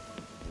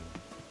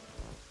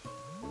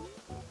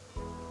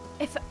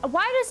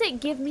 Why does it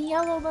give me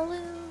yellow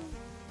balloon?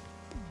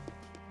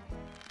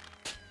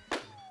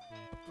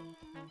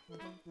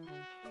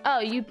 Oh,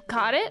 you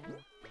caught it?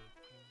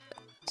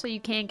 So you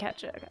can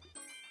catch it. Okay.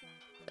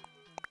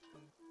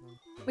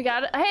 We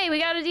got it. Hey, we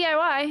got a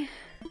DIY.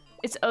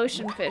 It's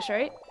ocean fish,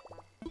 right?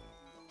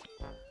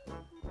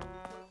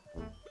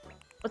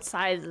 What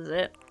size is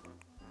it?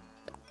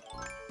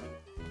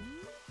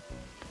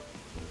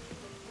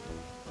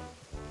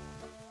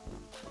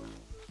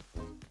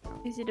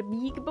 Is it a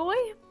big boy?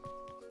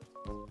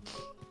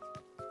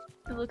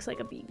 It looks like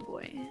a big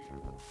boy.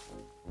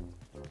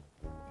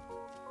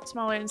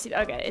 Smaller than sea.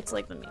 Okay, it's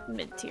like the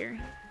mid tier.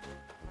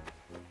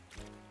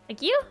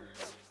 Like you?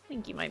 I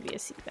think you might be a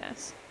sea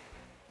bass.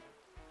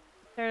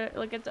 There,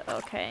 look at the.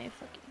 Okay,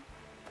 fuck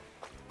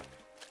you.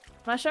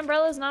 Mush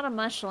umbrella is not a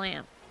mush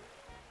lamp.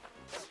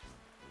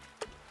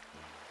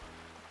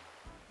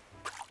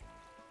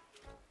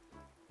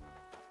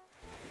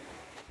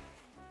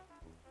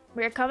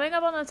 We're coming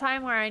up on the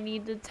time where I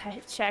need to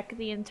check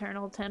the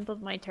internal temp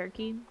of my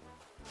turkey.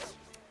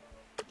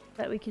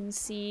 That we can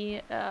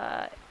see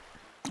how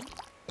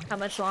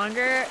much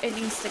longer it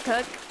needs to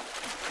cook.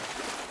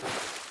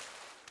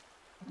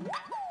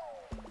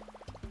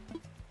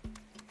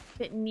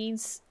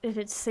 If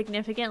it's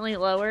significantly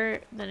lower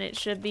than it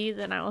should be,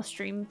 then I will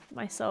stream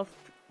myself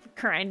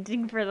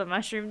grinding for the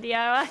mushroom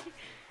DIY.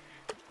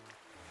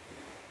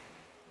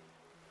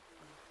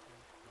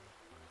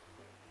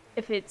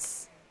 If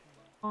it's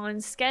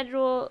on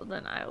schedule,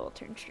 then I will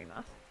turn stream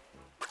off.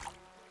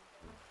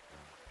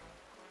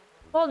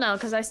 Well, no,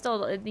 because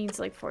it needs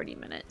like 40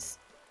 minutes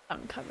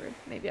uncovered.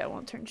 Maybe I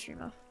won't turn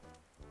stream off.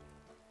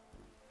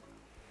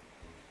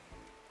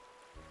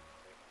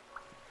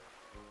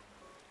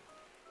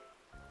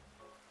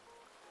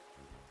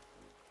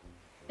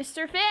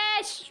 Mr.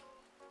 Fish!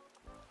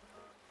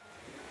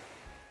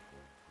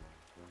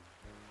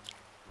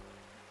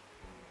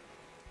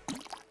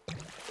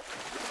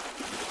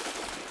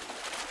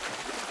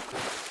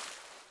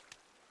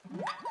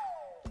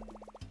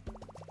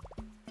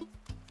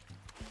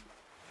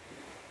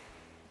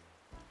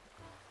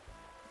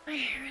 My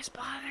hair is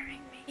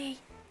bothering me.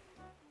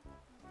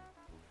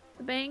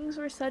 The bangs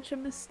were such a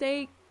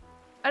mistake.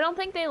 I don't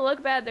think they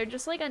look bad, they're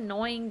just like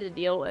annoying to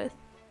deal with.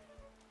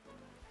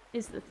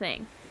 Is the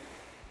thing.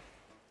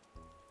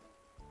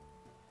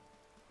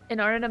 In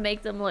order to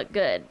make them look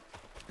good,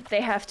 they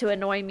have to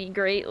annoy me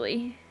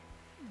greatly.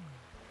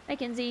 Hi,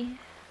 Kinsey.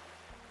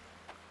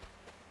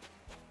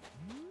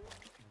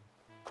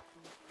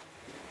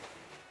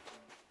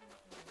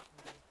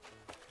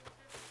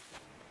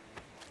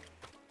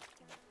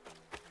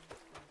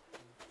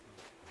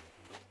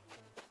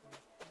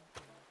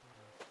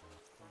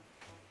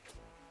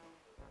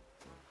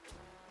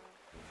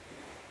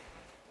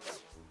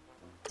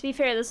 To be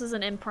fair, this is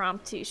an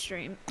impromptu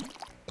stream.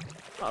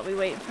 While we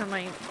wait for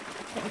my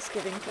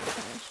Thanksgiving to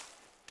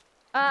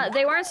finish.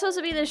 They weren't supposed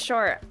to be this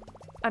short.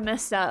 I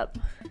messed up.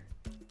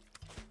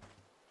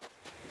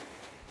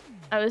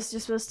 I was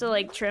just supposed to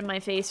like trim my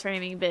face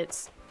framing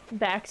bits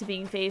back to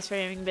being face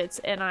framing bits,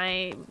 and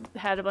I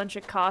had a bunch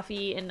of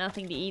coffee and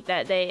nothing to eat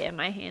that day, and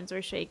my hands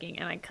were shaking,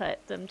 and I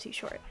cut them too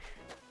short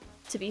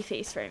to be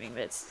face framing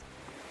bits.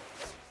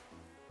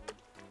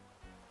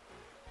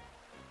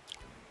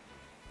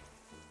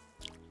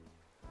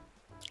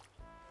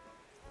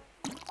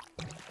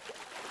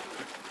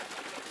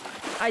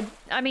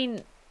 I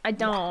mean, I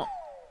don't.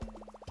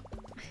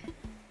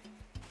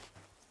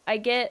 I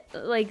get,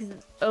 like,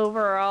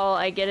 overall,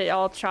 I get it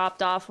all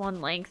chopped off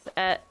one length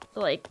at,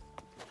 like,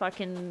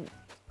 fucking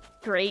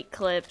great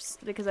clips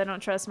because I don't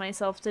trust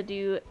myself to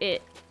do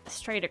it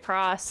straight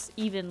across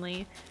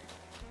evenly.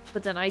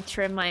 But then I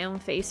trim my own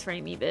face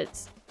framey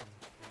bits.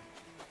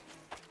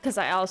 Because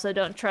I also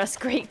don't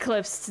trust great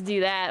clips to do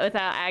that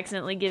without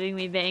accidentally giving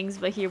me bangs,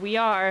 but here we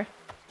are.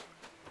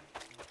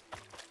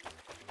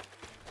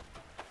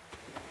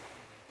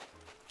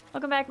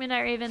 Welcome back,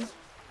 Midnight Raven.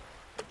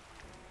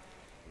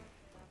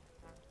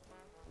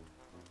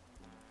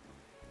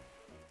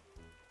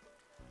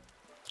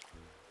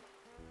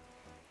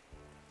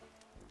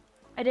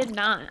 I did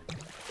not.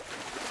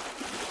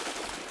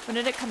 When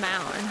did it come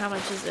out and how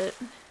much is it?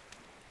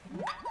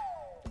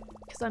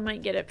 Because I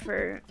might get it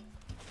for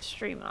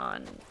stream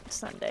on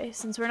Sunday.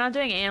 Since we're not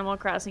doing Animal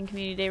Crossing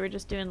Community Day, we're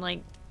just doing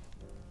like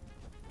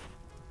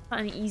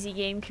an easy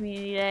game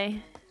Community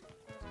Day.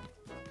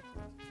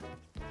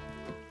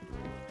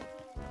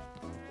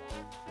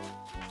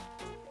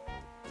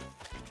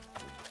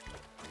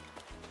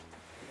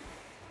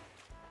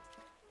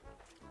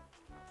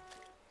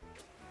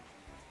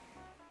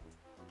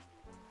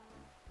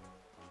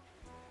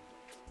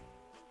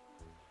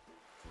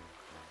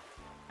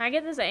 Can I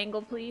get this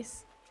angle,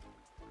 please?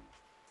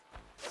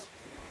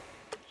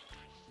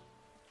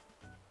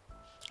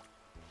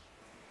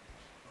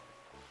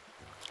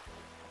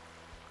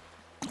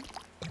 What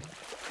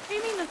do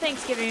you mean the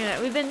Thanksgiving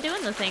event? We've been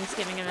doing the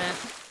Thanksgiving event.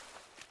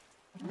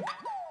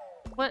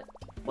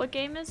 What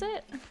game is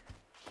it?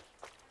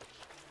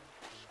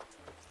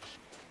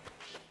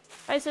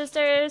 Hi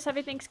sisters,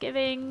 happy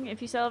Thanksgiving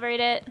if you celebrate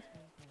it.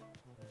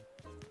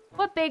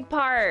 What big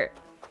part?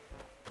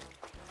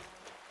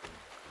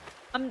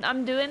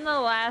 I'm doing the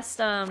last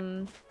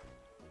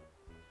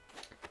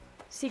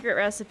secret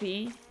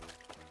recipe.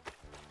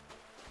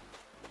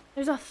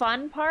 There's a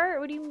fun part?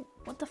 What do you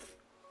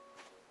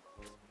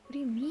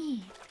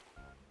mean?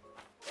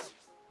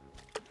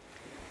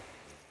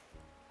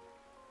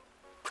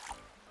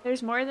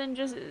 There's more than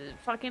just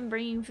fucking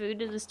bringing food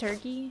to this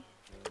turkey?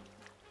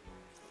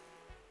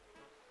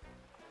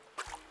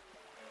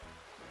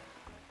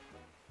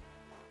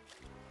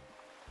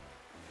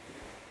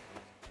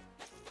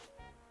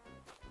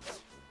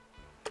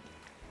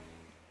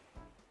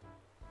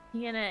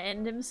 He gonna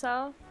end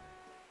himself?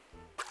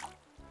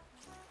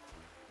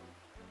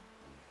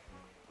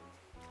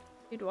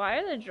 Dude, why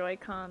are the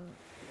Joy-Con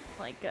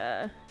like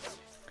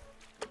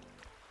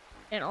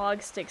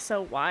analog sticks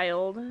so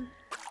wild?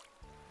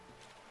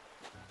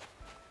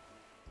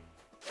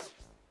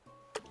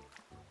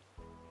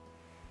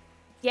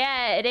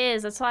 Yeah, it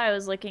is. That's why I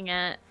was looking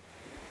at.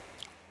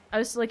 I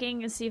was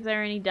looking to see if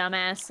there are any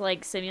dumbass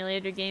like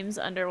simulator games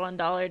under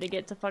 $1 to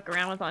get to fuck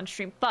around with on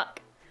stream.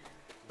 Fuck.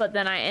 But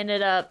then I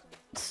ended up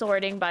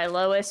sorting by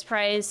lowest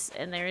price,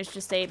 and there was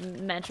just a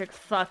metric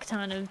fuck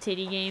ton of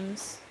titty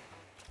games.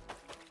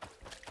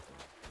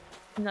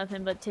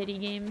 Nothing but titty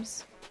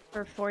games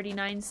for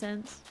 49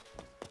 cents.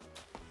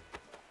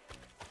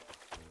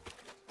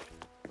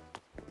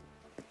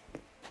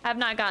 I've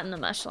not gotten the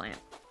mush lamp.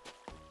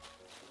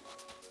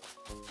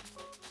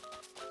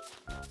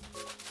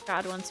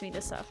 God wants me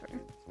to suffer.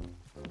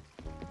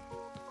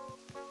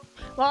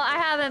 Well, I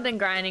haven't been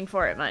grinding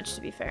for it much,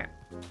 to be fair.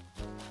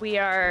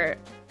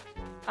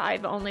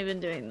 I've only been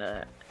doing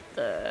the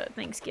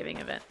Thanksgiving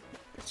event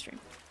this stream.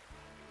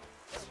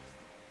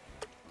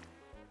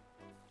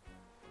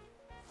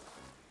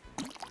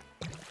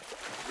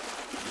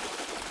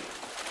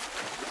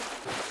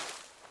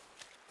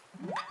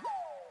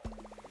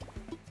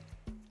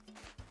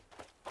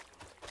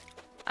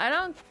 I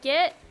don't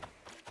get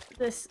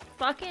this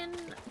fucking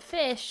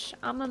fish.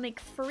 I'ma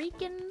make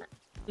freaking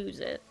lose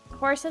it.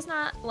 Horse has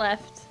not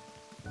left.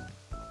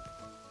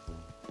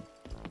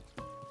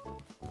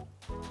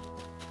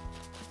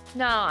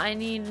 No, I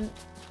need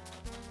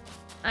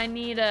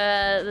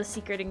the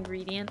secret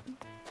ingredient.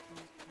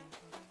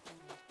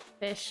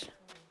 Fish.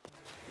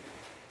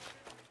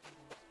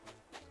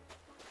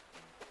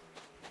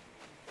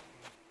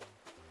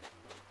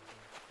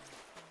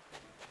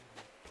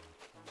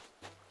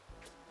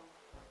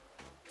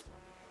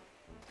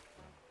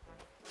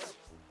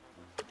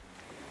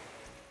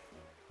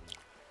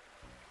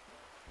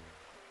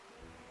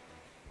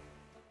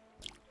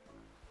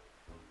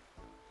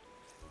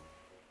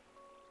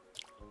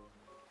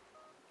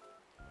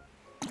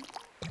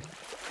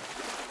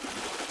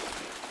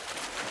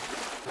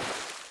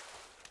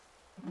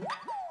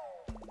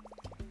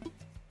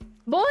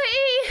 Boy,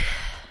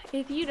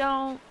 if you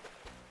don't.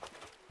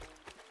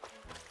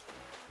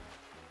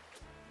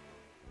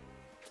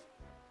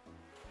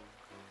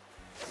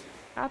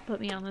 God put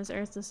me on this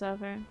earth to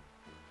suffer.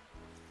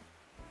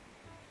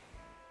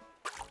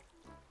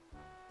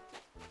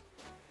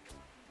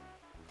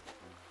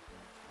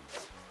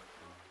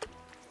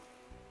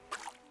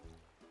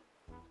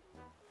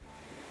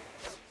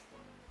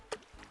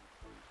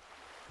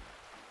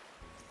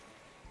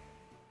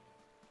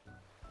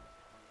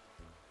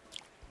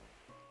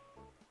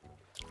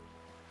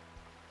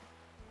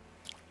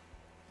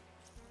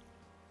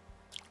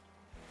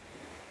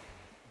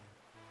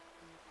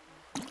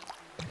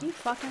 You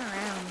fucking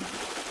around.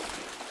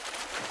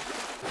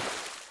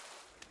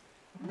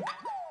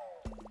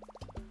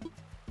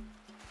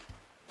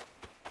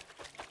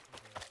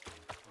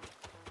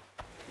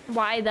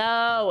 Why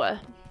though?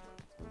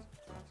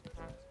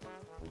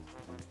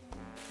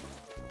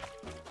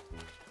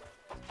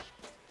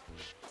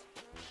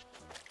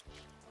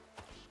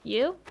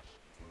 You?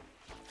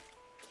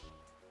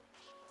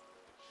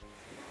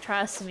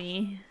 Trust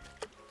me.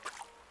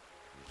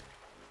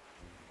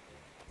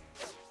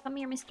 Come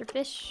here, Mr.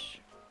 Fish.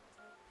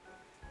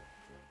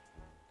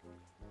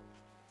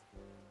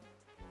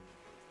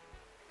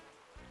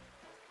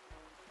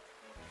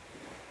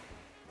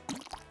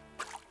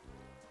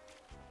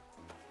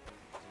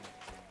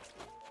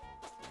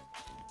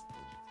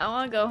 I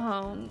want to go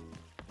home.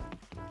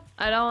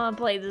 I don't want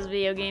to play this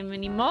video game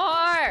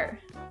anymore.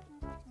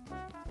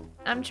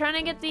 I'm trying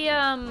to get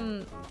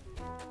the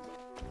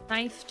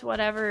knifed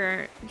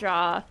whatever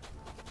draw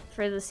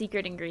for the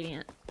secret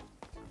ingredient.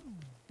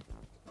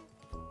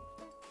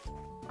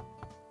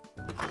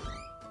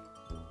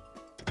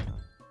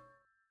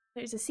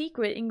 There's a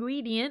secret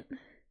ingredient.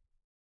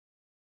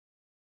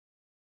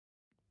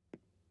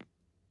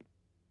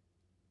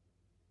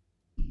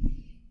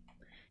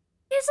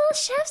 His little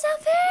chef's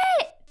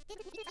outfit!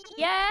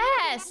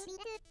 Yes!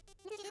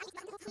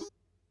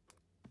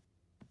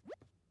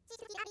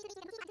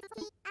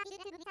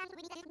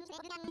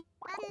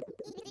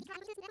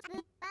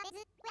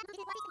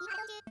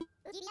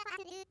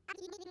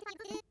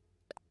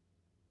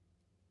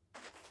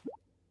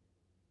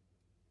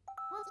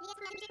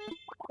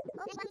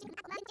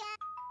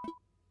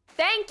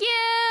 Thank you!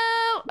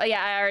 Oh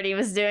yeah, I already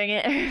was doing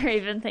it.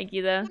 Raven, thank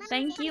you though.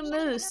 Thank you,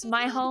 Moose,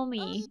 my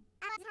homie.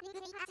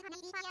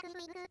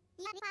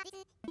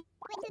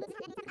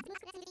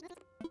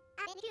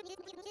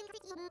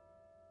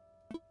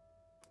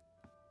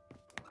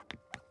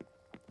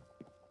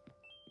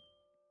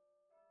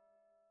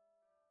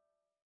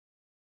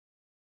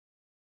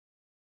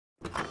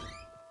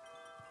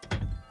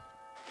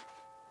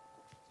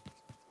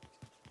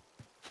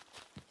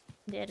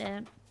 Did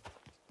it.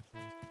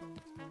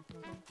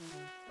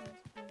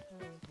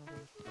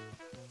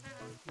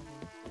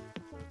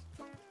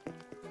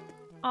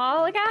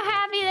 Oh, look how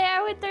happy they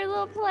are with their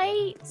little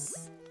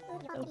plates.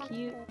 So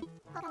cute.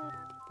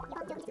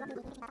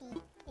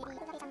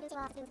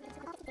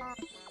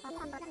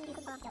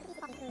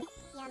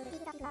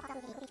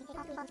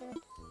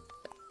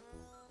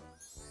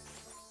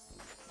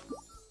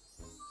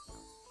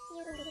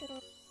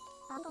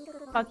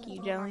 Fuck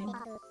you, Jelly.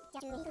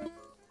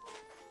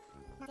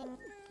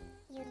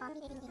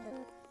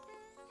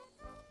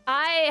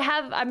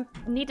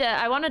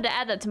 I wanted to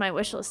add that to my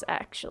wish list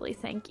actually,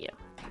 thank you.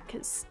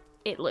 Because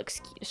it looks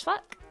cute as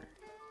fuck.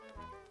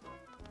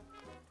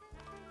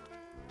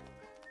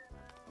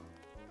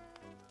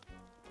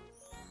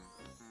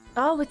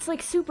 Oh, it's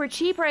like super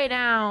cheap right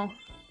now.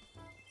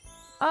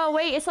 Oh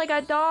wait, it's like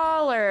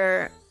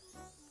 $1.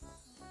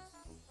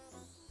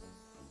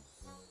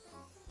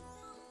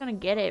 I'm gonna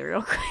get it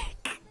real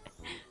quick.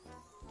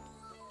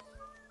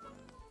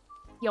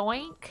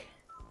 Yoink.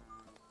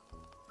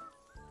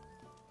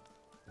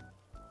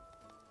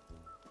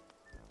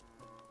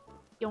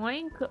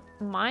 Yoink,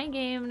 my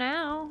game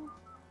now.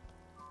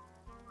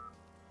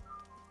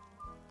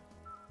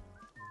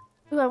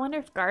 Ooh, I wonder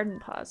if Garden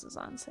Paws is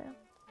on sale.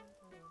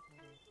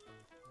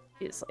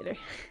 Do this later.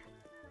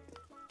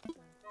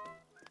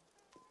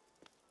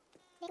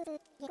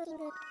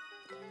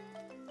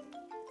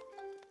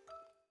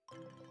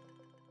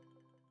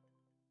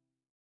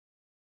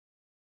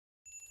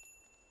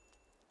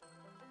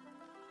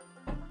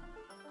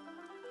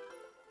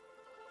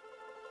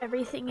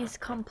 Everything is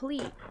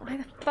complete. Why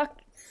the fuck?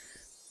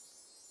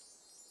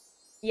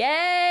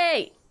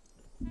 Yay!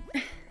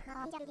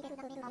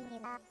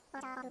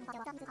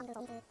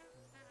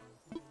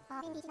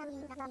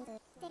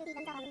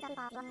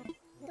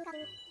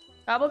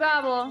 Gobble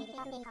gobble.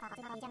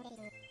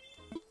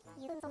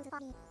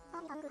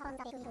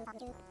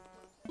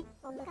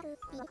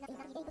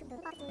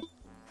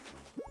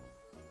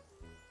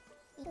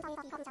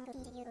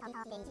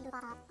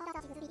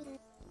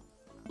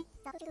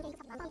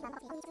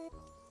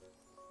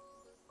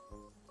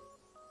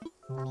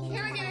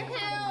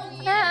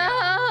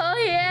 Hell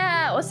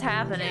yeah! What's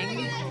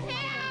happening?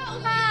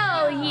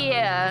 Hell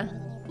yeah!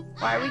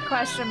 Why are we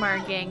question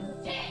marking?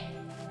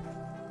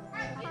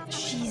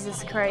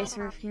 Jesus Christ,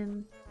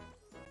 Rifkin.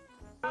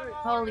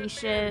 Holy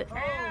shit.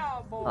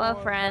 Hello,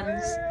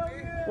 friends.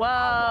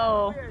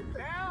 Whoa!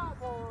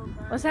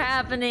 What's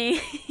happening?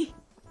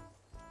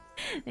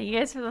 Thank you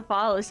guys for the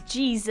follows.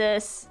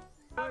 Jesus.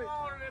 I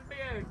want to be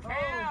a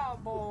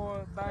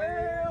cowboy,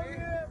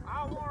 baby.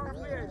 I want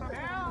to be a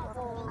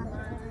cowboy,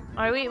 baby.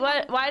 Are we?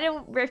 What? Why did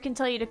Rifkin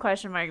tell you to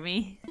question mark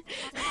me?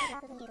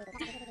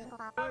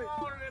 I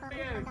want to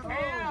be a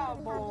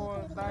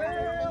cowboy,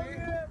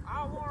 baby.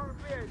 I want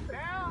to be a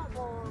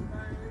cowboy,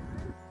 baby.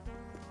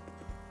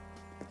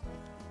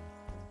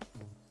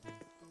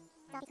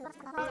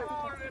 I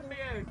want to be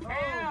a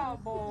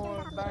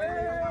cowboy,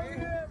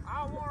 baby.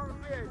 I want to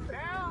be a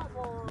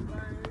cowboy,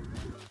 baby.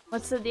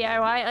 What's the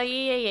DIY? Oh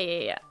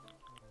yeah.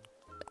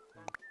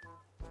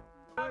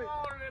 I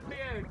want to be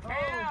a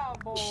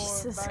cowboy,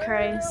 Jesus baby.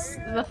 Christ,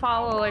 the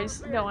followers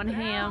going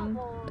ham.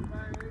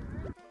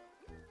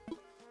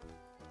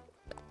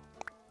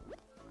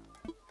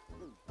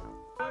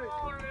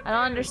 I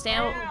don't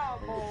understand.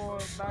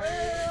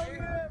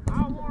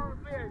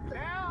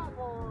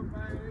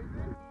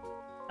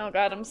 Oh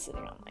god, I'm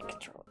sitting on my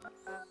controller.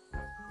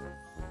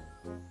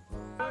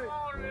 I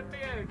want to be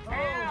a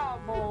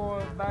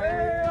cowboy,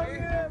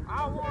 baby.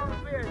 I want to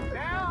be a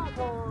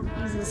cowboy,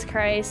 baby. Jesus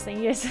Christ, thank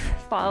you guys for the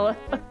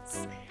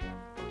follows.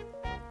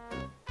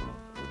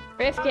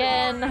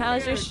 Rifkin,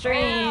 how's your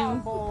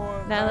stream?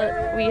 Now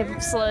that we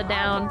have slowed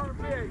down.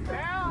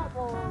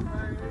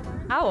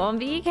 I wanna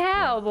be a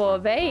cowboy,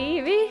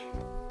 baby.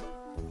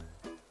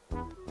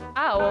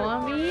 I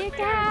wanna be a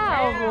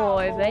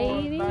cowboy,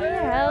 baby.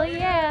 Hell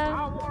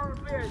yeah.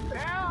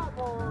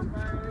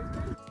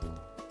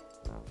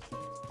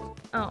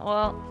 Oh,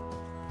 well.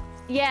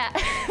 Yeah,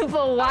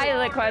 but why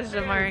the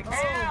question marks?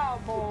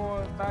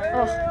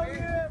 Oh.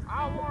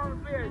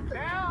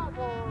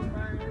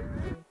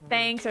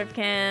 Thanks,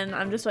 Rifkin.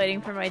 I'm just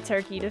waiting for my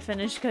turkey to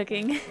finish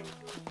cooking.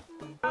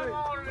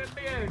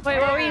 Wait,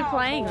 what were you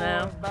playing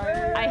though?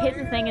 I hit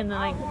the thing and then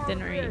I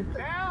didn't read.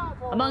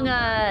 Among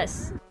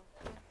Us!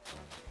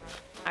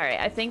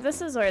 Alright, I think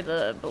this is where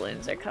the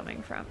balloons are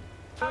coming from.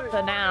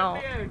 So now,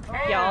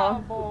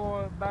 y'all.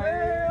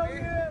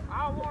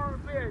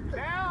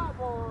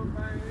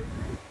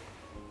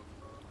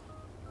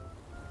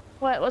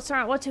 What's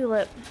wrong? What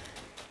tulip?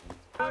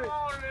 I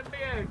want to be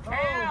a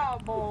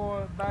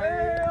cowboy,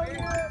 baby.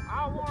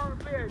 I want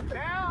to be a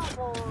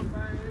cowboy,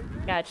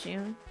 baby. Got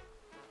you.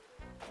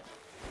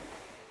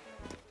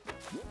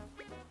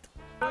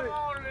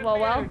 Well,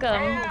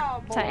 welcome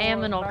to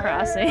Animal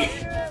Crossing.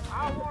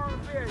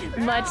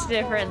 Much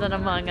different than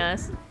Among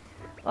Us.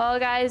 Well,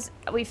 guys,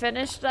 we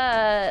finished,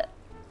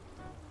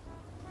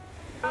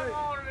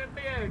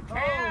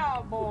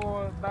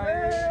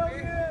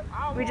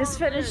 we just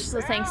finished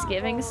the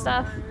Thanksgiving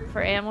stuff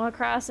for Animal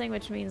Crossing,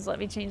 which means let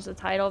me change the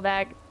title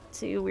back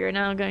to we are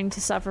now going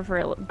to suffer for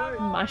a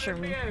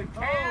mushroom.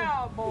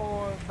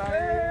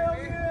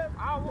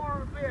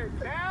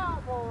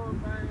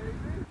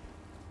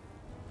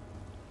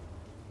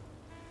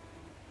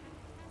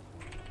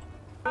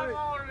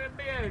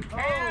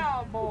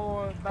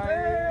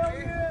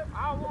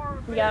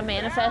 We gotta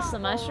manifest the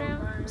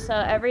mushroom. So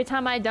every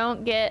time I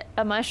don't get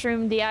a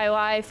mushroom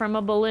DIY from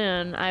a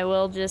balloon, I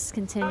will just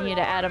continue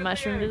to add a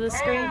mushroom to the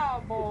screen.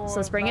 So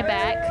let's bring it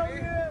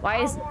back.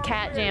 Why is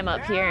Cat Jam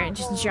up here and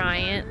just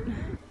giant?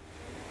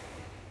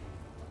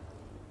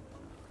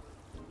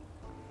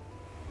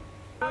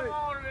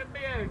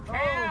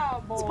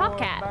 It's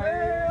Popcat.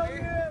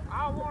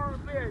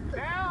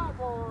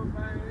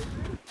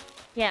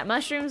 Yeah,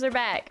 mushrooms are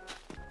back.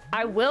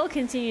 I will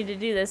continue to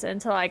do this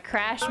until I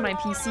crash my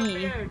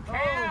PC.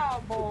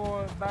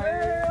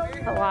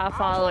 A lot of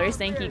followers,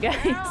 thank you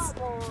guys.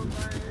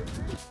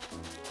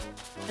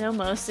 I know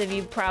most of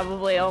you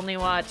probably only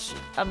watch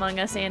Among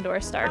Us and or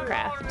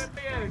StarCraft.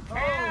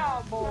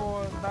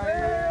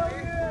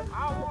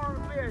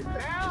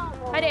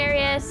 Hi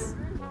Darius!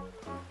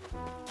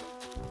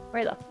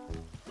 Where the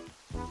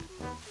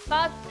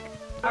fuck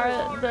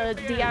are the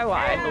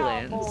DIY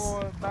balloons?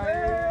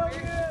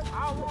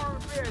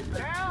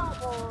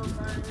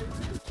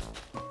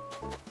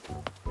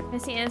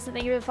 Missy Innocent,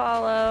 thank you for the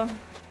follow.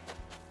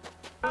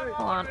 Hold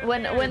on.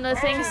 When the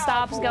thing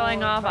stops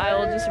going off, I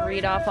will just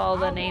read off all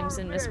the names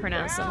and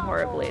mispronounce them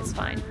horribly. It's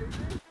fine.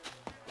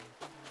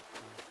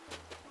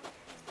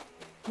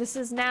 This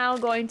is now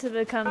going to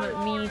become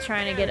me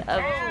trying to get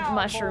a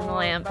mushroom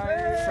lamp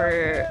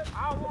for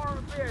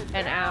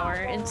an hour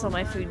until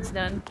my food's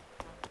done.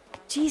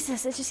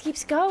 Jesus, it just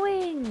keeps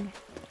going.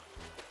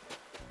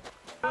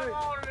 I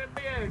want to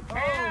be a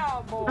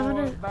cowboy, I'm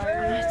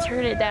gonna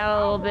turn it down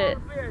a little bit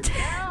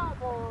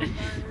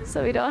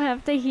so we don't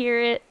have to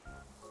hear it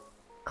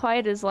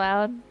quite as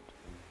loud.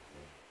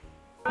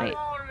 Wait. I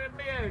want to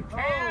be a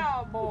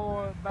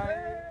cowboy,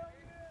 baby.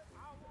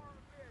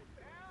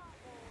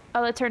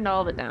 Oh, that turned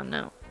all of it down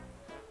now.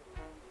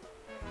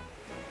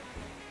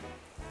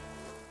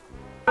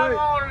 I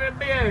want to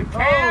be a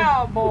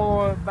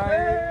cowboy,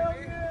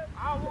 baby.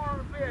 I want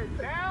to be a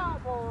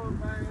cowboy,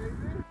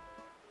 baby.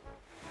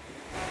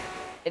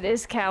 It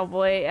is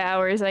cowboy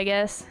hours, I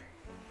guess.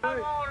 I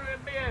want to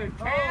be a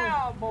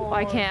cowboy.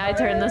 Why can't I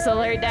turn this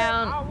alert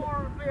down? I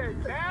want to be a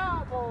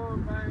cowboy,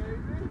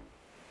 baby.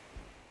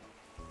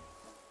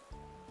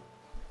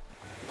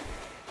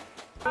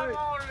 I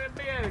want to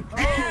be a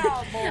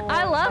cowboy.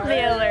 I love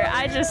the alert.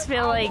 I just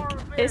feel like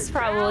it's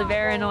probably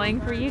very annoying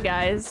for you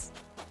guys.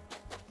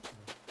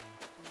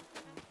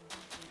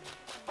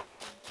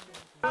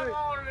 I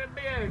want to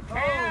be a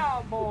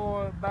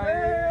cowboy,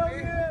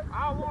 baby.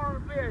 I want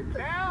to be a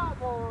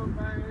cowboy,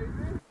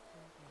 baby.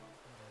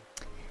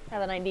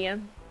 Have an idea.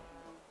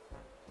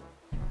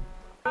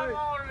 I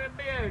want to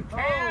be a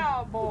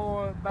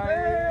cowboy,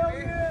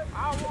 baby.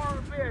 I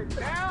want to be a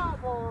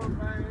cowboy,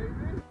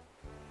 baby.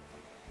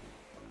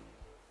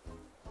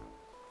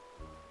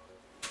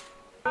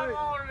 I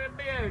want to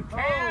be a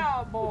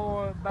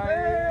cowboy,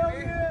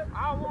 baby.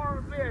 I want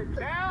to be a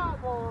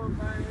cowboy,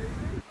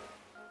 baby.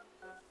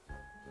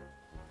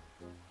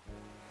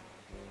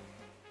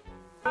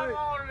 I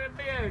want to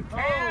be a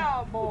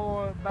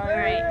cowboy,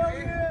 baby.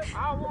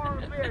 I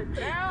want to be a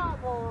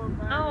cowboy, baby.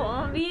 I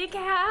want to be a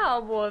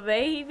cowboy,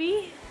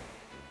 baby.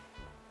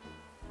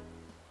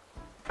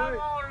 I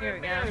want Here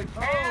to we be go. a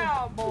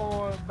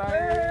cowboy,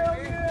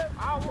 baby.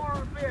 I want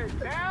to be a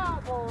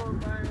cowboy,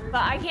 baby.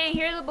 But I can't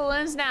hear the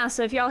balloons now,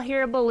 so if y'all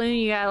hear a balloon,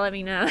 you gotta let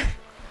me know.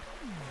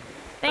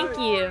 Thank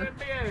I you. want to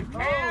be a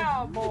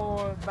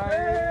cowboy,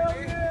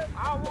 baby.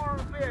 I want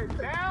to be a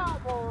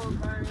cowboy,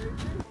 baby.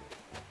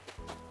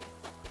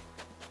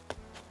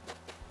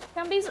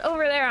 Gumby's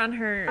over there on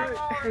her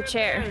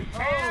chair.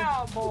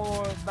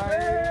 Cowboy,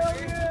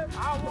 baby.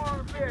 I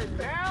want to be a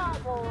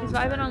cowboy. He's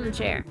vibing on the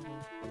chair.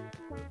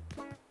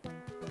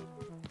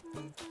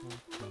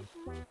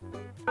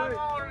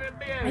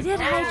 I did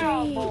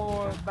hydrate.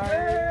 Cowboy,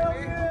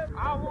 baby.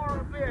 I want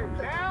to be a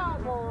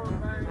cowboy,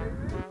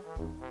 baby.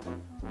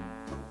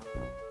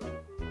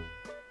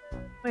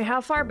 Wait, how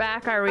far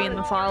back are we in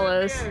the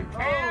follows?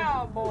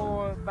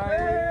 Cowboy,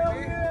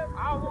 baby.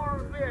 I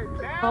want to be a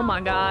cowboy. Oh my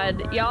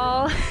god,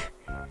 y'all.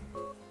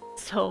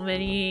 So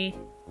many.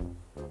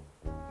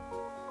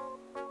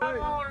 I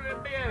want to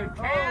be a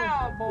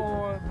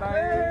cowboy,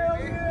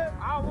 baby.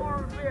 I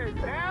want to be a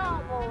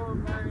cowboy,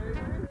 baby.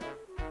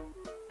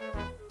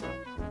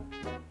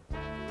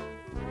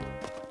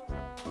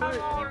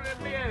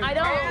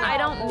 I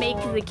don't make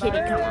the kitty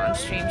come on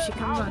stream. She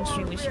comes on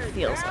stream when she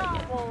feels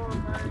like it.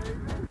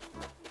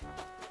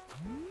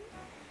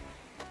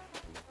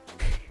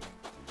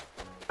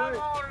 I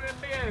want to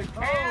be a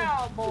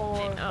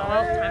cowboy.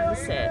 Well, time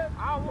to sit.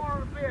 I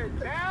want to be a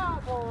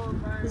cowboy.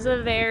 This is a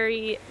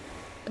very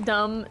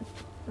dumb.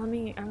 I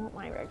want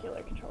my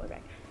regular controller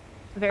back.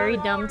 Very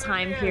dumb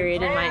time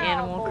period in my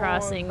Animal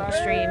Crossing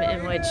stream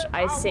in which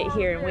I sit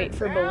here and wait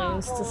for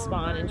balloons to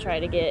spawn and try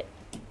to get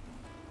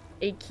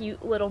a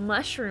cute little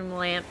mushroom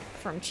lamp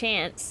from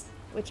Chance,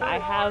 which I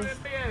have.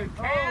 It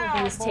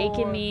has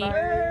taken me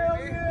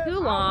too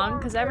long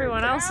because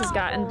everyone else has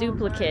gotten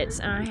duplicates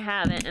and I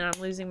haven't, and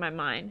I'm losing my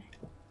mind.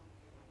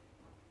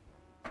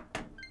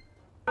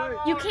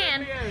 You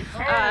can.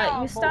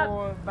 You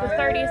stop. The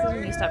 30th is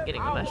when you stop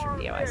getting the mushroom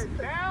DIYs.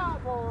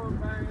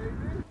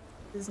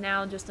 This is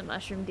now just a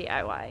mushroom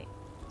DIY.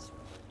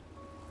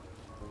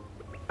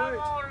 I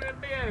want to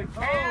be a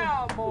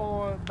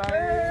cowboy,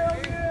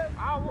 baby.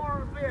 I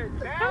want to be a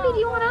cowboy. Gumby, do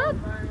you want up?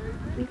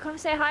 Will you come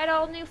say hi to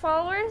all the new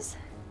followers?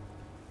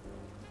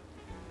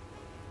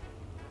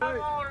 I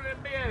want to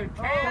be a You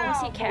wanna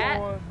see Cat?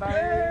 cowboy,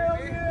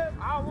 baby.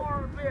 I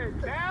want to be a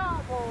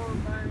cowboy,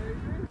 baby.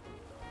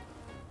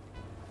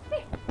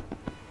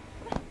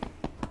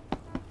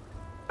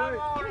 I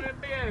want to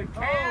be a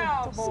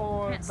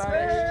cowboy, Can't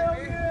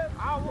baby.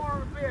 I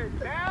want to be a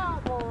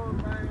cowboy,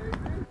 baby.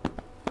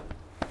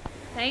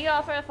 Thank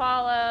y'all for the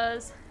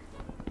follows.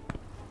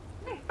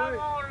 I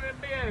want to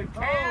be a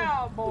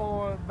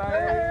cowboy,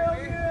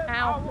 baby. I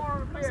Ow. want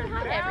to be Say a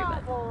hi to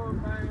everybody. cowboy,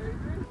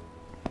 baby.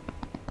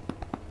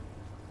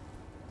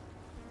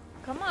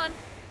 Come on.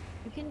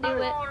 You can I do it.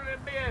 want to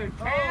be a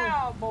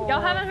cowboy.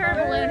 Y'all haven't heard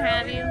baby. Balloon,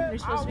 have you? They're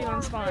supposed to be I on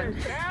wanna spawn. be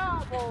a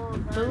cowboy,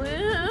 baby.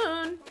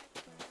 Balloon!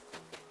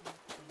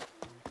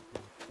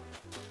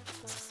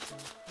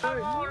 I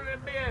want to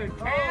be a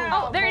cowboy,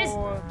 Oh, there it is.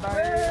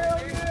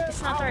 baby.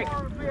 It's not the right. I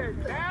want to be a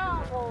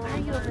cowboy. Why are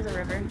you over the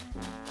river?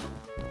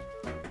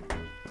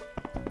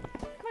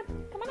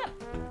 Come on up.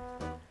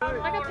 I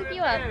gotta pick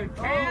you wanna up. be a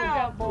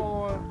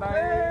cowboy,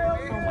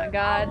 baby. Oh my I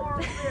god.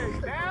 want to be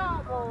a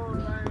cowboy,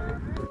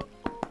 baby.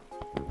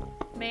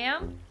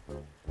 Ma'am?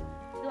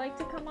 You like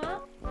to come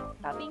up?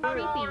 Stop being I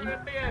creepy. want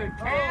to be a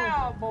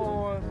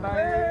cowboy,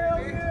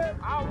 baby.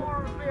 I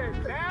want to be a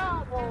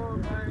cowboy,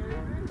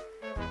 baby.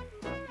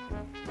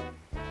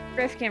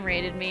 Griffkin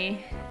raided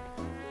me.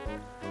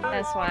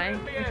 That's why.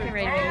 Griffkin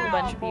raided me with a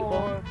bunch of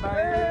people.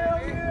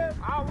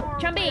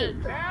 Chumby!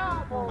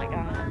 Oh my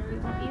god. You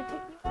want me to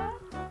pick you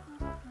up?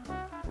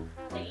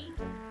 Hey.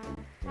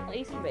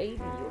 Lazy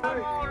baby. I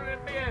want to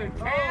be a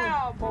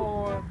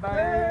cowboy,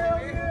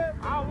 baby.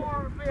 I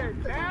want to be a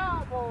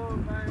cowboy,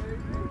 baby.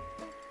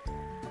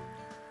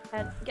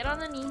 Get on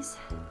the knees.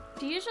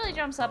 She usually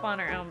jumps up on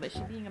her own, but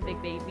she's being a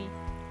big baby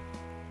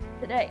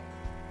today.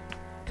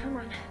 Come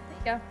on.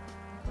 There you go.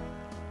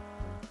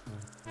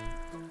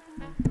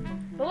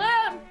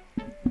 Balloon!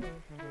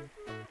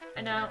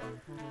 I know.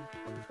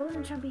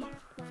 Balloon, Chumpy.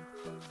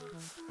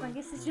 I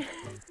guess it's just...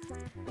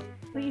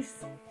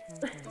 Please.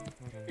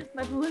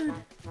 My balloon.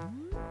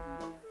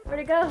 Where'd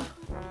it go?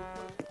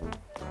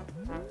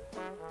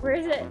 Where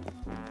is it?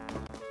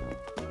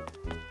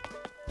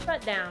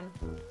 Shut down.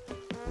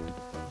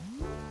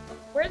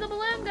 Where'd the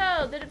balloon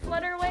go? Did it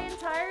flutter away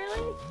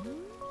entirely?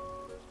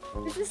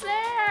 Is this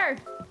there?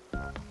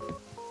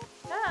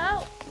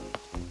 Oh!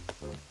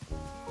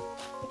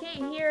 I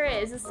can't hear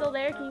it. Is it still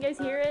there? Can you guys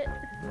hear it?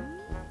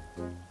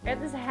 I got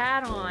this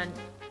hat on.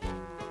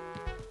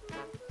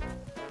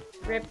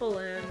 Rip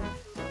balloon.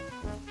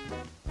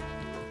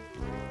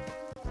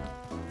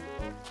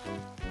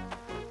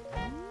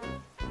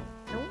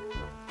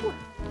 No.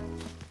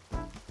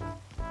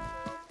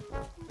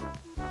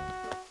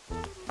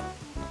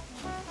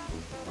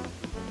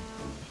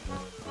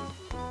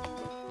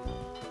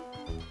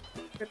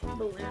 Rip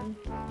balloon.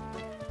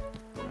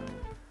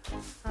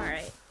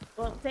 Alright.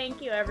 Well,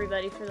 thank you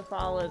everybody for the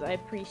follows. I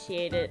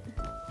appreciate it.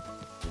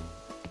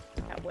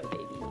 Cowboy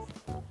babies.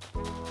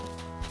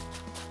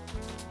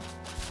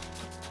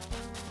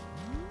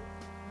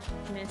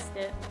 Missed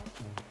it.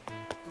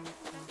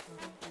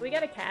 We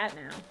got a cat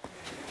now.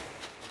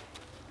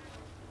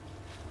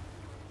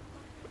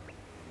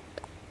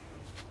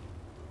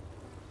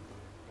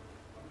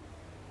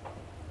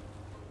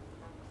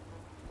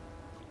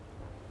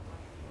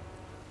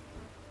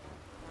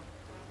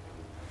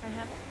 I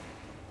have it.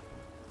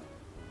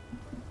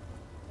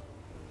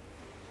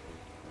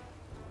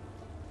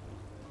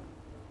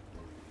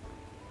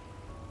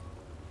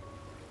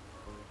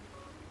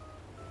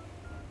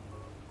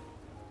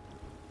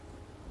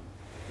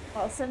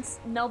 Well, since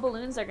no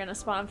balloons are gonna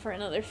spawn for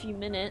another few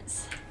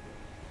minutes,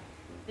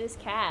 this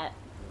cat.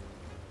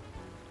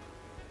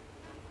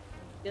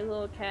 Good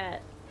little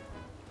cat.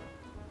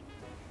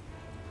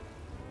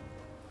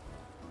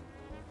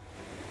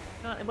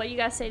 What do you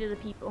guys say to the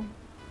people?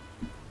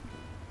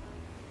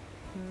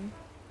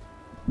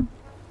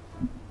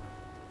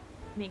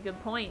 Make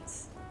good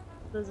points.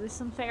 Those are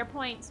some fair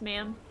points,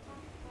 ma'am.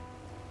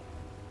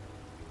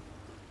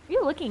 What are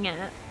you looking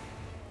at?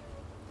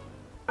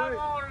 I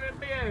want to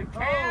be a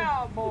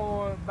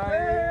cowboy, baby.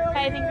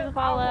 Hey, thank you for the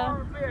follow. I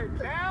want to be a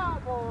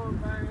cowboy,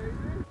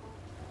 baby.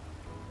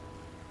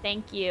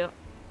 Thank you.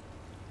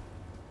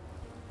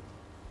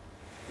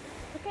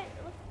 Look at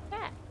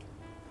that.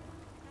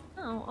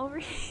 Oh, over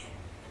here.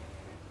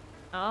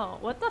 Oh,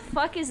 what the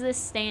fuck is this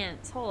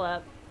stance? Hold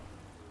up.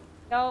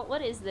 Yo,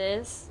 what is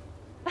this?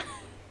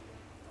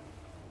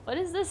 What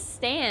is this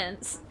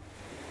stance?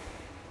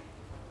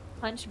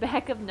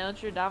 Hunchback of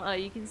Notre Dame. Oh,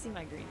 you can see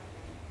my green.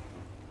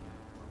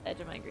 Edge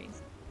of my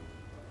greens.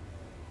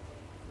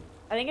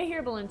 I think I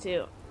hear a balloon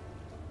too.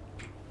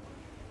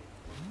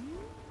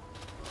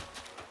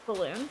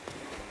 Balloon.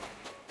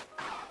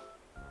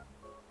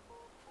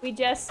 We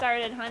just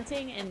started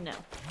hunting and no.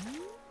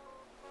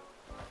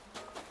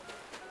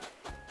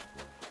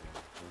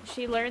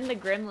 She learned the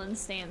gremlin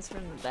stance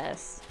from the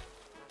best.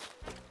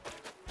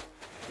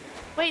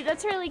 Wait,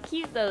 that's really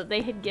cute though.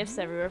 They hid gifts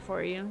everywhere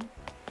for you.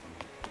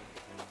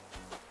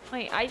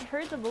 Wait, I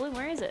heard the balloon.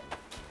 Where is it?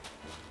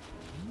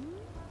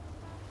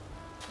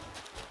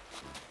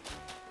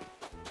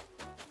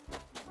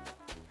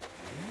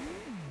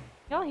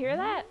 Y'all hear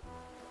that?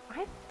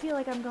 I feel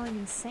like I'm going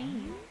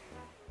insane.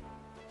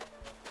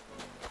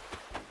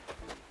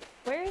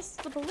 Where is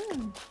the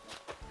balloon?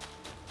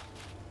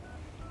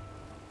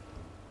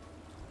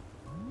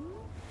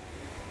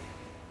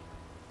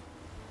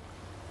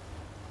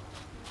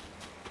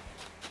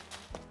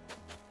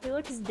 He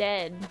looks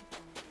dead.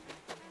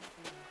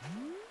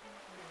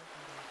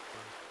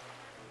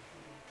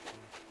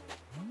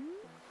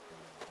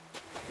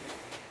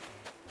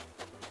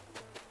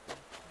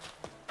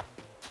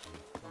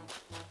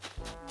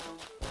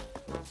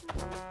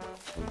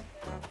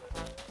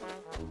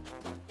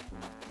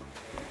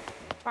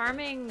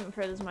 Farming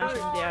for this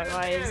mushroom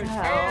DIY is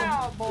hell.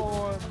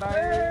 Cowboy,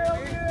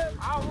 baby.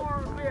 I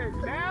want to be a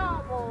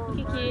cowboy.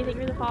 Kiki, thank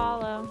you for the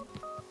follow.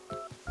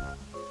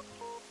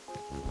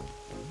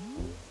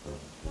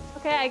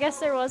 Okay, I guess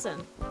there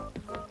wasn't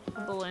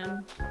a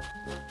balloon.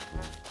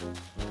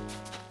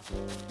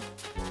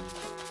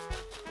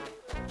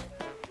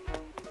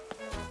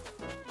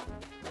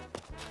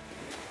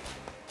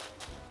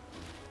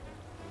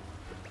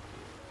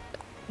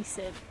 He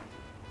said.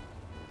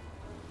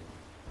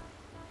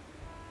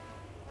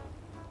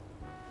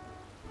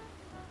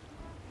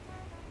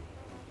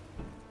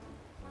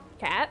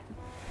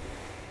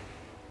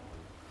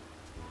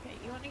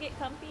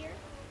 comfier?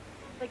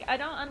 Like, I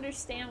don't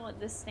understand what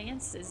this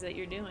stance is that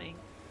you're doing.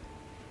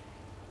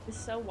 It's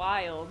so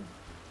wild.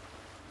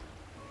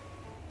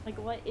 Like,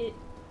 what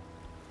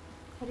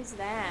is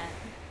that?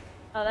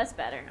 Oh, that's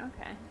better.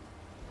 Okay.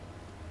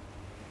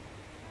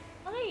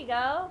 Oh, there you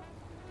go.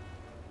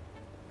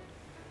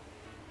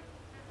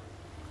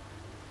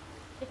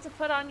 Get to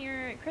put on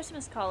your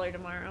Christmas collar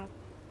tomorrow.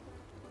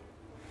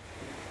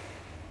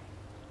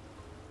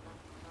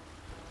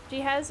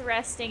 She has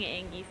resting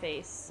Angie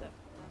face, so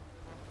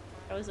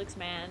always looks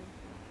mad.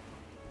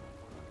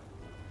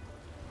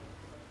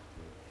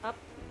 Up,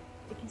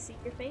 you can see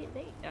your face.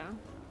 There you go.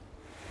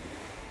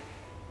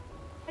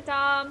 Hi,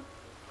 Tom.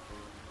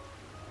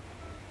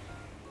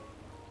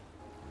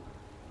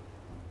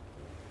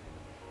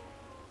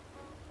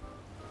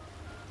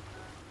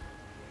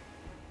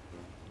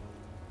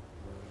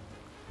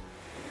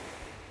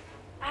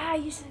 Ah,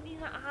 you sent me in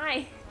the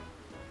eye.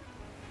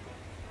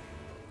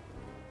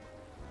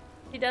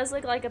 She does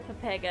look like a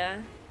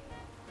Pepega.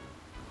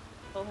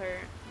 Pull her.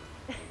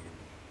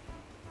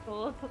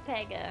 Pull a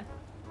Pepega.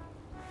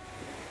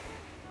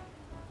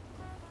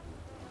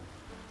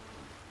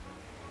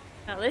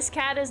 No, this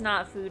cat is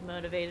not food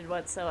motivated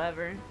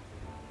whatsoever.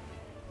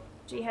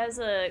 She has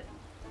a...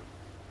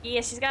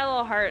 Yeah, she's got a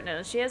little heart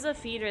nose. She has a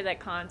feeder that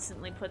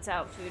constantly puts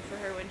out food for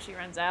her when she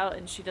runs out,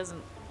 and she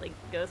doesn't, like,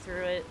 go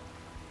through it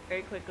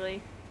very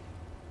quickly.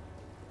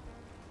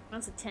 She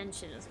wants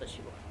attention is what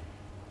she wants.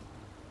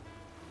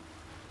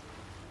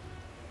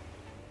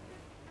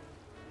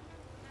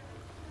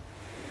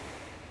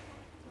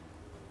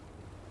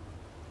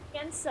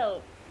 And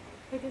soap,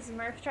 because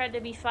Murph tried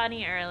to be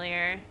funny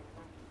earlier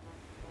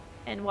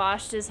and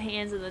washed his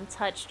hands and then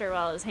touched her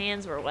while his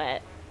hands were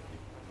wet.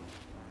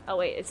 Oh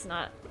wait, it's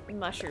not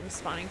mushroom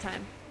spawning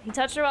time. He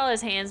touched her while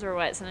his hands were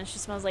wet, so then she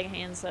smells like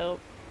hand soap.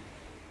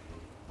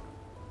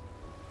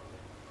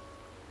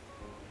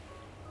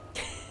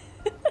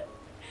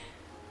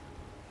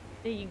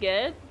 Are you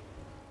good?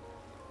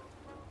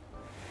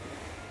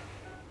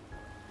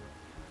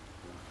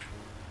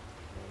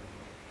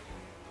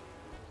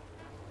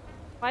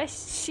 Why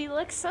she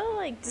looks so,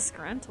 like,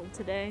 disgruntled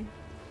today?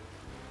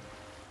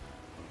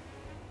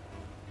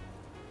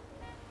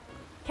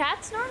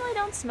 Cats normally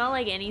don't smell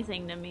like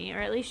anything to me, or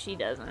at least she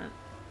doesn't.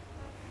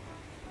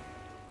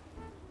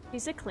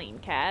 She's a clean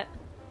cat.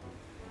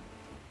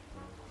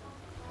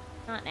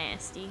 Not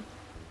nasty.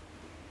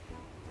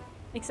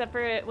 Except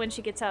for when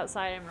she gets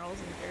outside and rolls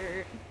in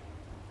dirt.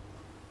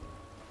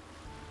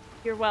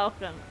 You're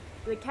welcome.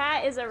 The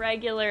cat is a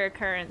regular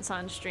occurrence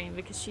on stream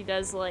because she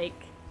does, like,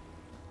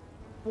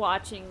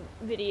 watching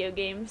video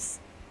games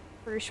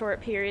for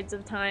short periods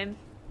of time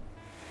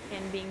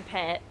and being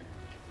pet.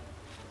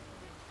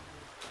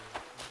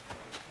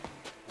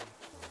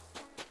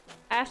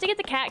 I have to get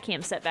the cat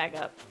cam set back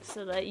up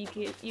so that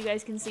you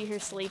guys can see her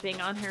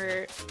sleeping on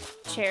her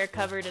chair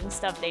covered in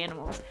stuffed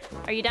animals.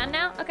 Are you done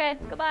now? Okay,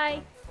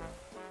 goodbye.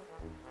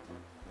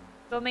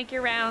 Go make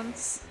your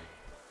rounds.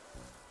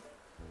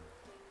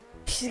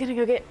 She's gonna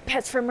go get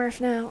pets for Murph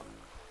now.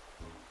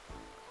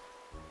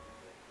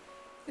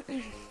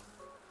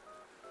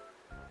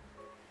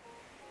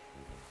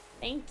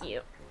 Thank you.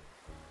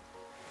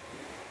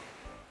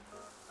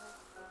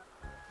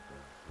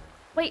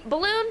 Wait,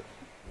 balloon?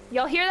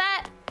 Y'all hear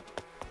that?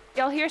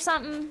 Y'all hear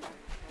something?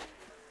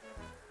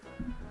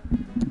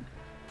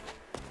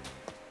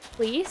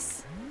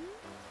 Please?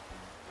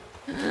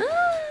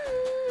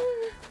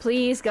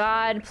 Please,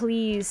 God,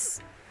 please.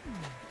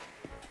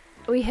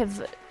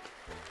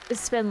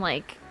 It's been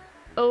like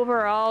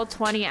overall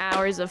 20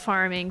 hours of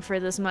farming for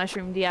this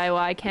mushroom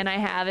DIY. Can I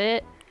have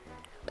it?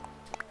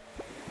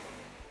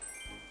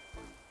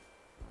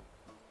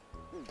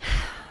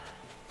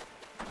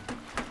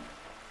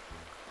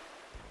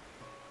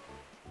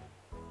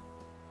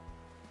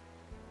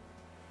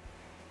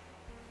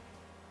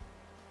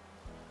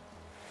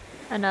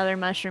 Another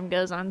mushroom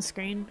goes on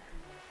screen.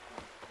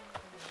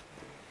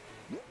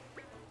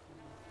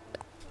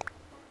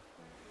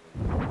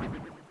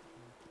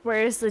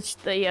 Where's the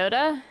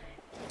Yoda?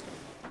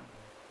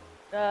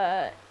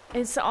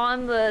 It's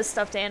on the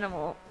stuffed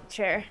animal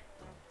chair.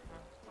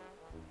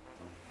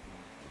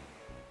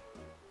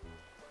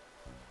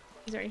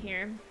 He's right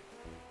here.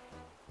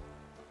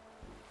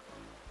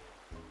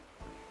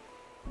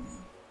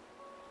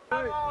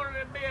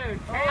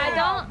 I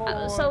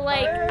don't, so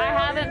like, I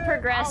haven't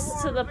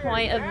progressed to the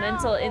point of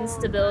mental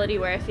instability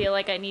where I feel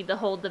like I need to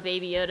hold the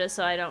baby Yoda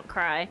so I don't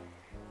cry.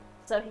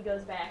 So he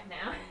goes back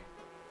now.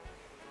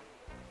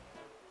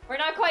 We're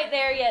not quite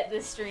there yet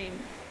this stream.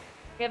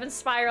 We haven't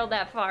spiraled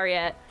that far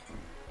yet.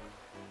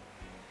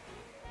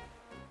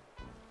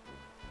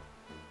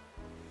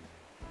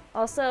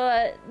 Also,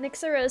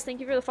 Nyxpip, thank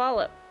you for the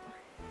follow-up.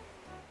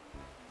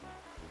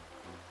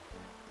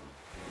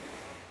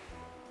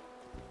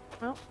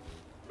 Well.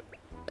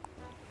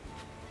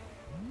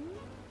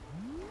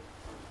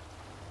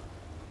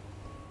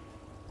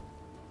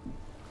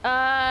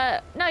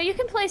 No, you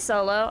can play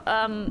solo.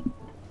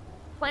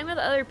 Playing with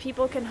other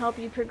people can help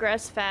you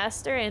progress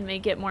faster and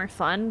make it more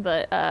fun,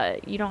 but,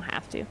 you don't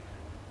have to.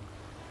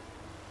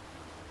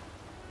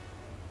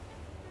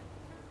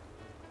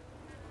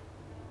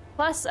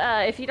 Plus,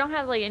 if you don't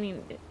have like any,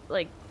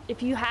 like,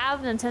 if you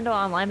have Nintendo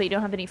Online but you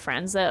don't have any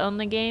friends that own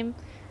the game,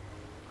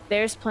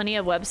 there's plenty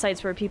of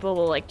websites where people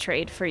will like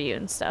trade for you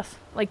and stuff,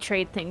 like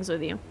trade things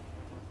with you.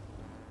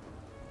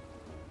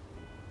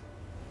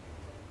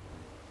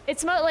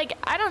 It's more like,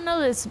 I don't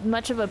know this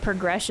much of a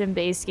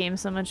progression-based game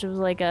so much as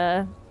like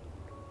a,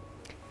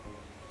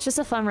 it's just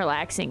a fun,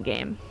 relaxing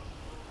game.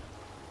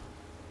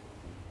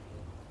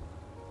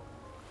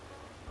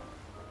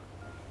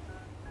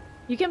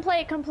 You can play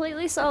it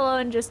completely solo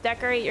and just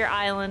decorate your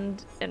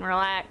island and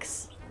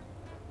relax.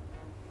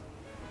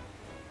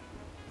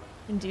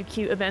 And do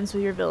cute events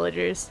with your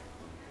villagers.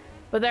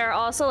 But there are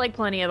also like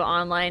plenty of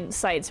online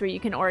sites where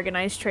you can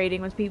organize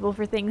trading with people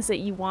for things that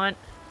you want.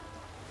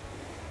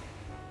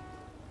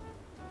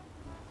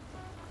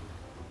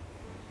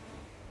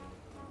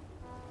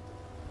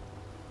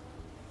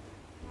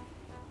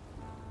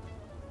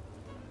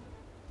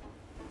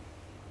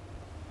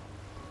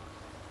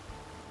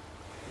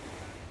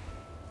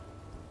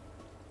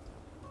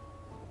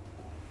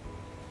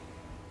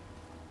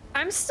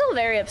 I'm still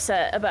very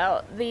upset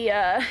about the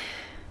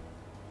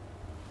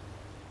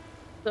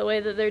way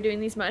that they're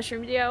doing these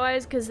mushroom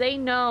DIYs, because they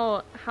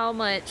know how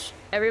much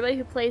everybody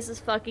who plays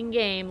this fucking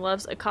game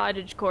loves a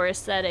cottagecore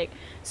aesthetic.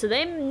 So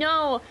they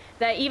know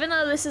that even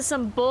though this is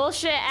some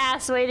bullshit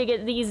ass way to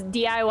get these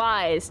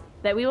DIYs,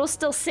 that we will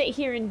still sit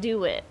here and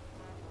do it.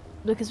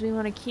 Because we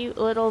want a cute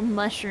little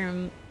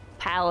mushroom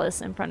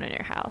palace in front of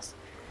your house.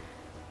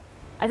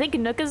 I think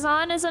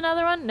Nookazon is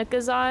another one.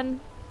 Nookazon,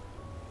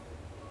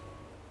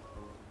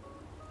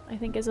 I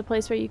think, is a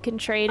place where you can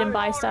trade and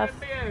buy stuff.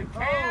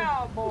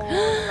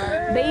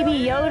 Baby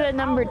Yoda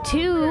number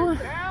 2.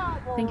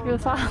 Thank you for the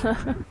follow.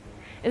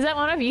 Is that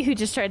one of you who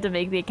just tried to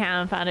make the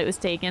account and found it was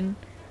taken?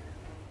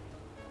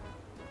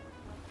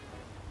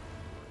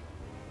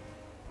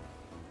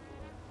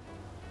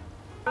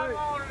 I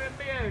wanted to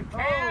be a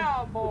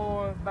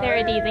cowboy, baby.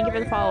 Sarah D, thank you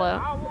for the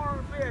follow. I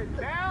wanted to be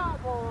a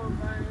cowboy,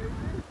 baby.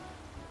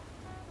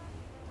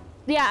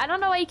 Yeah, I don't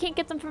know why you can't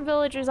get them from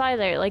villagers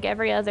either. Like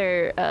every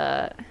other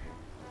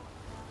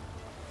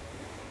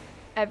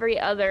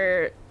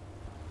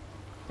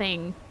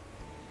thing.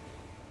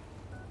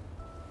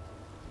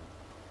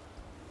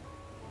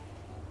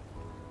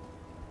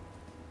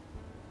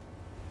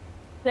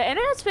 The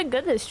internet's been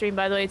good this stream,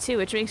 by the way, too,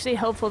 which makes me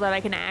hopeful that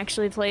I can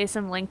actually play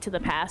some Link to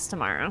the Past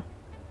tomorrow.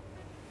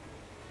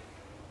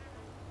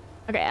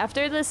 Okay,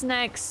 after this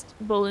next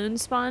balloon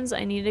spawns,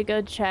 I need to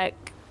go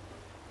check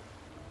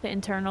the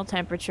internal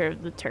temperature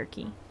of the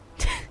turkey.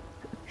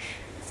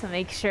 So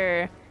make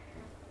sure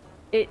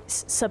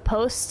it's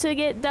supposed to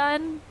get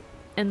done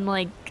in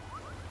like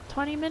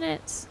 20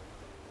 minutes.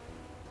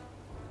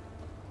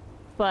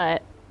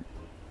 But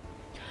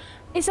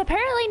it's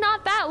apparently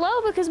not that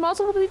low because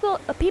multiple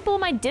people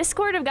in my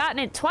Discord have gotten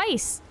it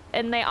twice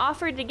and they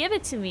offered to give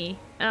it to me.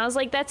 And I was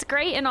like, that's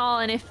great and all,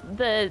 and if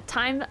the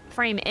time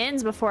frame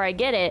ends before I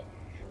get it,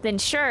 then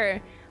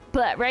sure.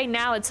 But right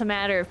now it's a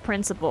matter of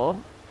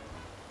principle.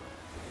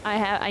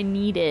 I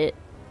need it.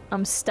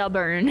 I'm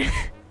stubborn.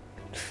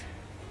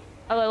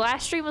 Oh, the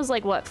last stream was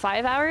like, what,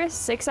 5 hours?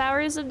 6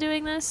 hours of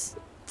doing this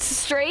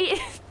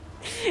straight?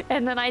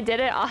 And then I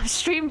did it off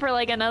stream for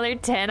like another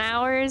 10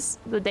 hours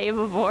the day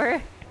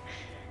before.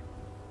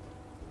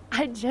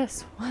 I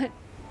just want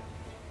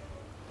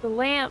the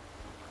lamp.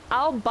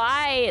 I'll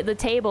buy the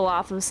table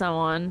off of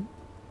someone.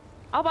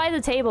 I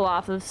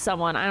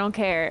don't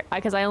care.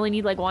 Because I only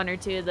need like 1 or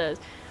 2 of those.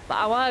 But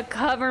I want to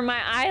cover my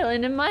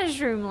island in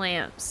mushroom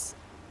lamps.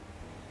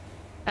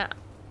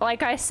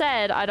 Like I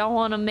said, I don't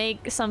want to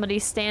make somebody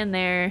stand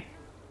there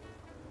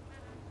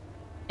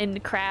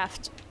and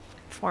craft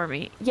for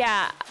me.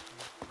 Yeah.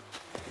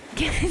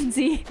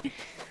 Kenzie.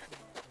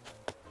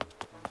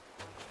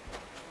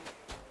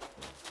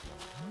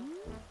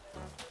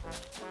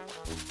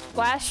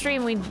 Last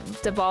stream we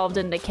devolved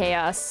into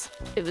chaos.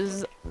 It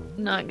was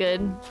not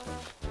good.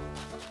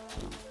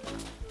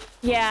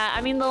 Yeah,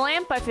 I mean the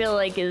lamp I feel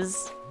like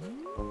is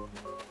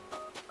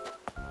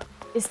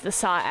the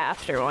sought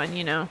after one,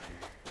 you know.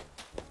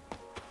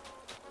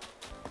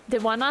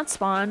 Did one not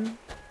spawn?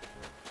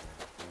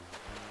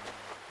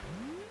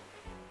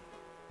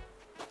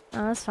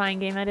 Oh, that's fine,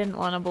 game. I didn't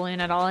want a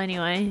balloon at all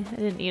anyway. I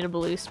didn't need a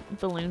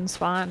balloon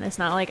spawn. It's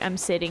not like I'm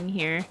sitting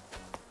here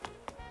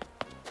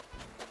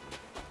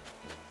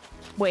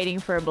waiting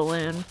for a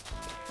balloon.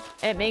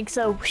 It makes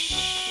a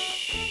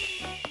whoosh.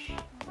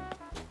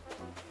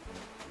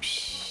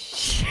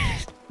 Whoosh.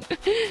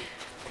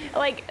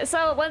 Like,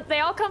 so when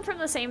they all come from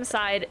the same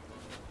side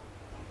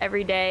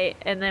every day,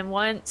 and then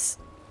once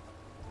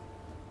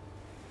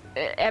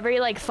every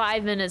like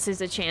 5 minutes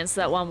there's a chance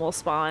that one will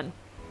spawn.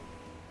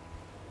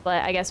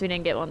 But I guess we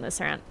didn't get one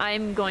this round.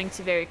 I'm going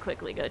to very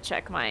quickly go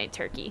check my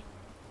turkey.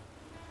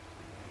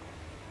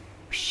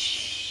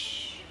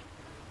 Shh.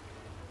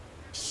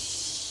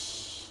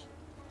 Shh.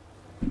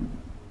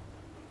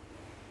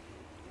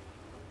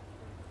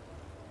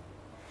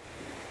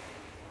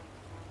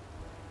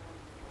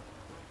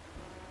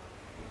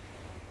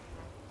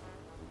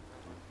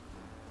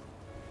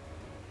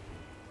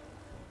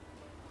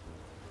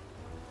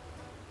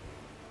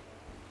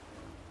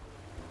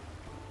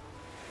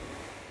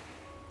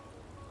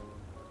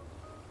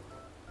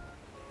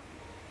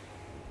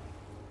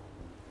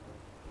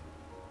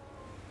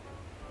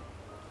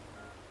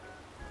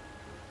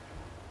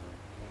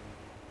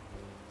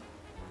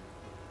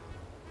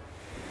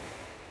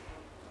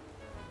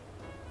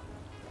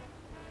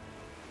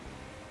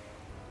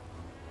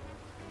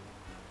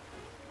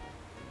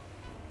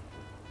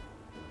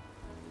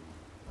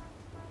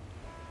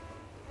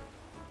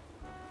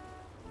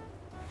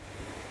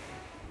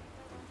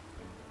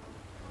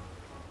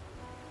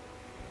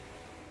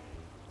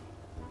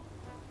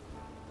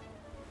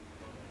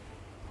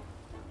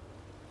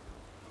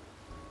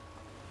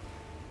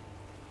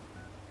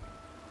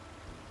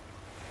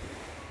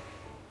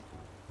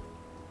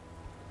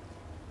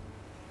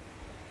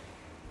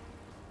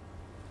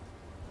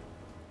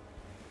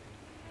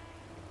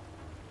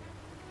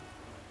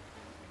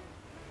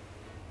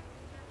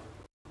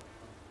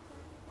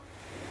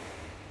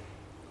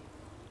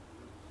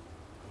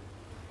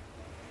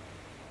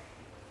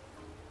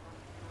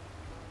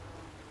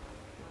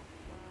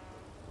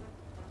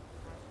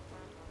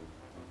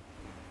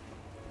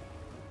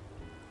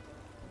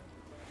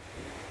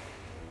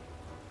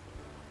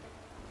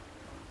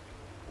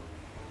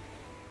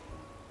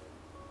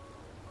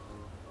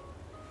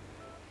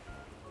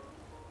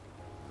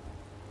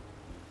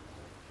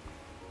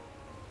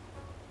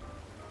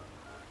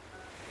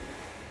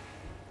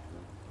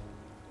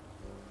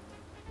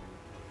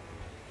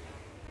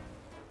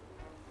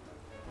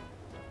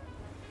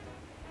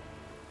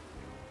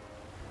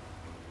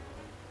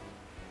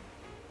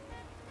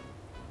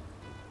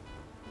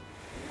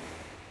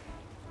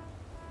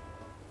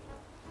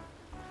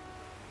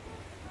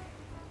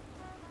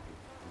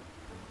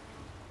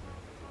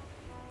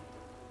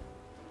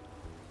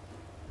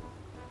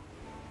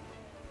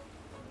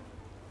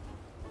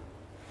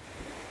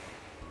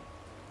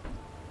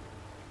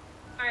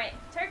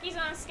 Sparky's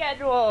on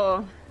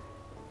schedule.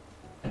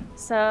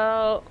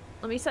 So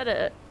let me set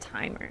a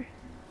timer.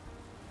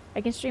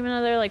 I can stream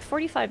another like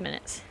 45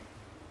 minutes.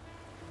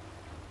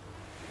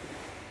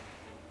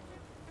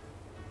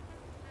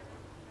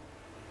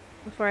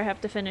 Before I have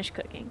to finish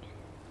cooking.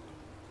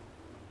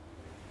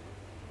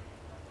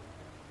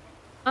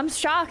 I'm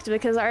shocked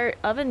because our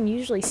oven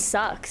usually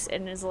sucks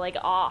and is like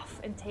off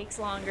and takes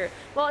longer.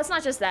 Well, it's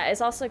not just that,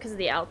 it's also because of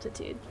the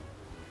altitude.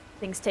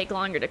 Things take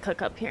longer to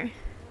cook up here.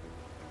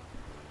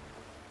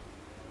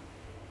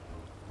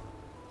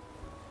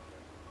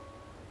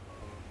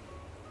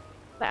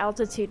 The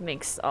altitude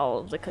makes all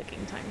of the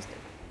cooking times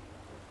different.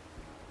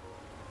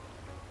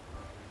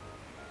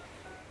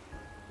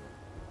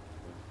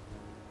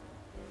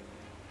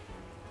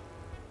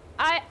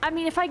 I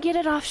mean, if I get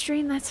it off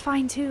stream, that's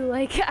fine too.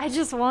 Like, I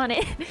just want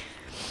it.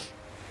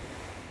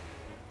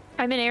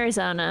 I'm in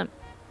Arizona.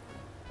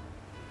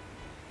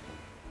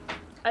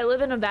 I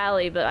live in a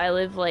valley, but I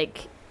live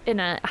like in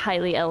a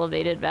highly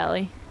elevated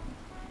valley.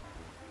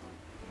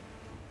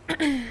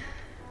 There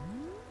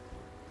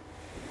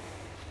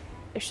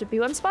should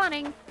be one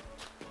spawning.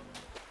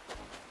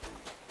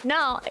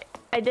 No,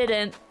 I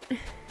didn't.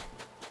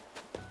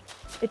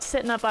 It's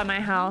sitting up by my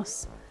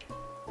house.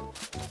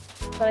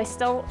 But I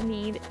still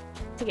need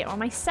to get one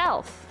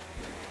myself.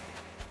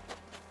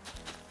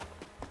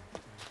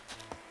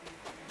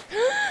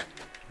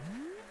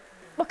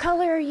 What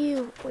color are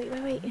you?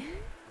 Wait.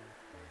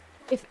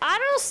 If I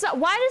don't,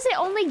 why does it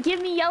only give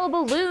me yellow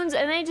balloons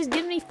and they just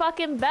give me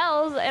fucking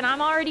bells and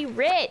I'm already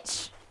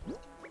rich?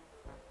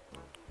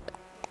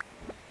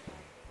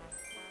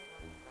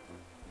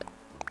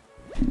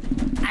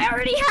 I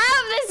already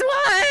have this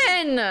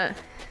one!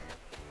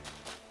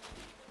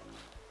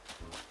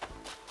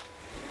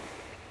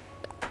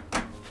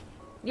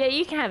 Yeah,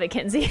 you can have it,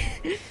 Kenzie.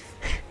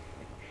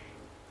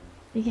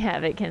 You can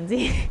have it,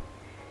 Kenzie.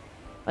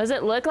 What does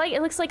it look like?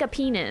 It looks like a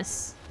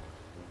penis.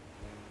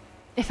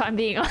 If I'm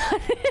being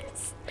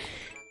honest.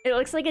 It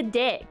looks like a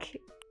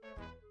dick.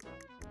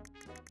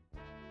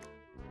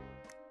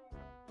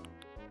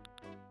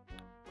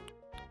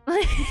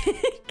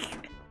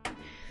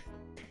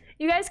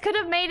 You guys could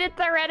have made it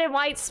the red and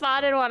white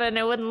spotted one and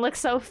it wouldn't look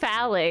so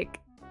phallic.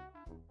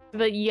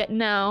 But yet,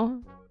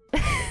 no.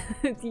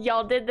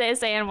 Y'all did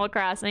this, Animal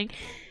Crossing.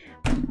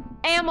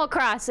 Animal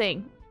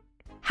Crossing.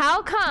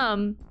 How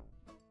come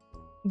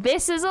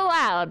this is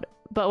allowed,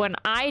 but when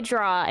I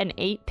draw an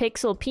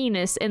 8-pixel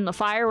penis in the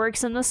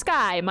fireworks in the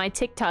sky, my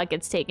TikTok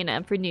gets taken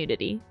out for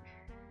nudity?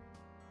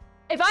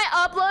 If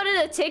I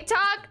uploaded a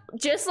TikTok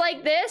just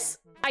like this,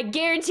 I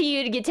guarantee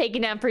you to get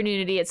taken down for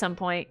nudity at some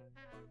point.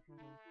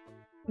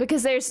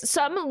 Because there's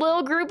some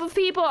little group of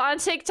people on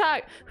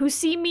TikTok who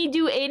see me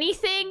do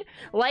anything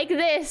like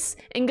this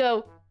and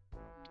go,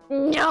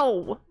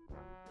 no!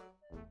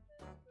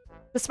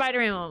 The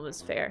Spider-Man one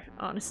was fair,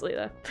 honestly,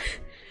 though.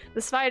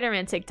 The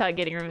Spider-Man TikTok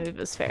getting removed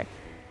was fair.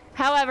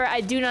 However,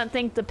 I do not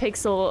think the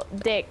pixel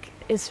dick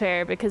is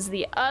fair because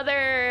the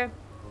other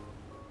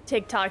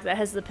TikTok that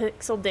has the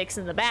pixel dicks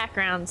in the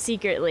background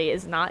secretly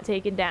is not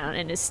taken down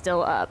and is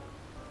still up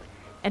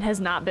and has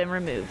not been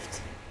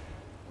removed.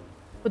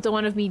 But the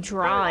one of me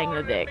drawing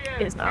the dick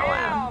is not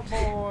allowed.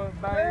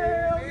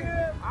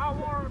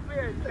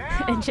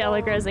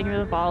 Angelic Rosing for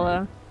the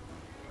follow.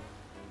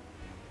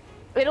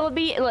 It'll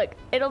be, look,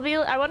 it'll be,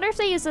 I wonder if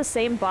they use the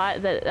same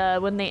bot that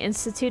when they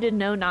instituted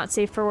no not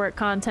safe for work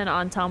content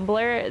on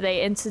Tumblr,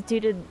 they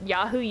instituted,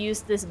 Yahoo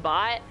used this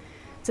bot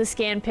to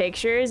scan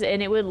pictures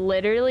and it would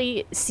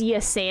literally see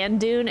a sand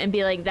dune and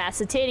be like,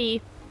 that's a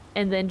titty,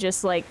 and then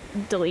just like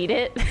delete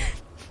it.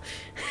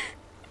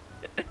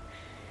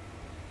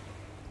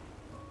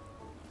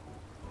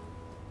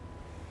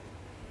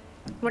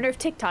 Wonder if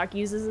TikTok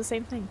uses the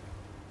same thing.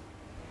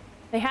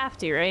 They have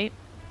to, right?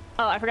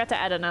 Oh, I forgot to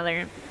add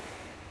another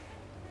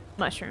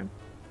mushroom.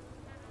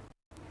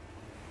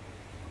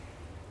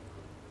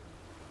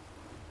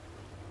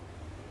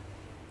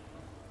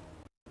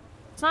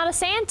 It's not a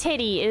sand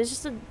titty, it's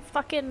just a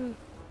fucking...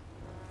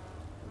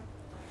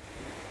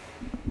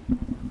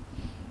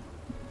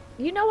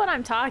 You know what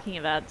I'm talking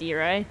about,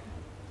 D-Ray.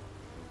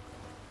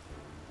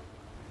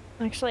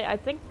 Actually, I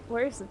think...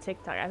 Where's the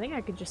TikTok? I think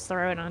I could just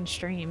throw it on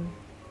stream.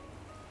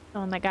 The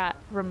one that got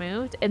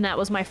removed, and that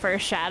was my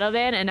first shadow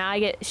ban, and now I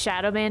get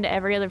shadow banned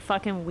every other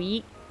fucking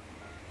week.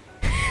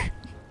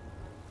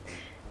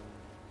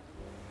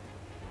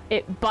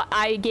 But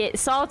I get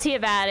salty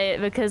about it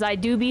because I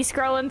do be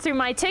scrolling through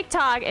my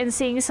TikTok and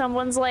seeing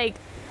someone's like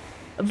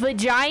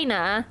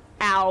vagina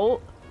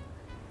out.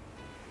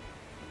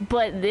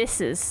 But this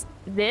is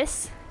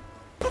not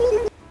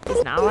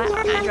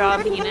allowed. I draw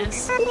a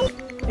penis.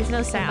 There's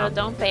no sound.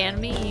 No, don't ban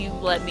me. You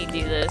let me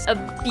do this. A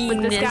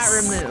penis. But this got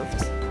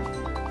removed.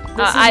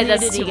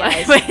 That's too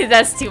much. Wait,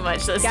 that's too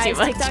much. That's too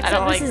much. TikTok, I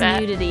don't like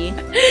that. Nudity.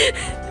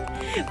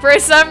 For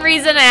some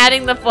reason,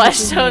 adding the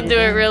flesh tone to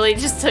it really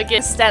just took it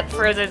a step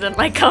further than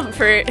my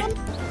comfort.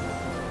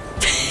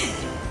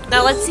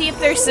 Now let's see if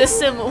their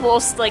system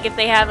will, like, if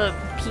they have a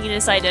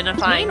penis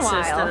identifying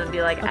system and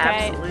be like, okay,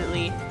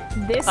 absolutely,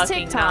 this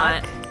fucking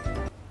TikTok not.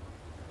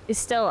 Is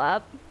still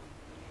up.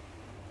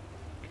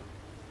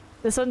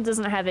 This one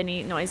doesn't have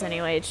any noise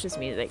anyway, it's just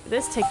music.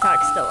 This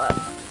TikTok's still up.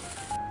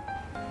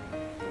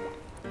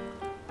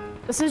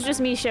 This is just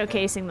me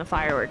showcasing the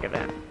firework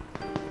event.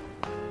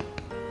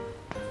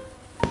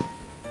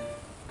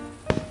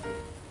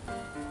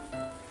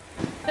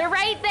 They're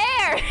right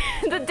there!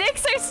 The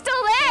dicks are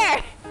still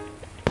there!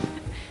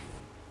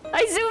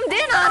 I zoomed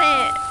in on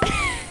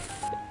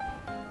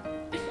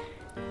it!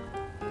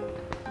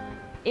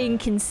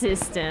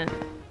 Inconsistent.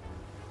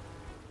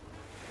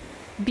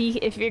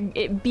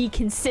 Be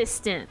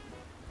consistent.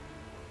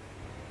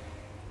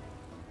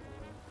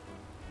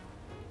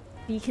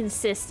 Be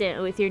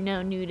consistent with your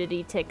no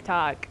nudity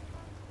TikTok.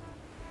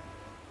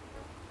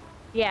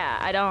 Yeah,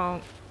 I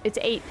don't. It's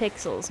 8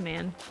 pixels,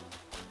 man.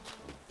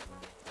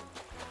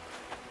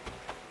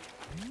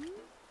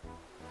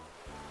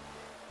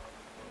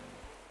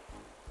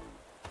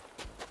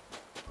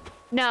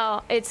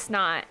 No, it's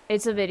not.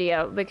 It's a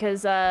video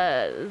because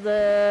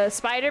the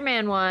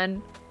Spider-Man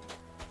one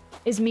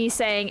is me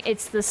saying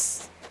it's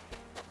this.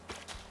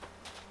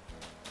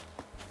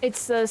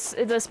 It's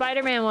the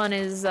Spider-Man one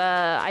is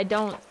I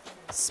don't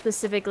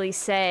specifically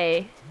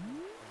say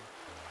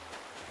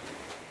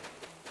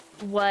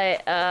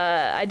what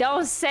I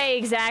don't say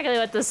exactly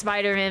what the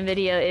Spider-Man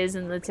video is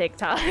in the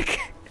TikTok,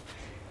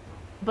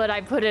 but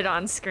I put it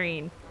on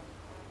screen.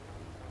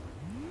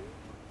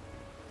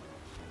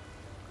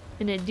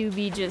 And it do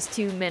be just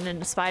 2 men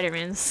in a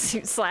Spider-Man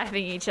suit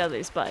slapping each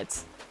other's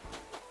butts.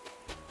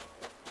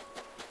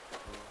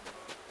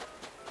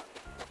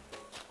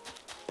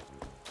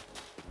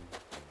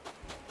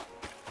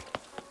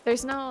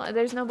 There's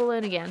no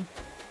balloon again.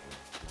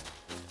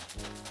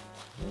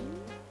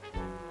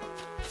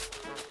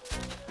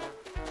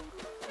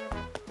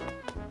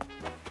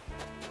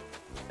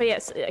 But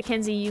yes,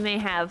 Kenzie, you may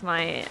have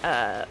my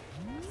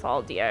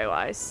fall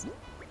DIYs.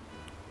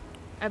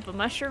 I have a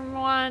mushroom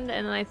one,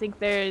 and then I think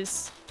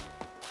there's...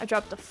 I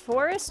dropped a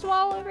forest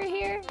wall over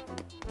here.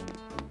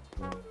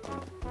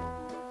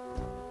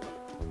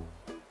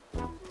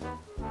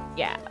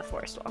 Yeah, a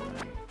forest wall.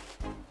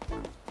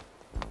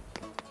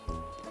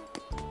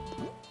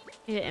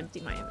 Need to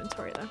empty my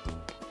inventory though.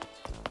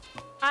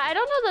 I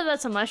don't know that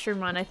that's a mushroom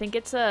one. I think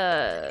it's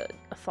a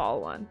fall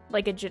one,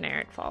 like a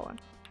generic fall one.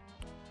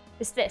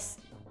 It's this.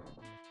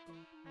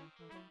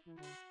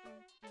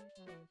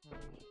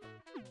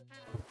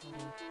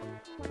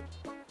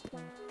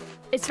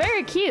 It's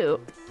very cute.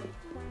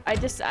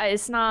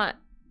 It's not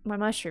my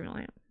mushroom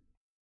lamp.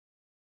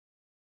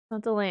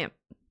 Not the lamp.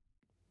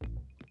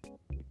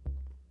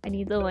 I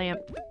need the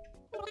lamp.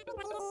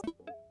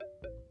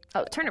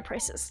 Oh, turnip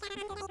prices.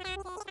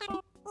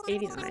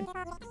 89.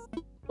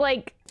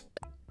 Like,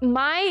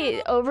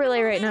 my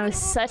overlay right now is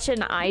such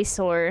an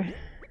eyesore,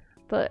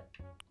 but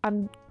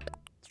I'm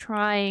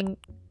trying...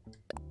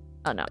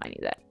 Oh no, I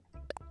need that.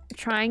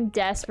 Trying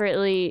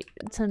desperately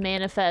to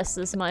manifest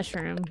this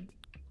mushroom.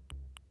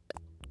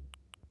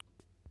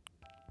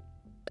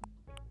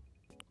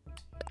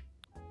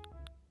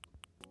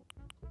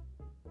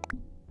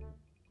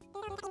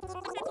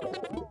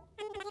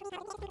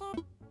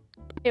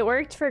 It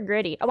worked for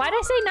Gritty. Oh, why'd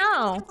I say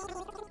no?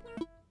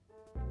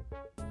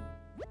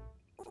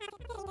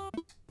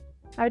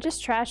 I would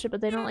just trash it, but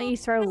they don't let you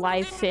throw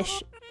live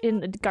fish in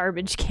the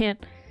garbage can.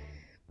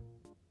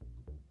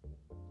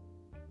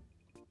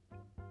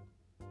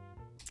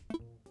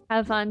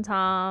 Have fun,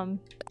 Tom.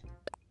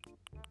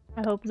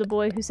 I hope the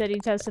boy who said he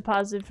tested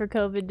positive for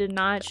COVID did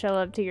not show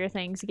up to your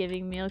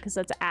Thanksgiving meal, because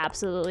that's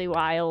absolutely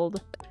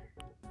wild.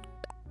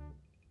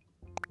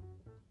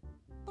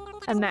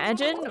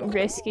 Imagine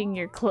risking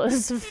your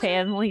close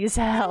family's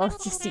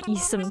health just to eat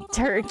some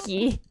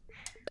turkey.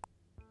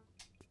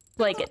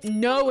 Like,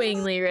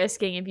 knowingly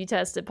risking if you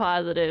tested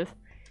positive.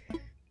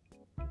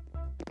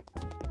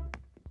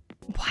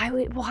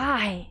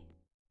 Why?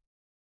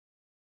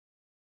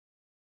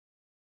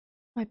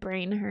 My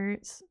brain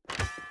hurts.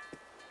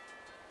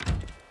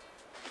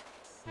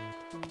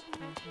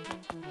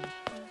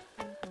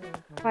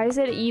 Why is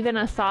it even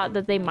a thought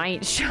that they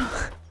might show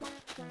up?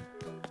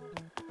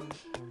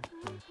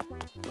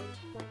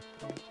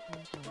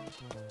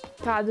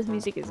 God, this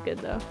music is good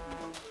though.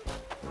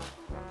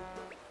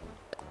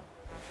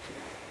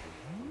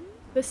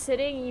 The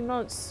sitting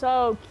emote's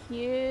so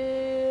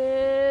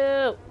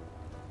cute.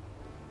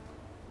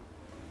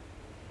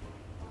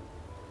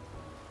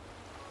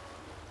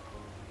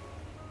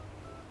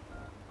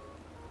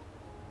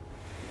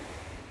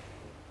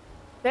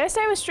 Did I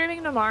say I was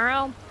streaming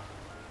tomorrow?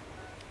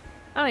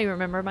 I don't even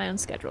remember my own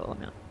schedule.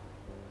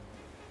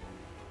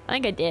 I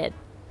think I did.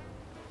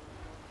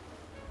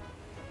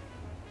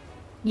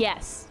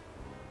 Yes.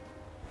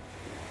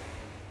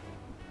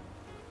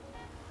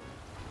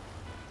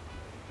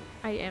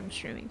 I am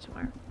streaming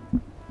tomorrow.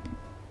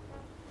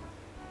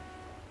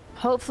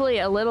 Hopefully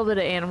a little bit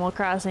of Animal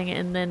Crossing,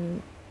 and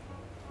then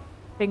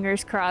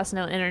fingers crossed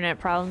no internet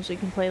problems, we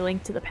can play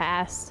Link to the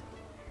Past.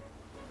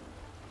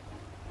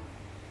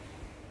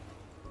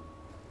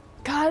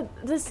 God,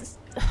 this is...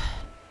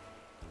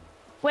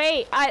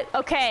 Wait,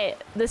 okay,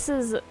 this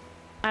is...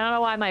 I don't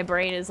know why my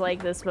brain is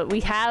like this, but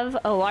we have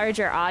a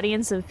larger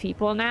audience of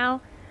people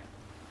now.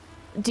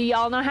 Do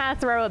y'all know how to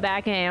throw it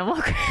back in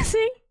Animal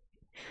Crossing?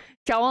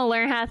 Do y'all want to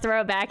learn how to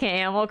throw it back in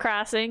Animal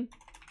Crossing?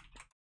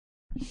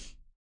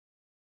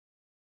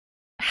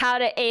 How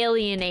to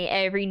alienate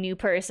every new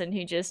person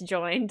who just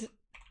joined.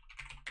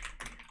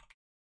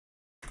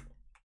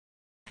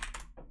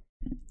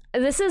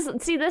 This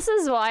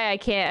is why I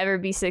can't ever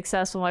be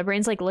successful. My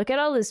brain's like, look at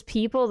all those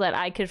people that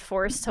I could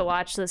force to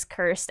watch this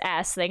cursed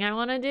ass thing I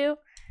want to do.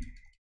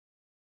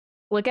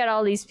 Look at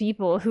all these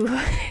people who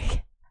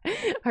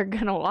are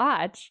gonna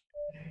watch.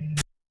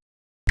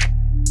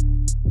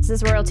 This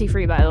is royalty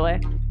free, by the way.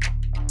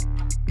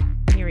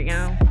 Here we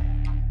go.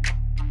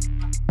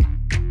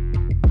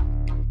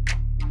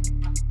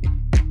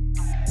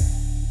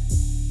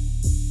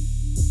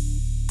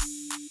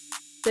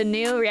 The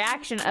new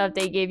reaction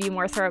update gave you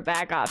more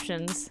throwback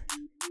options.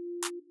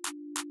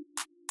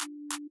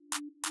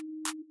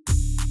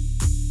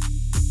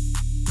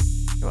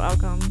 You're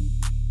welcome.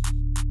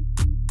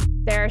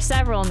 There are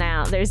several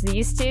now. There's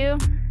these two.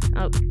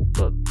 Oh,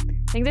 whoop.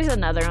 I think there's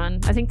another one.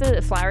 I think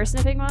the flower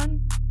sniffing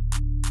one.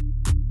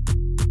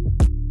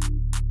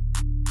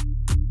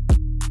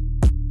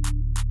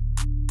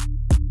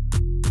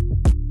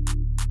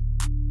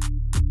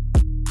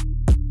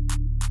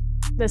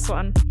 This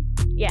one.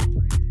 Yeah.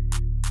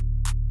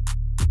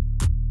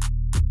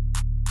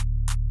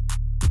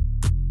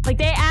 Like,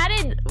 they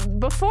added...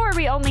 Before,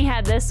 we only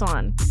had this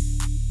one.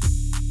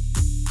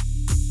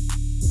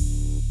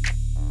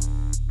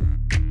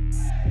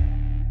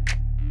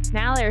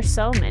 Now there's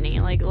so many.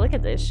 Like, look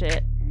at this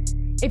shit.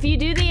 If you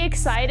do the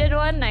excited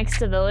one next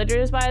to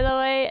villagers, by the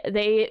way,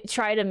 they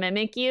try to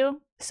mimic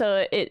you.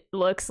 So it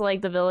looks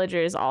like the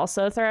villager is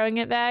also throwing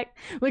it back.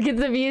 Look at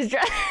the views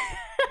drop.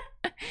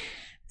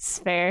 It's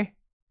fair.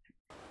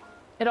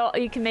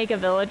 You can make a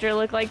villager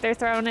look like they're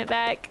throwing it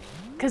back.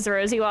 Because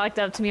Rosie walked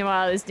up to me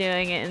while I was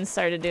doing it and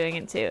started doing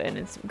it too, and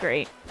it's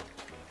great.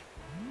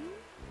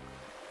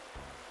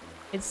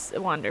 It's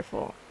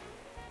wonderful.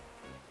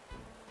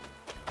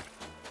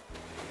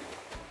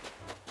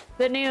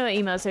 The new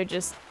emotes are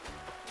just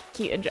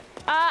cute and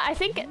I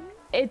think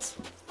it's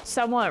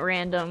somewhat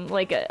random.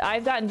 Like,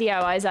 I've gotten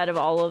DIYs out of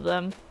all of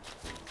them.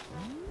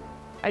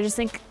 I just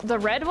think the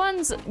red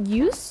ones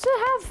used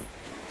to have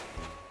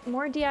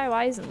more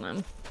DIYs in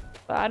them.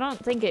 But I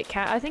don't think it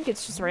I think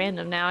it's just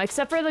random now.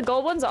 Except for the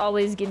gold ones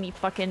always give me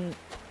fucking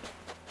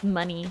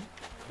money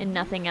and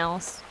nothing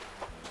else.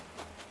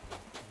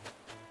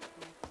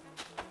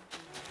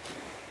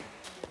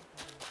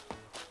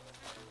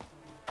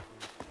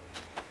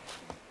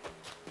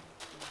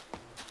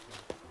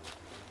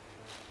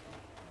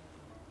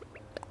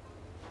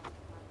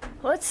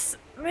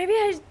 Maybe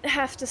I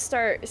have to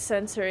start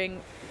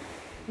censoring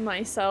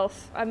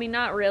myself. I mean,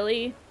 not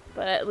really,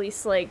 but at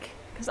least, like,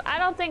 because I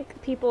don't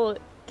think people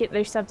get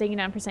their stuff taken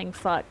down for saying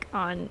fuck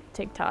on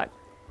TikTok.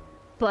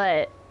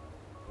 But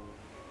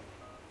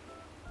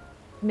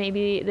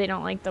maybe they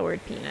don't like the word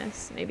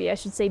penis. Maybe I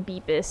should say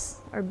beepus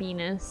or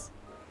beanus.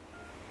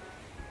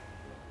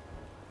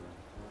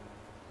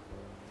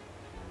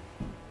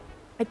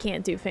 I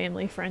can't do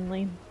family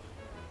friendly.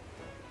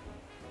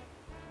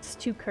 It's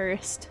too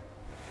cursed.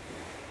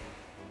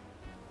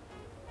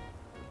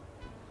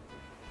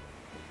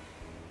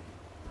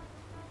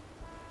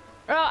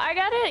 Oh, I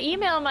gotta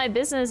email my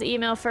business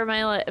email for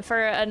my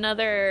for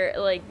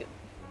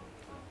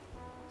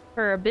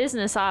a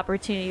business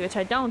opportunity, which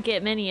I don't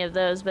get many of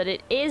those, but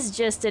it is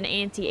just an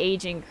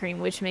anti-aging cream,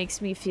 which makes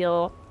me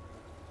feel.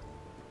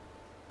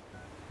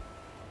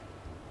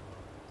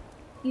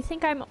 You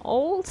think I'm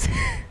old?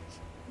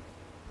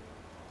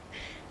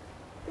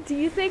 Do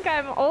you think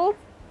I'm old,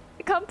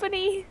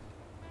 company?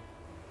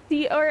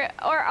 Or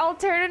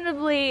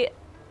alternatively,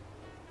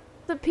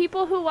 the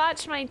people who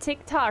watch my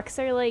TikToks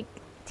are like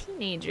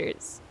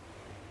teenagers.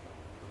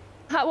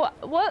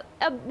 What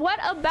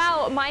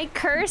about my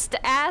cursed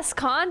ass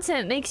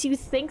content makes you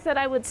think that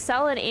I would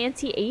sell an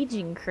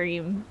anti-aging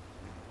cream?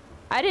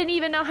 I didn't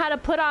even know how to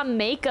put on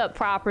makeup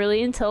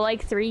properly until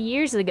like 3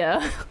 years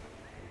ago.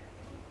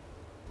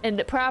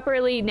 And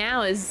properly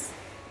now is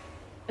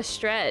a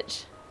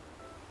stretch.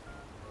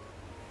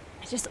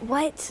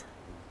 What?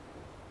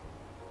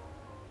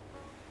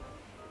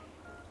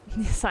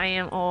 Yes, I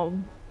am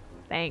old.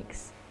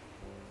 Thanks.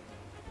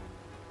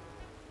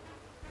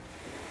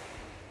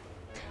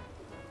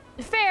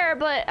 Fair,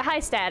 but high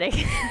static.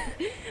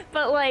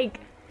 But like,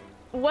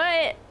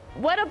 what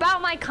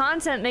about my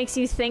content makes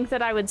you think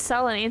that I would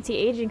sell an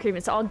anti-aging cream?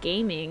 It's all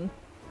gaming.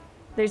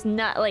 There's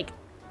not, like,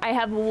 I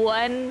have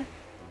one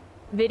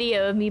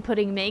video of me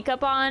putting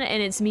makeup on,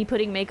 and it's me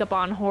putting makeup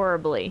on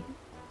horribly.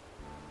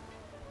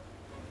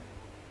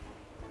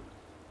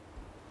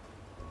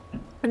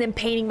 And then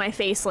painting my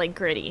face like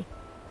gritty.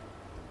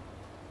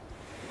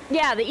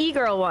 Yeah, the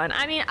e-girl one.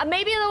 I mean,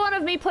 maybe the one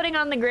of me putting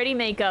on the gritty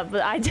makeup,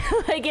 but I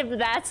like, if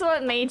that's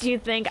what made you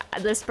think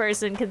this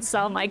person could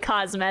sell my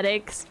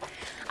cosmetics.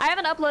 I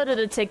haven't uploaded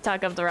a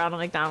TikTok of the Ronald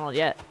McDonald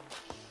yet.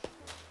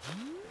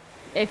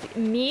 If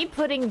me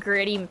putting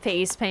gritty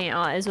face paint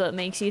on is what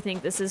makes you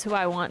think this is who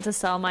I want to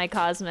sell my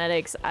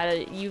cosmetics,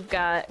 you've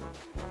got...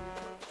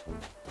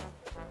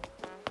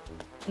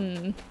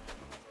 Maybe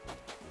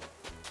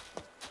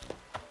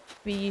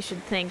you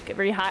should think,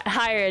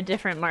 hire a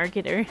different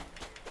marketer.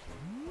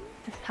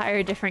 Hire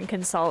a different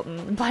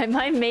consultant. Buy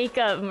my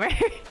makeup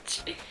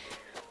merch.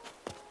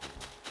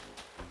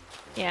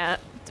 Yeah,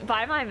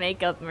 buy my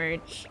makeup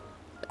merch.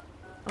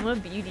 I'm a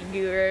beauty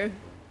guru.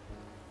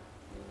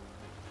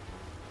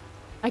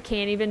 I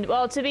can't even...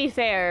 Well, to be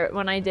fair,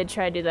 when I did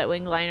try to do that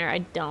wing liner, I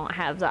don't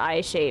have the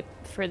eye shape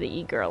for the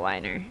e-girl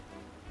liner.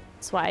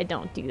 That's why I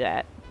don't do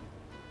that.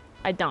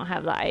 I don't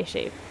have the eye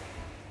shape.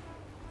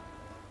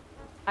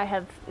 I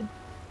have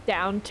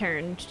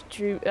downturned,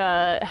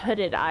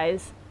 hooded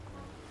eyes.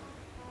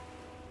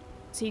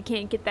 So you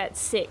can't get that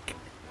sick.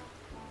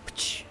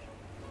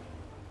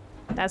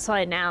 That's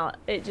why now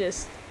it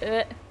just...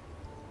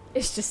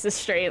 it's just a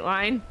straight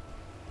line.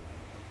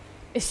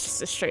 It's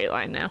just a straight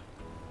line now.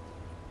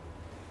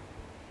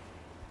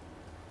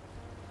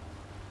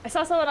 I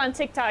saw someone on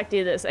TikTok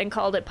do this and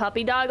called it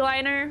puppy dog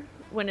liner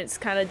when it's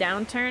kind of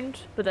downturned,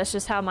 but that's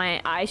just how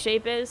my eye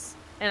shape is,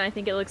 and I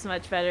think it looks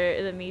much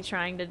better than me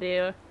trying to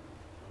do.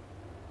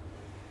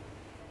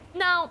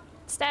 No,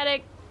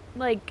 static,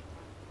 like,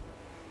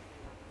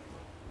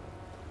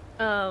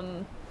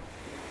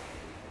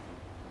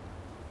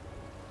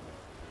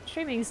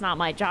 streaming's not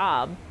my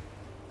job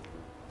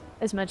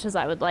as much as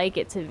I would like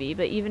it to be,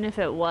 but even if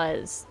it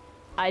was,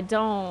 I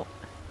don't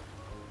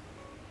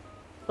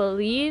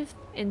believe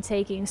in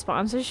taking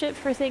sponsorship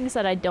for things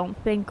that I don't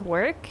think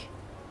work.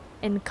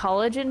 And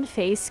collagen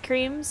face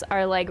creams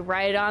are like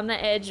right on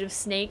the edge of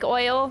snake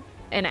oil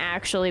and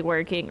actually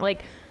working.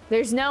 Like,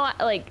 there's no,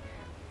 like,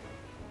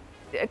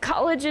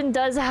 collagen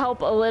does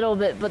help a little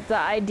bit, but the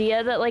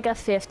idea that like a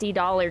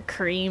 $50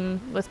 cream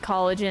with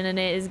collagen in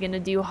it is gonna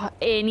do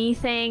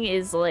anything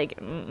is like,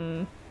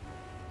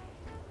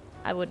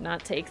 I would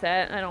not take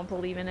that. I don't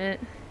believe in it.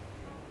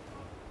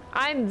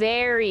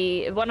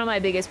 one of my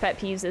biggest pet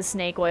peeves is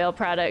snake oil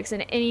products,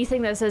 and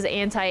anything that says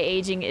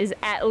anti-aging is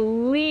at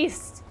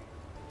least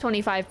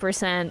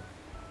 25%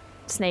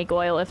 snake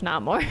oil, if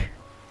not more.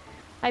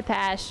 Hi,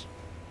 Pash.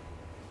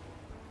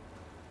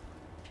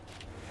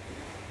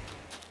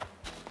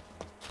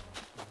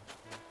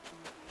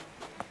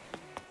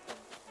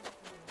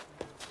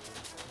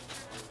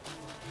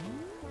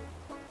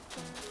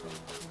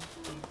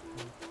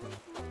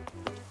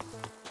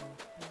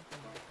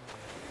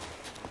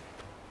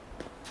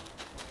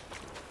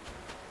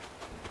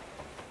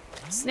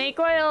 Snake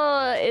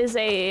oil is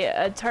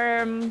a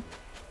term,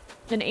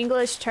 an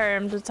English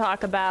term to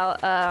talk about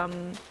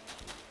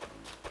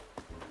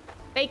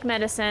fake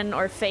medicine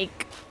or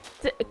fake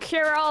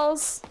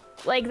cure-alls.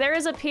 Like, there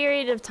is a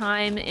period of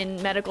time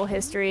in medical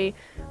history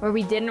where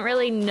we didn't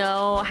really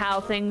know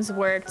how things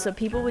worked, so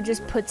people would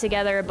just put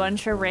together a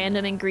bunch of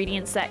random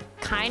ingredients that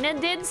kind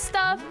of did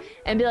stuff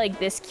and be like,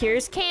 this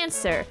cures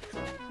cancer,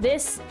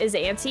 this is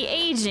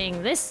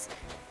anti-aging, this...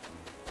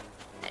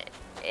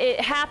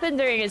 It happened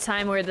during a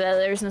time where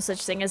there's no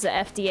such thing as the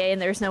FDA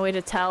and there's no way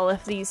to tell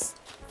if these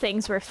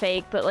things were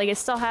fake, but like it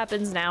still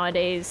happens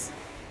nowadays.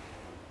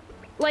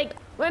 Like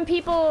when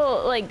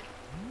people like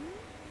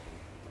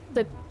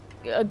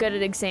a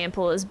good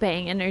example is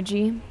Bang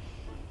Energy.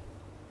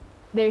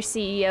 Their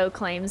CEO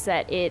claims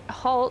that it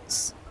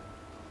halts,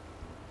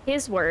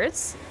 his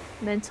words,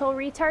 mental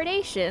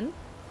retardation,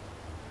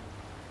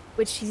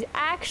 which he's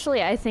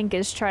actually, I think,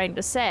 is trying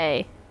to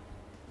say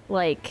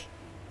like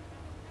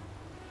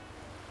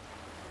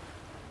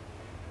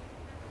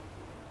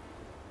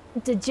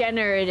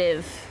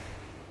degenerative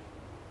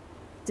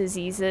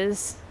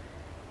diseases,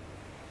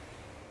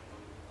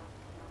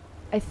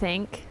 I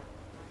think.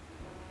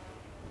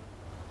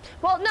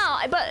 Well, no,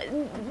 but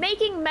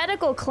making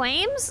medical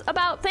claims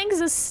about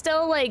things is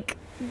still like,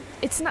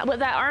 it's not, what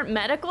that aren't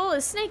medical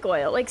is snake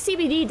oil. Like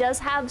CBD does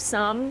have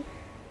some,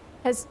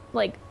 has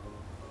like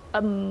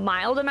a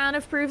mild amount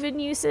of proven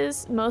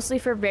uses, mostly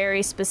for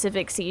very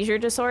specific seizure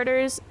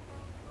disorders.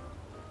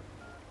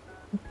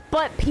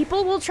 But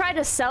people will try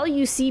to sell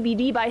you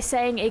CBD by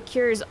saying it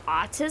cures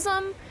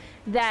autism,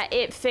 that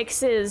it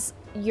fixes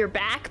your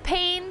back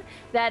pain,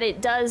 that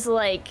it does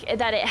like,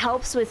 that it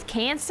helps with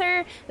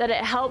cancer, that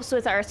it helps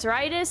with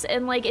arthritis,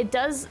 and like it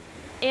does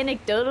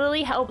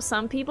anecdotally help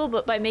some people,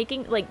 but by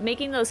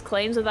making those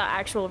claims without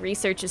actual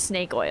research is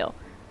snake oil.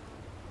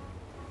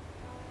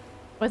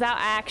 Without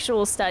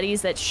actual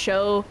studies that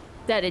show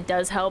that it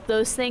does help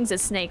those things,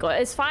 is snake oil.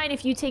 It's fine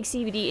if you take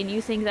CBD and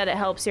you think that it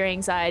helps your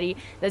anxiety.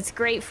 That's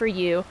great for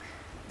you.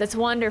 That's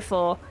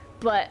wonderful.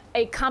 But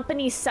a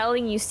company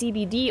selling you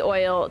CBD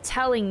oil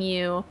telling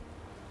you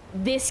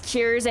this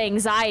cures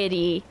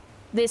anxiety,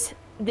 this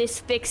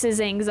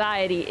fixes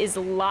anxiety, is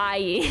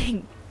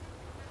lying.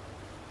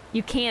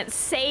 You can't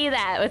say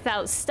that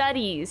without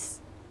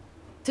studies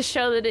to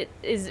show that it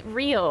is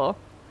real.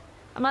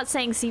 I'm not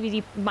saying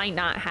CBD might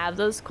not have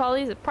those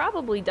qualities. It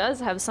probably does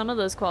have some of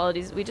those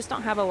qualities. We just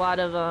don't have a lot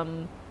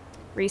of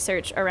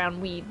research around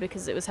weed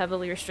because it was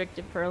heavily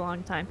restricted for a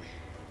long time.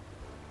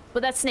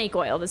 But that's snake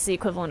oil. That's the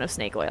equivalent of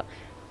snake oil.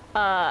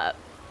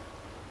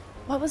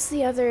 What was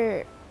the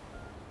other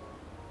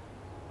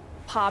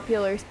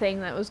popular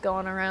thing that was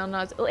going around?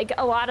 Like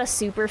a lot of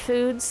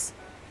superfoods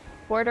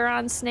border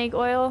on snake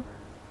oil.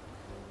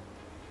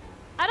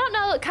 I don't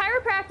know.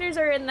 Chiropractors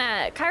are in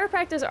that.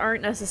 Chiropractors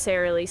aren't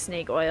necessarily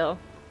snake oil.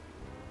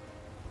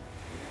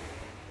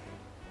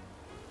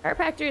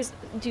 Chiropractors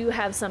do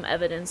have some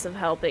evidence of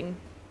helping.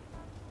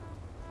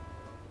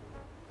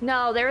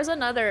 No, there was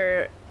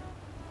another...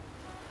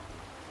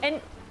 And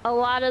a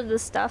lot of the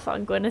stuff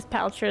on Gwyneth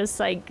Paltrow's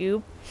site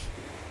Goop,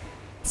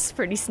 it's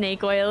pretty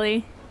snake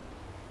oily.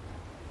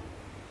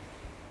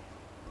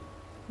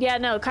 Yeah,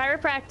 no,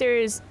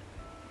 chiropractors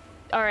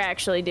are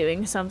actually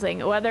doing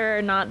something. Whether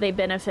or not they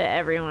benefit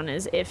everyone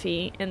is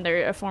iffy, and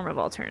they're a form of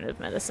alternative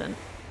medicine.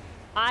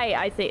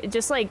 I think,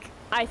 just like,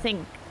 I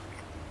think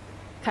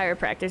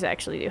chiropractors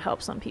actually do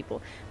help some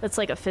people. That's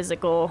like a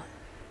physical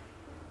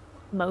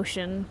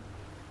motion.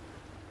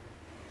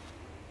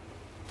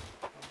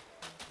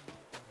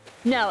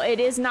 No, it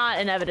is not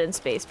an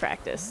evidence-based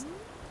practice.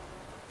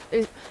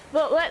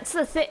 Well, that's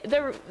the thing.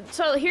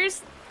 So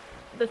here's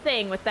the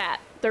thing with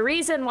that. The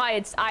reason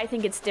why I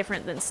think it's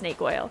different than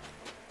snake oil.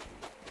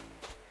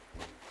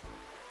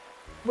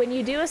 When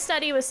you do a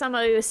study with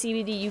somebody with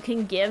CBD, you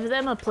can give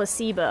them a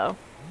placebo.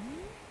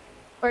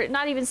 Or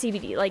not even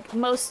CBD, like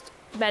most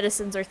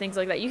medicines or things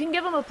like that. You can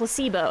give them a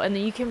placebo and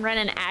then you can run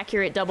an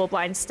accurate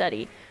double-blind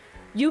study.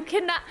 You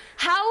cannot...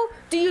 How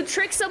do you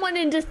trick someone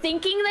into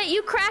thinking that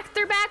you cracked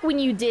their back when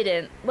you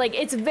didn't? Like,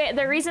 it's...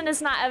 The reason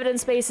it's not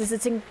evidence-based is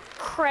it's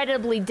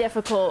incredibly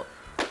difficult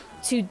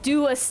to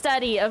do a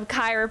study of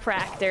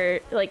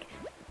chiropractor, like,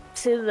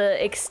 to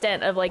the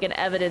extent of, like, an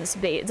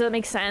evidence-based... Does that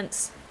make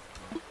sense?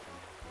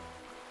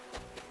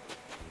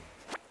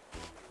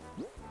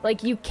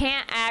 Like, you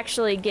can't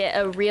actually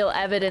get a real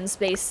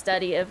evidence-based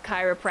study of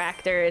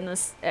chiropractor and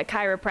this...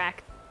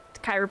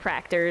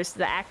 chiropractors,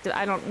 the active...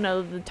 I don't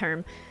know the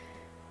term.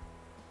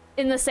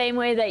 In the same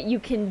way that you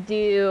can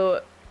do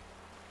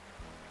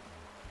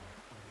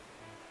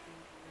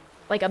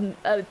like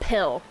a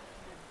pill,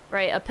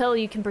 right? A pill,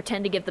 you can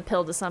pretend to give the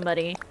pill to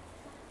somebody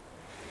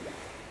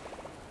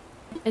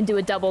and do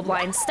a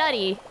double-blind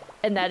study,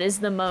 and that is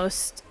the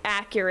most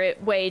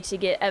accurate way to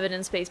get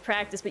evidence-based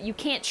practice. But you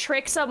can't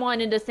trick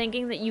someone into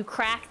thinking that you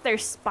cracked their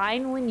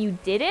spine when you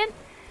didn't.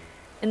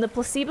 And the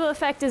placebo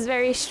effect is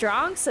very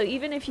strong, so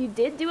even if you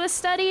did do a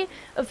study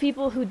of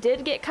people who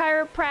did get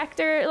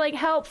chiropractor like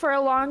help for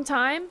a long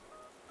time,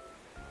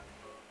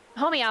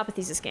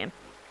 homeopathy's a scam.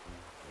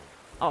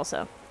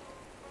 Also,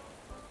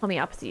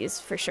 homeopathy is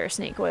for sure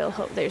snake oil.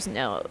 There's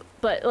no,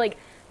 but like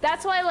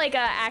that's why like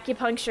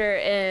acupuncture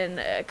and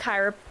like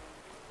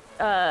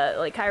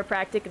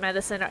chiropractic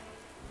medicine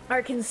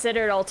are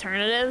considered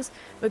alternatives,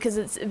 because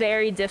it's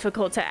very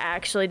difficult to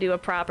actually do a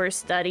proper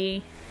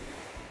study.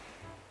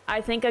 I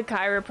think a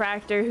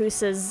chiropractor who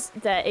says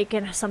that it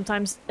can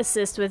sometimes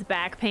assist with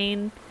back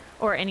pain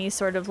or any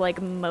sort of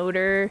like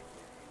motor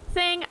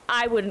thing,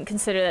 I wouldn't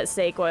consider that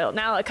snake oil.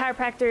 Now, a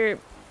chiropractor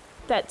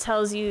that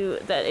tells you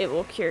that it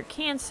will cure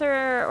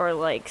cancer or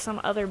like some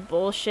other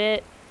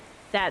bullshit,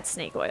 that's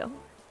snake oil.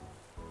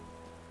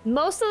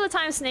 Most of the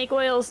time, snake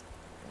oil's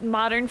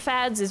modern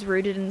fads is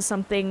rooted in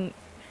something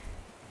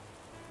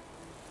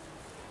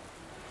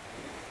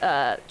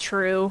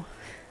true.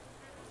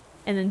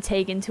 And then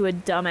taken to a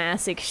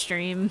dumbass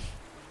extreme.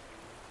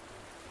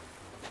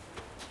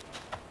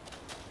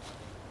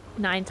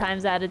 9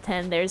 times out of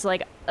 10, there's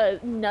like a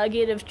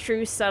nugget of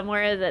truth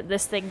somewhere that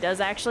this thing does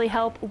actually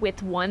help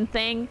with one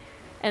thing.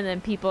 And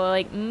then people are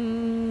like,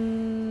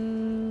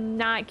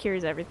 nah, it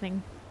cures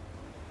everything.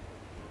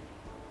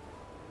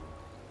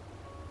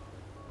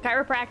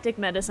 Chiropractic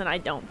medicine, I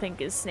don't think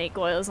is snake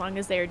oil, as long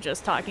as they're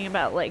just talking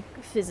about like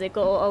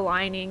physical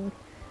aligning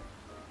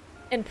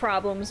and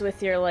problems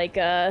with your like,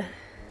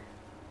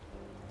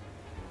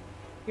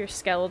 your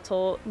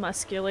skeletal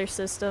muscular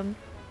system.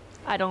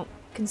 I don't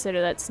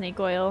consider that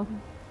snake oil.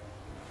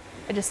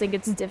 I just think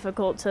it's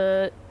difficult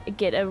to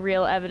get a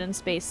real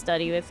evidence-based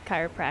study with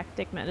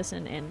chiropractic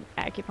medicine and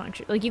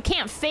acupuncture. Like, you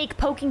can't fake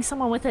poking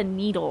someone with a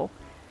needle.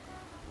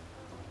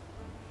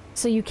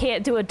 So you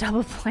can't do a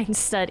double-blind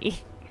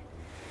study.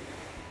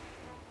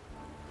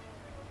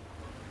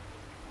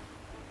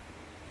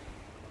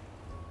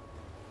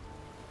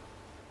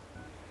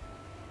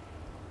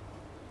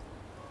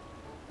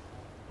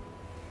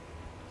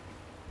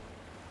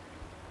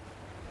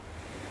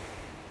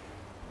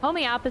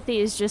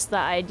 Homeopathy is just the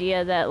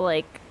idea that,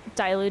 like,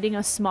 diluting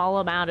a small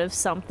amount of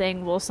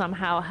something will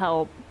somehow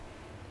help.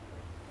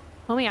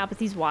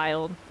 Homeopathy's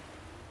wild.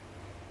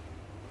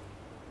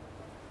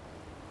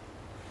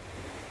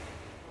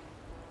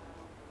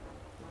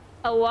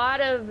 A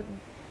lot of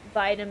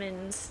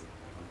vitamins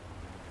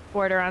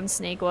border on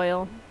snake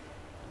oil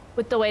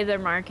with the way they're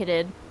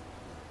marketed.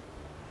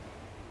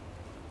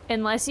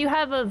 Unless you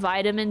have a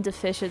vitamin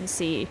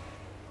deficiency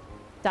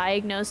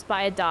diagnosed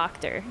by a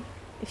doctor,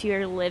 if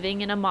you're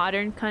living in a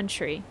modern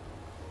country,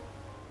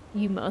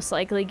 you most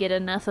likely get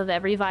enough of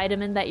every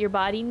vitamin that your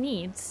body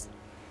needs.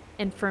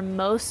 And for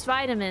most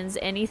vitamins,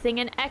 anything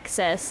in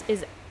excess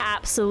is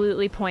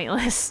absolutely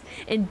pointless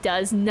and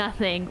does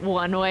nothing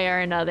one way or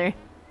another.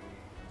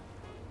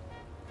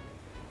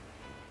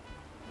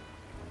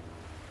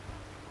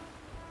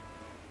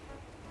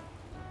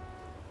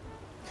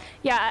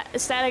 Yeah,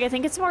 Static, I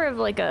think it's more of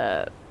like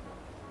a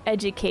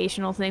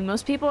educational thing.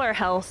 Most people are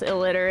health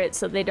illiterate,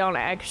 so they don't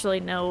actually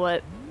know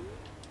what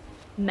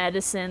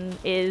medicine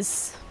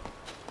is.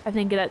 I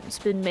think that's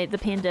been made, the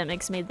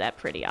pandemic's made that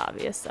pretty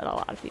obvious that a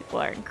lot of people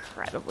are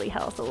incredibly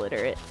health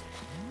illiterate.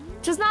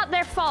 Which is not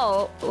their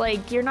fault,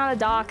 like, you're not a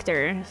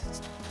doctor,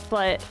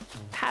 but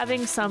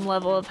having some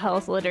level of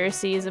health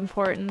literacy is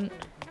important.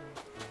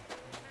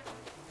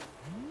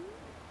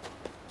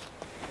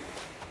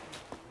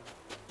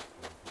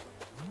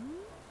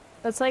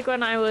 That's like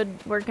when I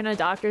would work in a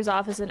doctor's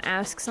office and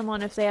ask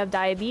someone if they have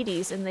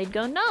diabetes, and they'd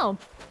go, no.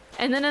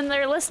 And then in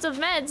their list of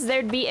meds,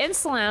 there'd be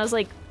insulin. I was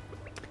like,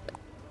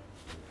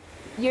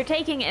 you're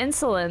taking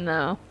insulin,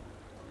 though.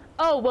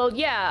 Oh, well,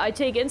 yeah, I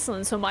take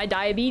insulin, so my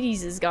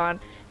diabetes is gone.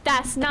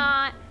 That's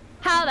not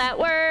how that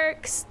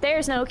works.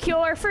 There's no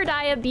cure for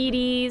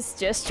diabetes,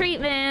 just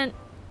treatment.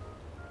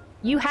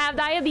 You have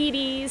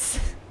diabetes,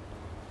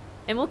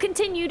 and will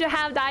continue to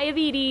have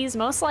diabetes,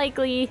 most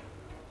likely.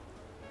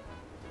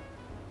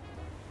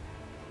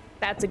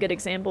 That's a good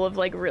example of,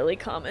 like, really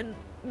common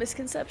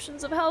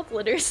misconceptions of health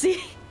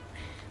literacy.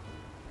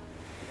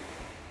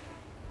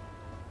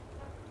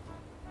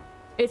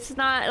 It's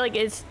not, like,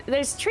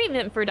 there's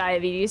treatment for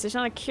diabetes, there's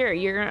not a cure.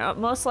 You're gonna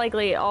most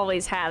likely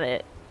always have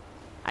it.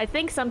 I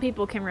think some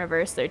people can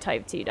reverse their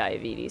type 2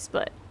 diabetes,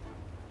 but...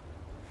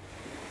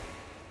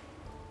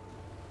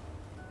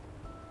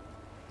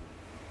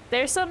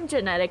 There's some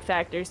genetic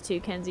factors too,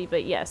 Kenzie,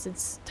 but yes,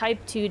 it's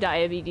type 2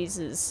 diabetes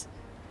is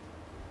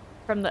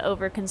from the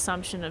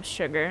overconsumption of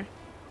sugar.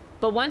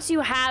 But once you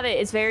have it,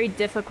 it's very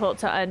difficult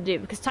to undo,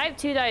 because type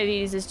 2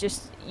 diabetes is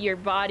just your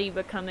body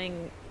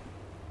becoming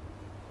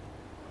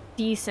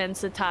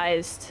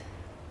desensitized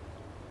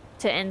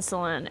to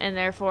insulin, and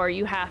therefore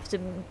you have to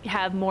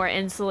have more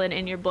insulin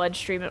in your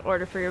bloodstream in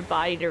order for your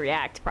body to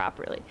react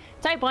properly.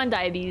 Type 1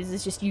 diabetes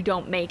is just you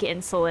don't make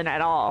insulin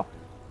at all.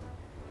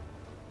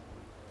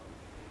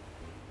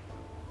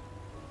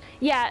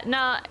 Yeah,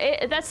 no,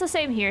 that's the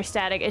same here,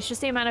 Static. It's just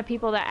the amount of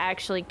people that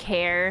actually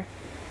care.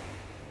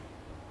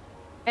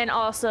 And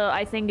also,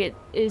 I think it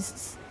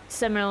is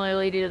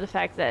similarly due to the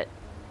fact that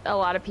a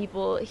lot of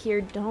people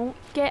here don't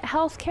get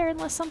healthcare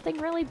unless something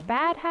really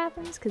bad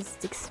happens, because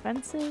it's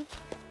expensive.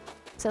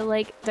 So,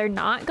 like, they're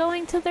not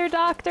going to their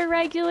doctor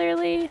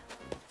regularly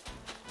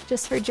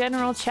just for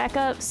general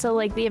checkups. So,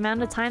 like, the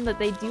amount of time that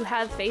they do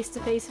have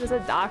face-to-face with a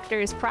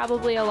doctor is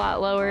probably a lot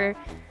lower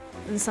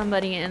than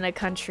somebody in a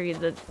country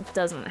that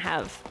doesn't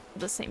have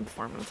the same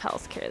form of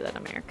healthcare that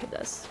America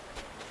does.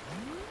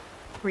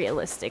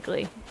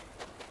 Realistically.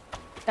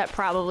 That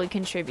probably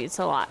contributes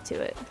a lot to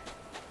it.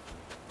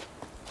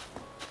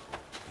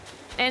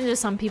 And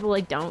just some people,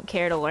 like, don't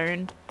care to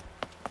learn.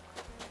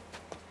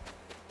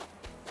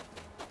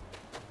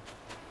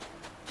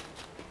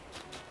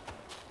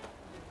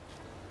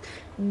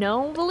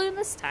 No balloon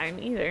this time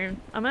either.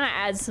 I'm gonna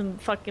add some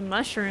fucking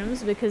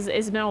mushrooms because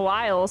it's been a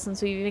while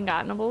since we've even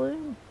gotten a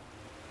balloon.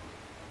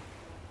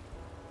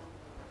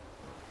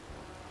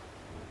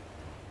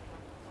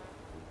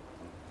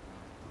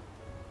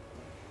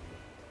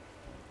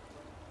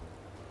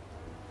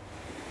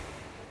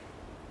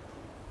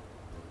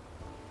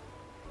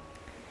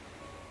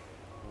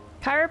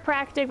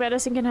 Chiropractic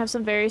medicine can have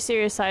some very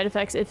serious side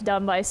effects if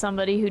done by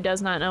somebody who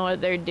does not know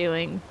what they're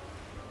doing.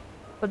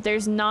 But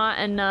there's not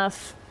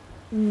enough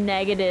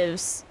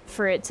negatives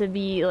for it to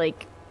be,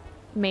 like,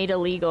 made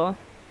illegal.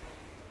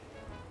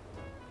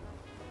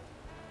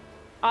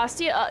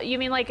 You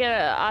mean like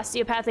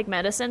osteopathic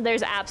medicine?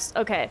 There's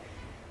okay.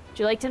 Would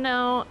you like to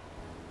know?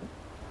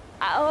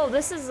 Oh,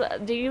 this is,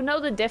 do you know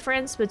the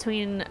difference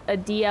between a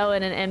DO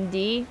and an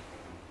MD?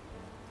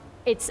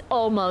 It's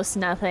almost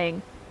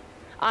nothing.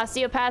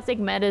 Osteopathic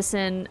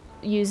medicine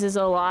uses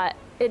a lot.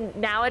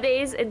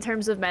 Nowadays, in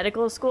terms of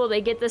medical school, they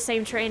get the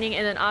same training,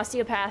 and then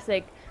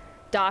osteopathic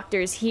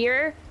doctors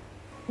here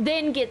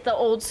then get the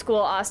old school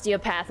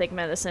osteopathic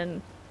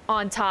medicine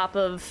on top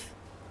of,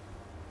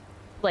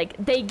 like,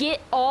 they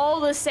get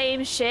all the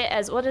same shit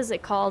as, what is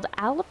it called?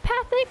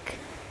 Allopathic?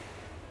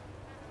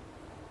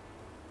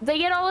 They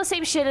get all the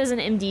same shit as an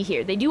MD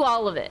here. They do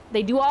all of it.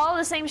 They do all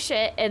the same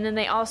shit, and then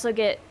they also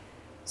get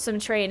some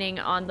training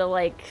on the,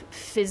 like,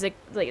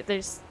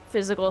 there's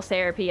physical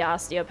therapy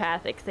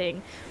osteopathic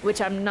thing, which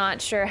I'm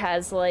not sure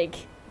has, like,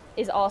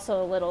 is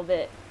also a little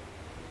bit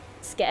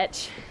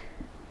sketch.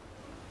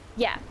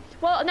 Yeah.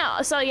 Well,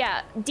 no, so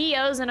yeah,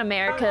 DOs in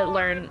America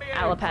learn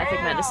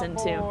allopathic medicine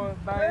too.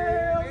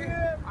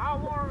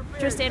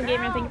 Tristan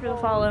Gamer, thank you for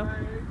the follow.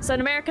 So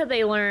in America,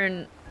 they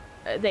learn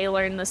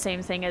the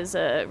same thing as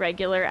a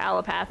regular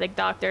allopathic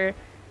doctor.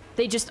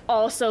 They just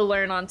also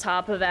learn on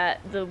top of that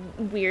the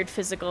weird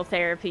physical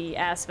therapy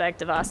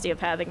aspect of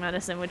osteopathic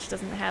medicine, which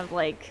doesn't have,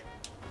 like,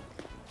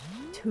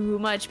 too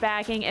much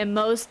backing. And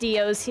most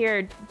DOs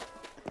here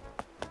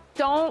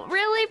don't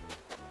really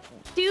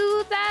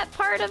do that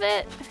part of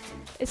it.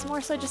 It's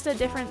more so just a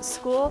different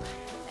school.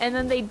 And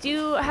then they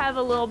do have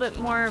a little bit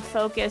more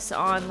focus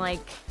on like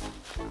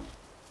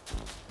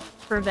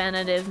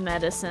preventative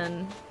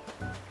medicine.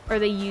 Or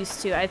they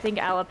used to. I think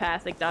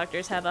allopathic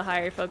doctors have a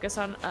higher focus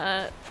on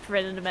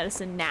preventative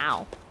medicine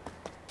now.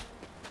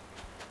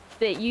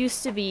 It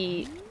used to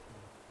be...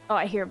 Oh,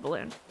 I hear a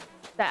balloon.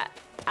 That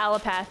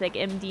allopathic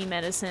MD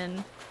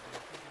medicine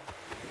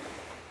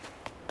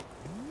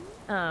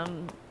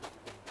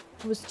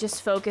was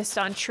just focused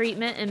on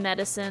treatment and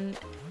medicine,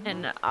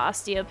 and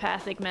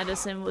osteopathic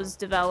medicine was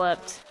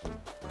developed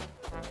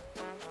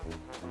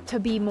to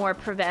be more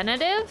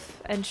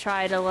preventative and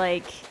try to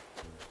like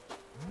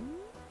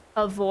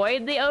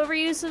avoid the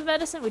overuse of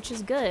medicine, which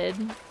is good,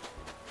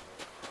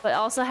 but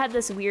also had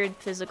this weird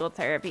physical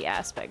therapy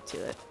aspect to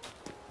it.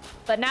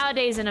 But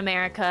nowadays in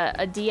America,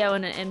 a DO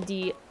and an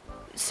MD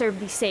serve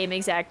the same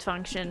exact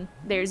function.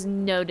 There's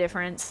no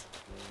difference.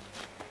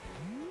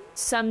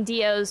 Some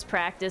DOs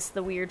practice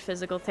the weird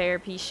physical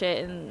therapy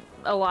shit, and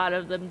a lot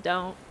of them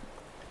don't.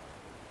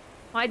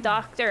 My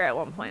doctor at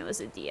one point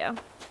was a DO.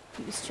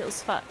 He was chill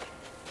as fuck.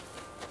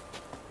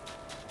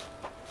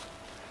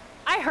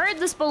 I heard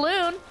this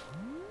balloon!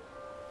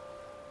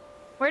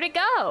 Where'd it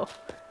go?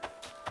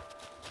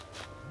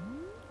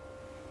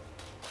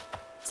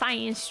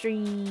 Science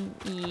stream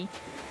E.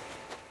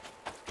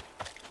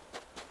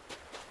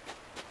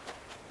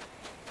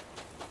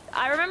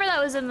 I remember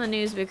that was in the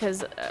news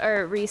because,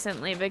 or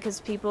recently,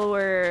 because people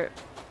were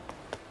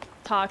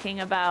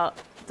talking about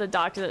the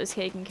doctor that was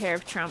taking care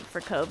of Trump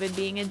for COVID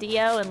being a DO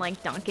and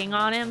like dunking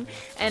on him.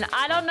 And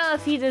I don't know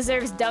if he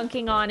deserves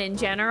dunking on in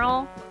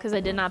general, because I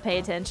did not pay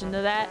attention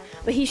to that,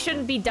 but he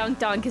shouldn't be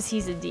dunked on because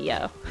he's a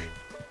DO.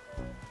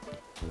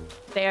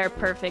 They are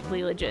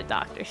perfectly legit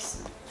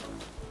doctors.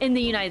 In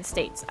the United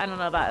States. I don't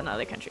know about in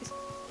other countries.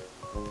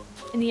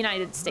 In the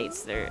United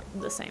States, they're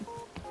the same.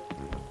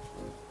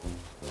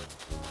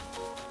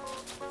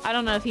 I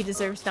don't know if he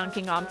deserves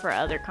dunking on for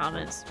other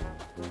comments.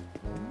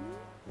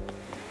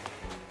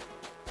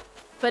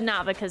 But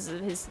not because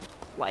of his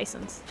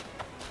license.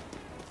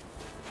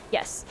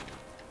 Yes.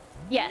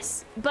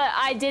 Yes. But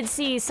I did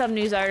see some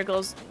news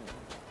articles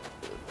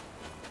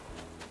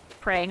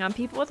preying on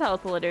people with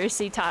health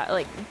literacy,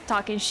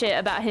 talking shit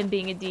about him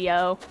being a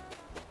DO.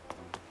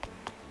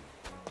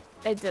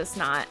 It does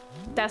not.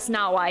 That's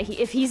not why he...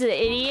 If he's an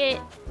idiot,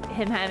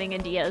 him having a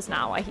DO is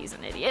not why he's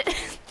an idiot.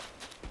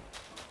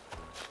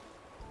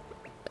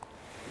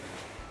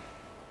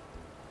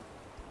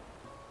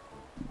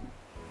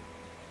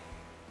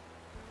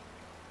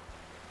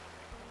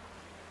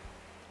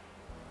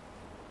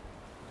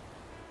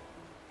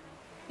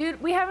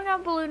 Dude, we haven't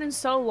got Balloon in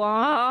so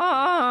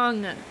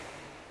long.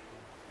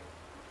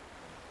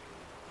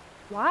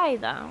 Why,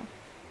 though?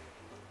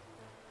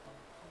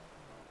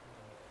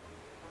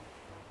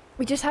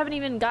 We just haven't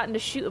even gotten to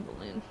shoot a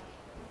balloon.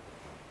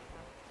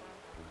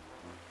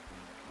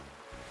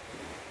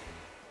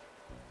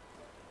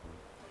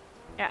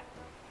 Yeah.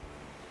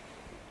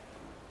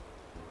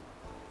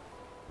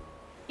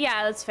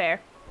 Yeah, that's fair.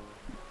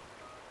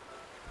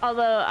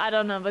 Although, I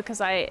don't know,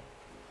 because I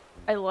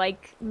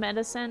like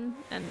medicine,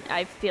 and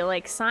I feel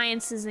like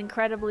science is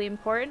incredibly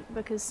important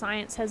because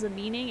science has a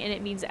meaning, and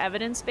it means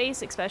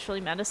evidence-based, especially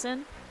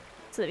medicine.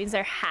 So that means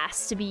there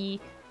has to be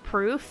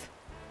proof.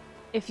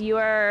 If you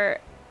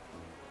are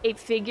a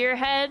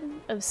figurehead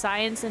of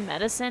science and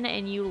medicine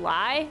and you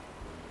lie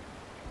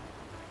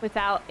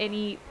without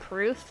any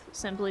proof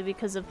simply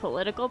because of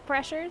political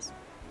pressures,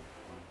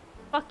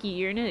 fuck you,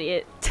 you're an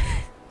idiot.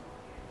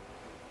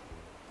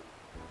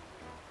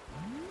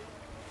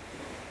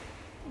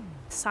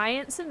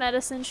 Science and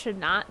medicine should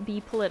not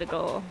be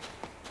political.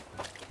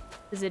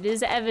 Because it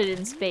is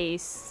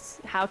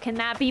evidence-based. How can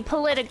that be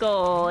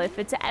political if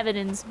it's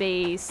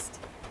evidence-based?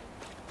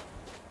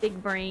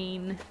 Big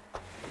brain.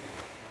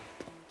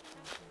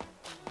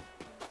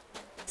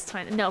 It's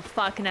fine. No,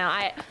 fuck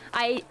no.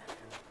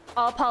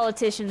 All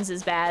politicians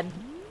is bad.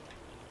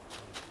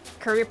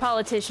 Career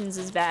politicians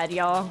is bad,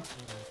 y'all.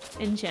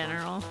 In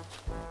general.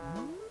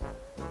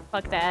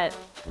 Fuck that.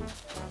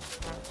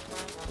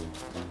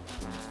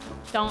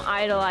 Don't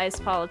idolize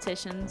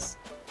politicians.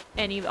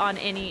 Any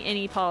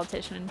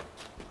politician.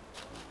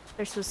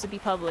 They're supposed to be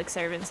public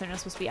servants. They're not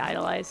supposed to be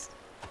idolized.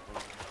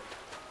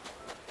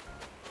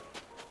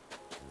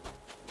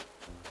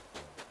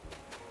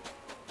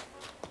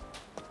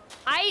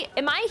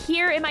 Am I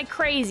here? Am I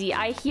crazy?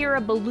 I hear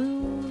a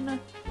balloon.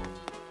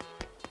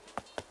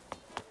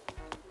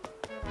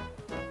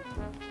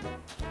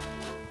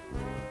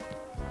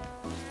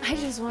 I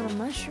just want a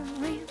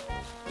mushroom lamp.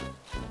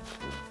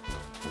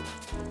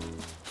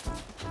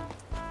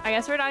 I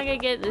guess we're not gonna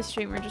get this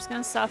stream, we're just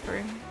gonna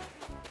suffer.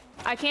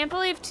 I can't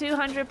believe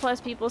 200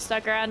 plus people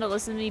stuck around to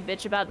listen to me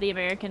bitch about the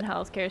American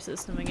healthcare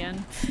system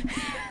again.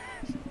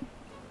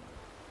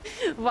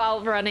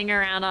 While running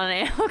around on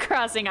Animal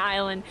Crossing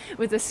Island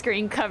with a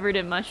screen covered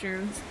in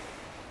mushrooms.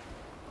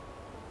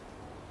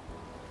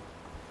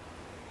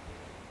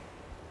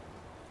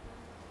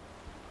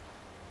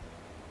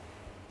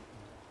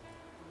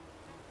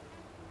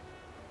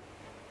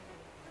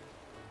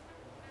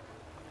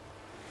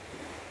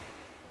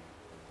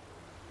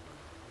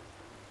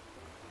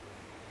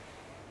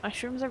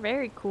 Mushrooms are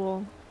very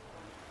cool.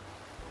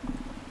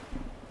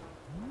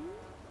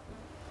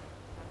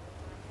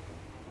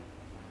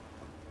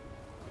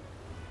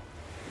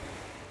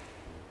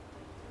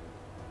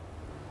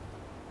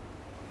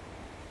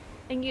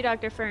 Thank you,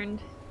 Dr. Fern.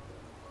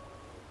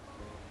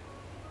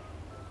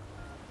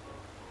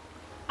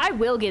 I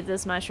will get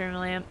this mushroom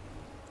lamp.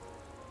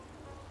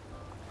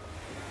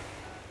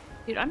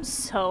 Dude, I'm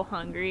so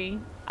hungry.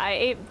 I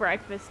ate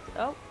breakfast.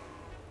 Oh,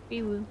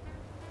 wee-woo.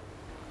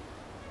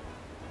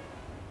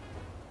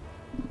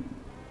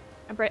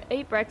 I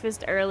ate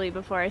breakfast early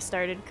before I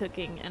started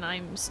cooking, and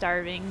I'm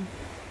starving.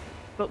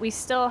 But we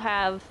still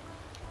have...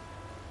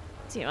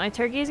 See, my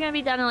turkey is gonna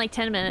be done in like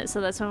 10 minutes,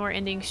 so that's when we're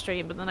ending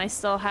stream. But then I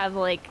still have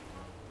like...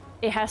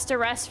 It has to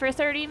rest for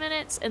 30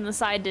 minutes, and the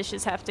side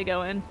dishes have to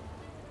go in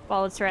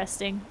while it's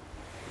resting.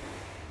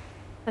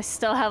 I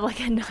still have like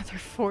another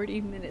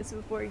 40 minutes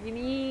before you can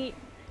eat.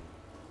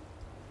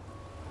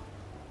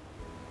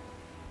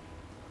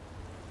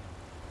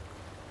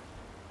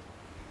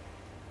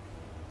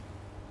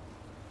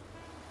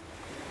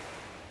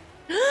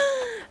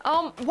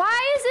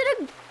 Why is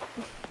it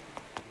a...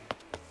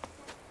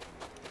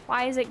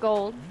 Why is it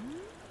gold?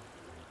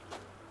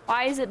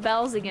 Why is it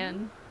bells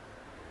again?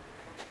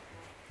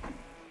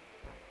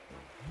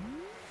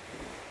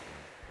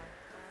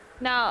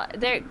 No,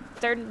 they're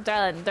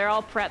done. They're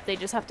all prepped. They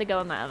just have to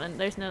go in the oven.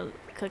 There's no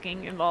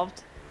cooking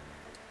involved.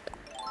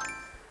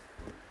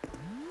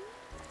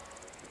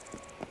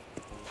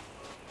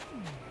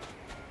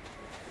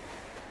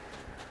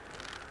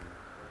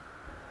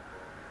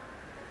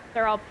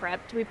 They're all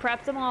prepped. We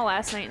prepped them all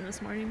last night and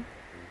this morning.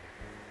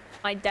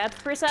 My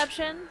depth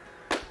perception.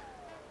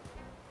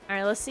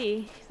 Alright, let's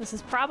see. This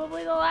is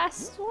probably the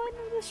last one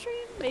of the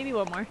stream. Maybe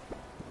one more.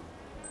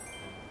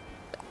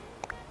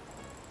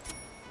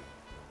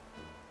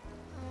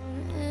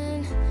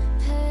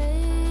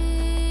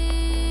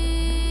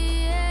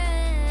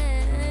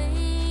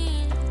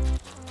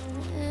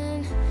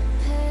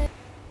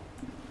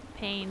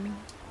 Pain.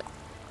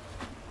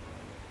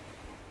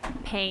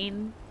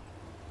 Pain.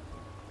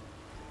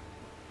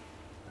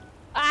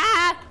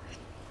 Ah!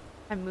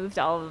 I moved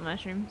all of the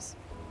mushrooms.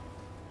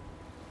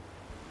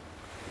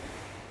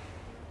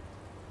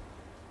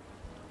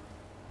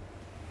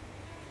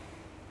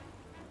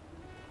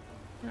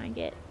 Can I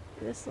get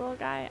this little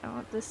guy? I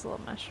want this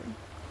little mushroom.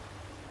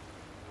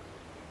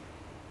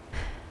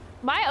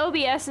 My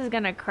OBS is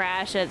gonna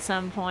crash at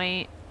some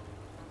point.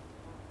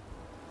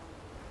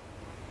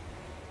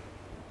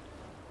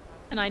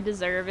 And I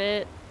deserve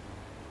it.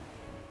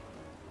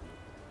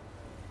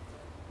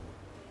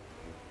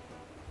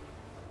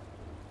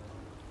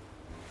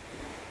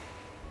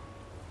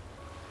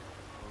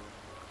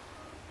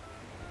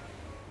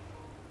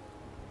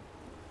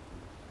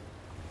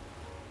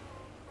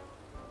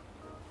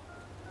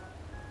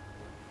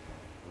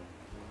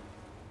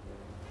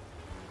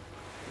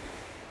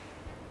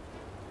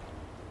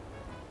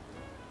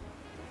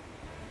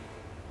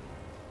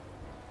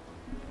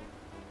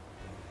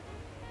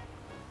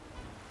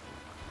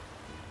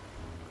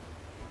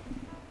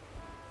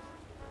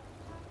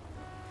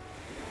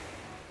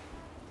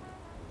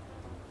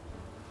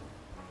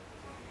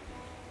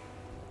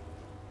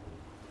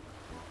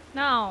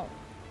 No,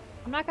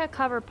 I'm not gonna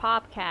cover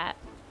Popcat.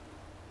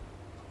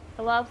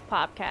 I love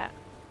Popcat.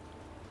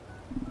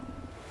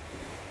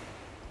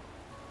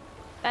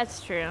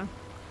 That's true.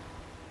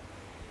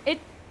 It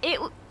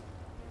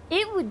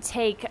would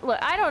take, look,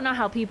 I don't know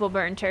how people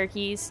burn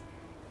turkeys.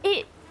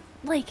 It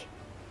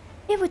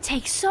would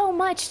take so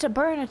much to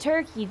burn a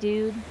turkey,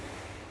 dude.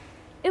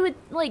 It would,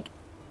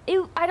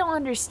 I don't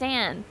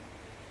understand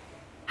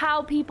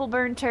how people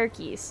burn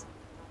turkeys.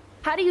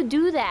 How do you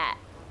do that?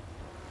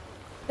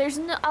 There's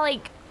no,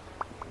 I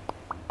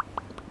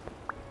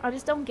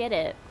just don't get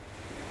it.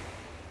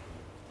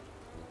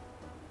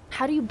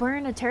 How do you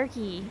burn a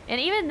turkey?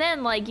 And even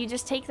then, you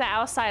just take the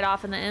outside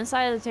off and the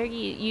inside of the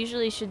turkey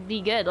usually should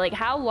be good. Like,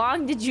 how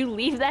long did you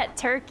leave that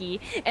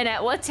turkey? And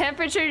at what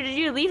temperature did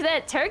you leave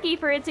that turkey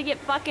for it to get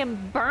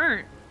fucking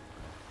burnt?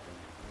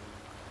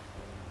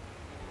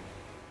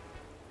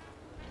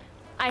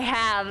 I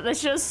have.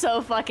 That's just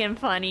so fucking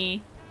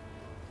funny.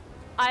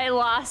 I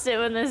lost it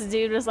when this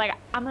dude was like,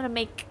 I'm gonna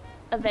make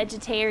a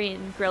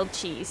vegetarian grilled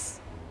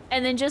cheese.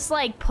 And then just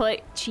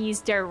put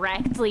cheese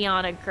directly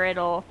on a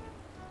griddle.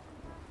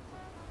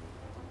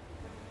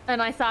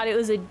 And I thought it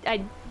was he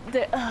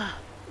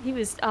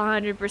was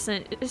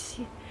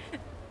 100%.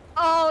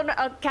 Oh, no,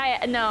 okay,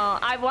 no,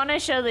 I want to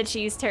show the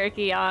cheese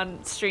turkey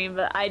on stream,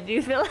 but I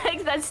do feel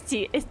like that's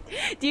do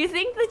you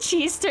think the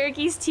cheese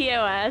turkey's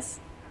TOS?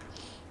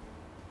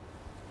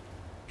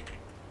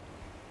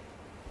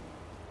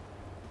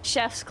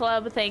 Chef's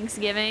Club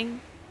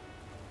Thanksgiving.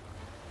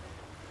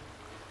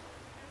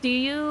 Do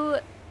you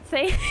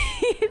think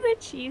the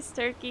cheese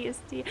turkey is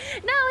TOS?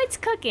 No, it's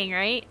cooking,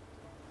 right?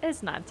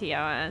 It's not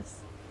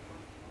TOS.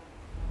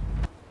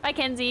 Bye,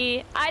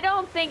 Kenzie. I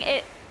don't think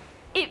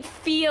it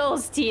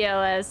feels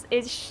TOS.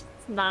 It's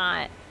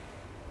not.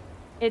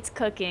 It's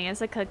cooking.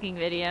 It's a cooking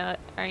video,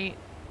 right?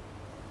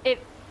 It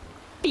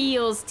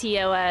feels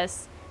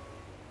TOS.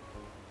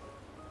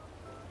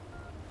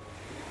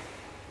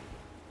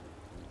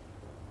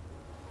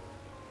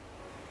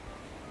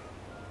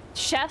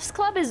 Chef's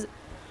Club is...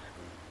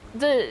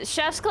 The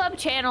Chef's Club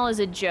channel is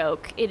a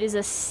joke. It is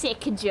a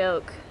sick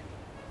joke.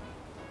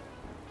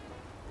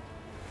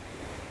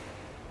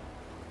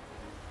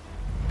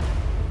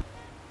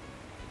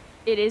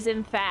 It is,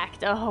 in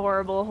fact, a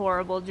horrible,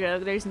 horrible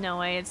joke. There's no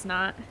way it's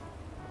not.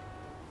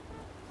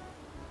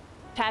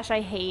 Tash, I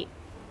hate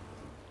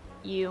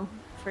you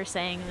for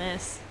saying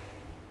this.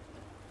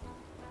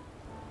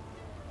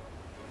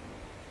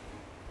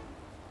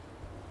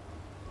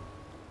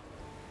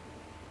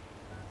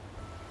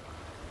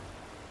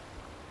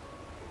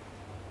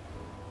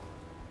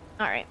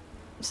 Alright,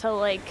 so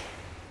like,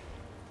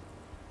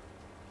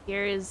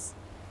 this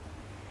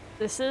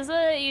is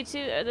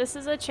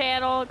a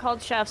channel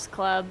called Chef's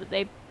Club.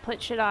 They put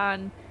shit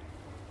on.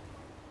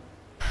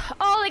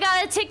 Oh, they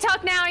got a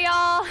TikTok now,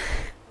 y'all!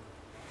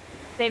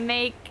 They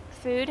make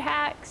food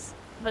hacks,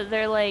 but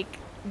they're like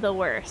the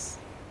worst.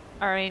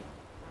 Alright.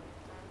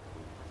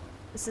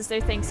 This is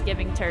their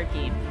Thanksgiving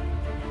turkey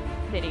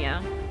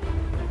video.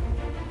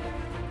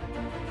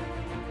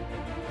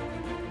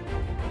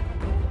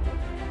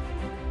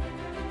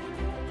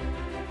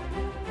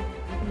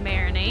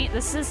 Marinate.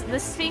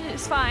 This thing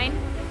is fine.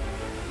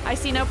 I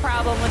see no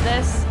problem with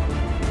this.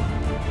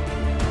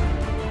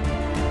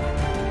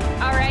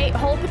 All right,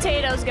 whole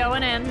potatoes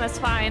going in. That's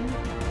fine,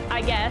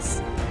 I guess.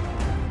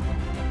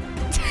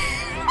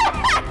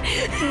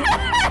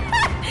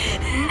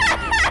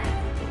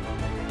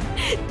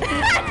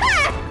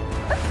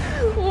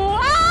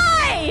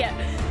 Why?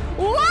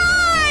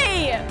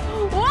 Why?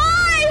 What?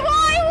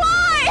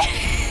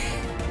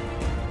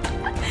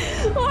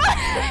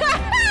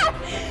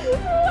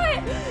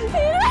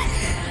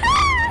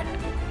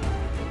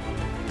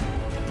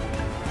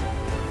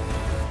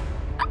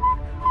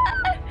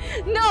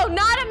 No,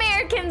 not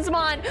Americans,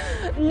 Mon.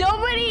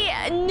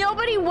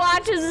 Nobody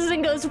watches this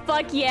and goes,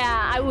 fuck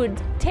yeah, I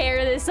would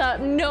tear this up.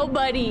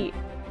 Nobody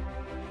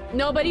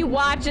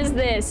watches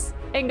this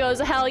and goes,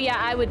 hell yeah,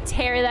 I would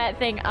tear that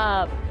thing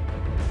up.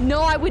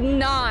 No, I would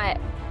not.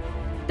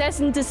 That's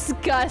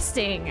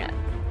disgusting.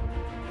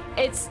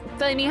 It's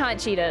Flaming Hot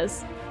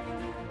Cheetos.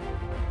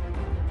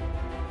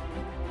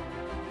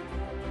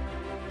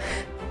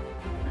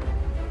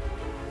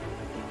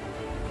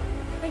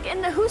 Like,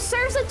 and who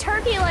serves a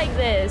turkey like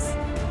this?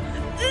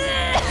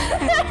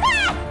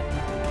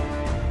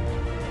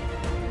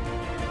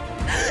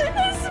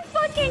 This is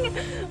fucking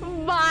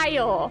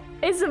vile.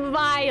 It's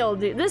vile,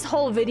 dude. This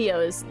whole video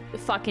is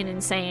fucking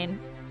insane.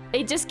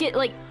 They just get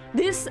like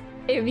this.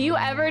 If you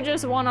ever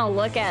just want to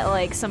look at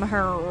like some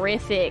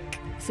horrific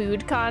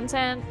food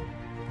content,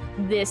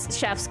 this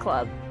Chef's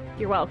Club,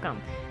 you're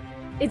welcome.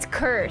 It's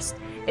cursed.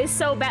 It's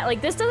so bad.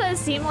 Like, this doesn't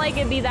seem like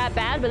it'd be that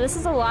bad, but this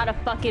is a lot of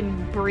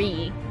fucking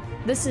brie.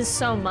 This is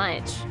so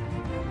much.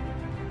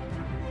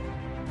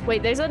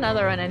 Wait, there's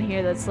another one in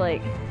here that's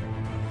like...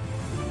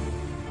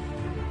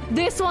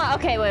 This one,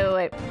 okay,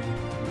 wait.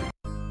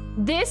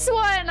 This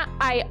one,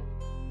 I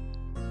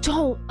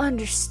don't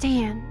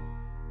understand.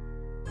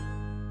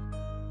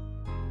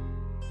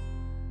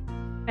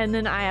 And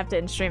then I have to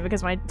end stream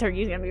because my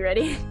turkey's gonna be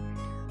ready.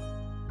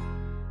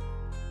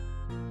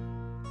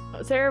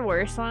 Was there a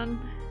worse one?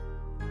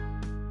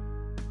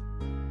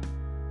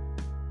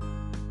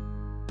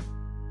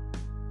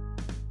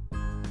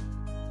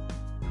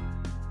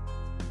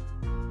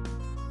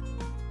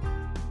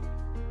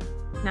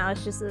 No,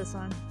 it's just this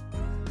one.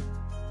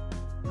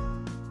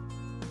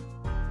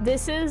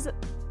 This is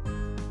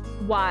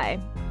why,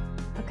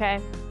 okay?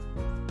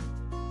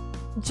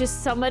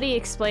 Just somebody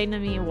explain to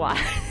me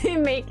why they're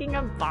making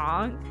a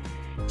bong.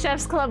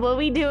 Chef's Club, what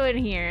we doing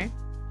here?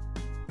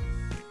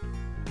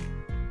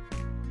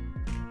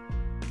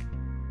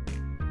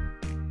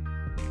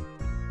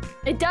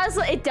 It does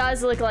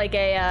look like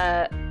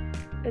a,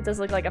 it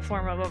does look like a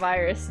form of a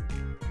virus.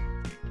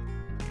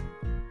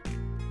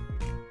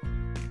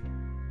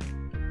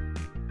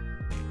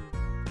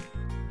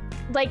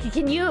 Like,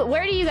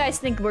 where do you guys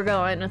think we're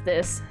going with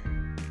this?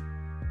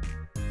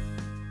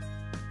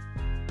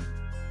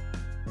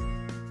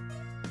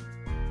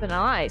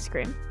 Vanilla ice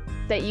cream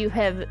that you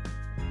have...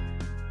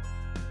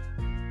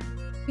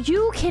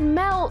 You can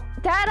melt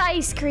that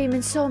ice cream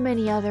in so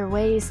many other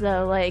ways,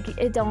 though. Like,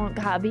 it don't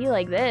gotta be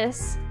like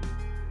this.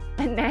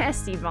 A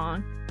nasty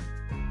bong.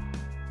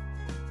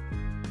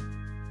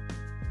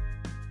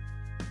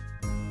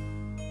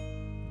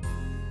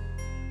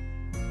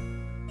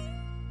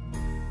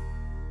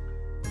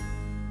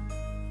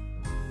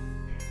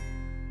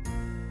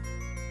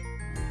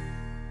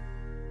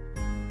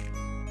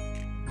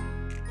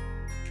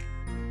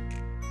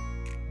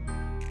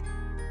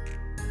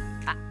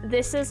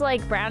 This is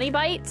like brownie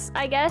bites,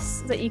 I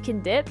guess, that you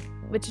can dip,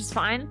 which is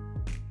fine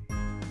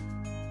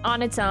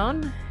on its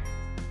own.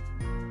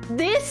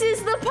 This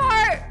is the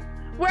part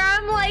where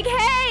I'm like,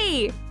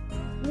 hey,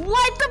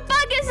 what the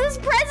fuck is this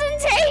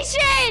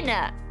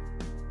presentation?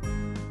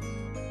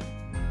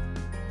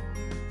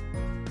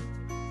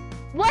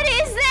 What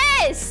is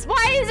this?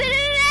 Why is it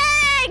an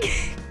egg?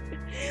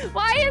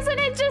 Why isn't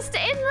it just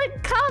in the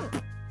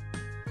cup?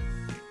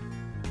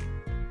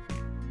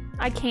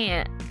 I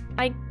can't.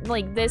 I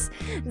like this.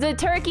 The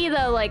turkey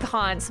though like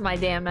haunts my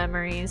damn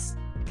memories.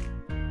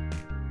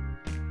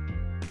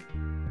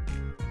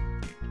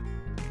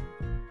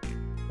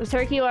 The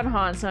turkey one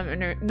haunts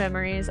my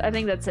memories. I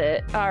think that's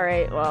it. All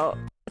right, well.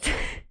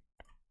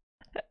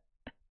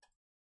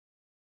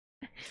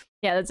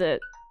 Yeah, that's it.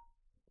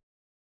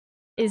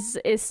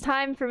 It's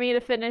time for me to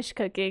finish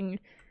cooking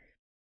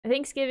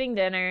Thanksgiving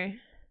dinner.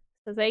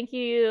 So thank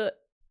you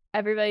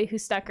everybody who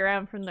stuck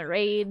around from the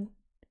raid.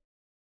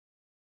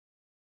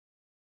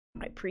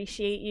 I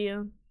appreciate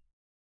you.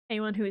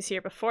 Anyone who was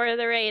here before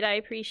the raid, I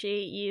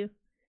appreciate you.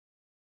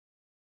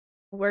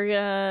 We're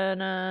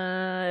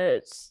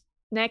gonna...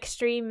 Next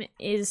stream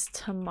is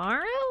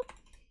tomorrow?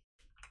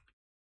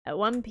 At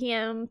 1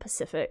 PM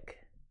Pacific.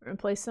 We're gonna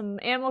play some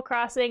Animal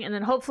Crossing and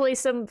then hopefully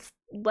some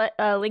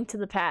Link to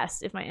the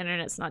Past if my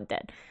internet's not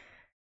dead.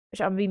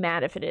 Which I'm gonna be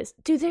mad if it is.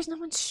 Dude, there's no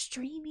one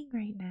streaming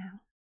right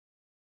now.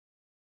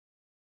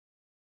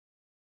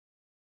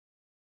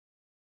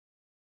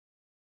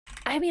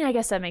 I mean, I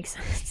guess that makes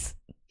sense.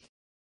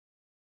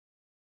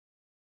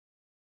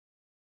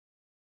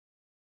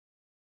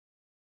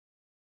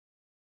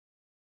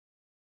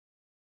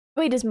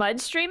 Wait, is Mud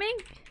streaming?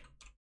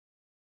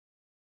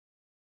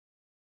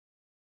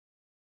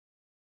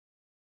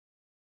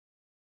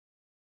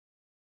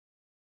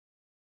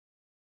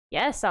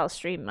 Yes, I'll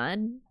stream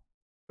Mud.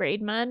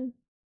 Raid Mud.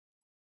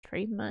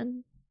 Trade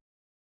Mud.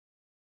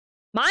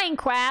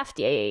 Minecraft!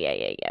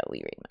 Yeah, we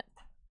raid Mud.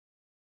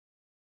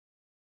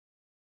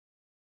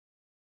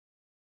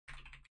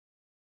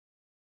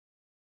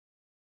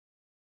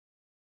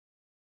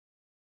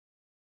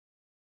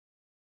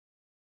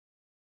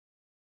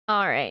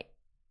 Alright.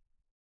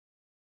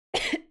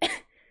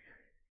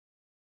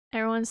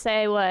 Everyone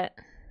say what?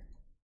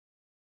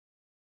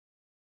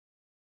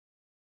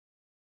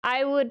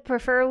 I would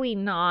prefer we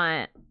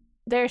not.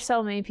 There's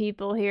so many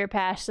people here,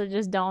 Pash, that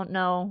just don't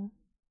know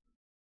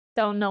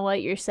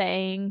what you're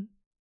saying.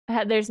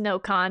 There's no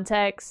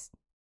context.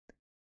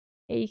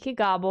 Yeah, you could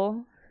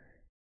gobble.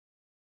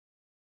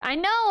 I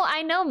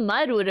know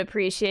Mud would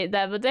appreciate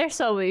that, but there's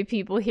so many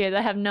people here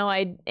that have no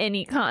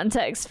any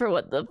context for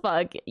what the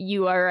fuck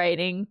you are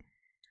writing.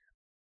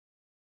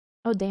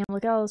 Oh damn,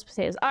 look at all those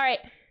potatoes. Alright.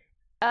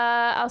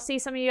 I'll see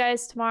some of you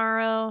guys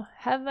tomorrow.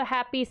 Have a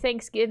happy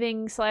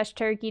Thanksgiving /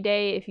 Turkey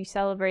Day if you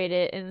celebrate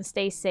it, and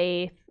stay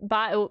safe.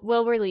 Bye.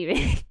 Well, we're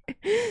leaving.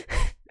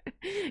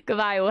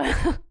 Goodbye,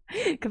 Will.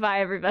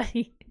 Goodbye,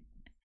 everybody.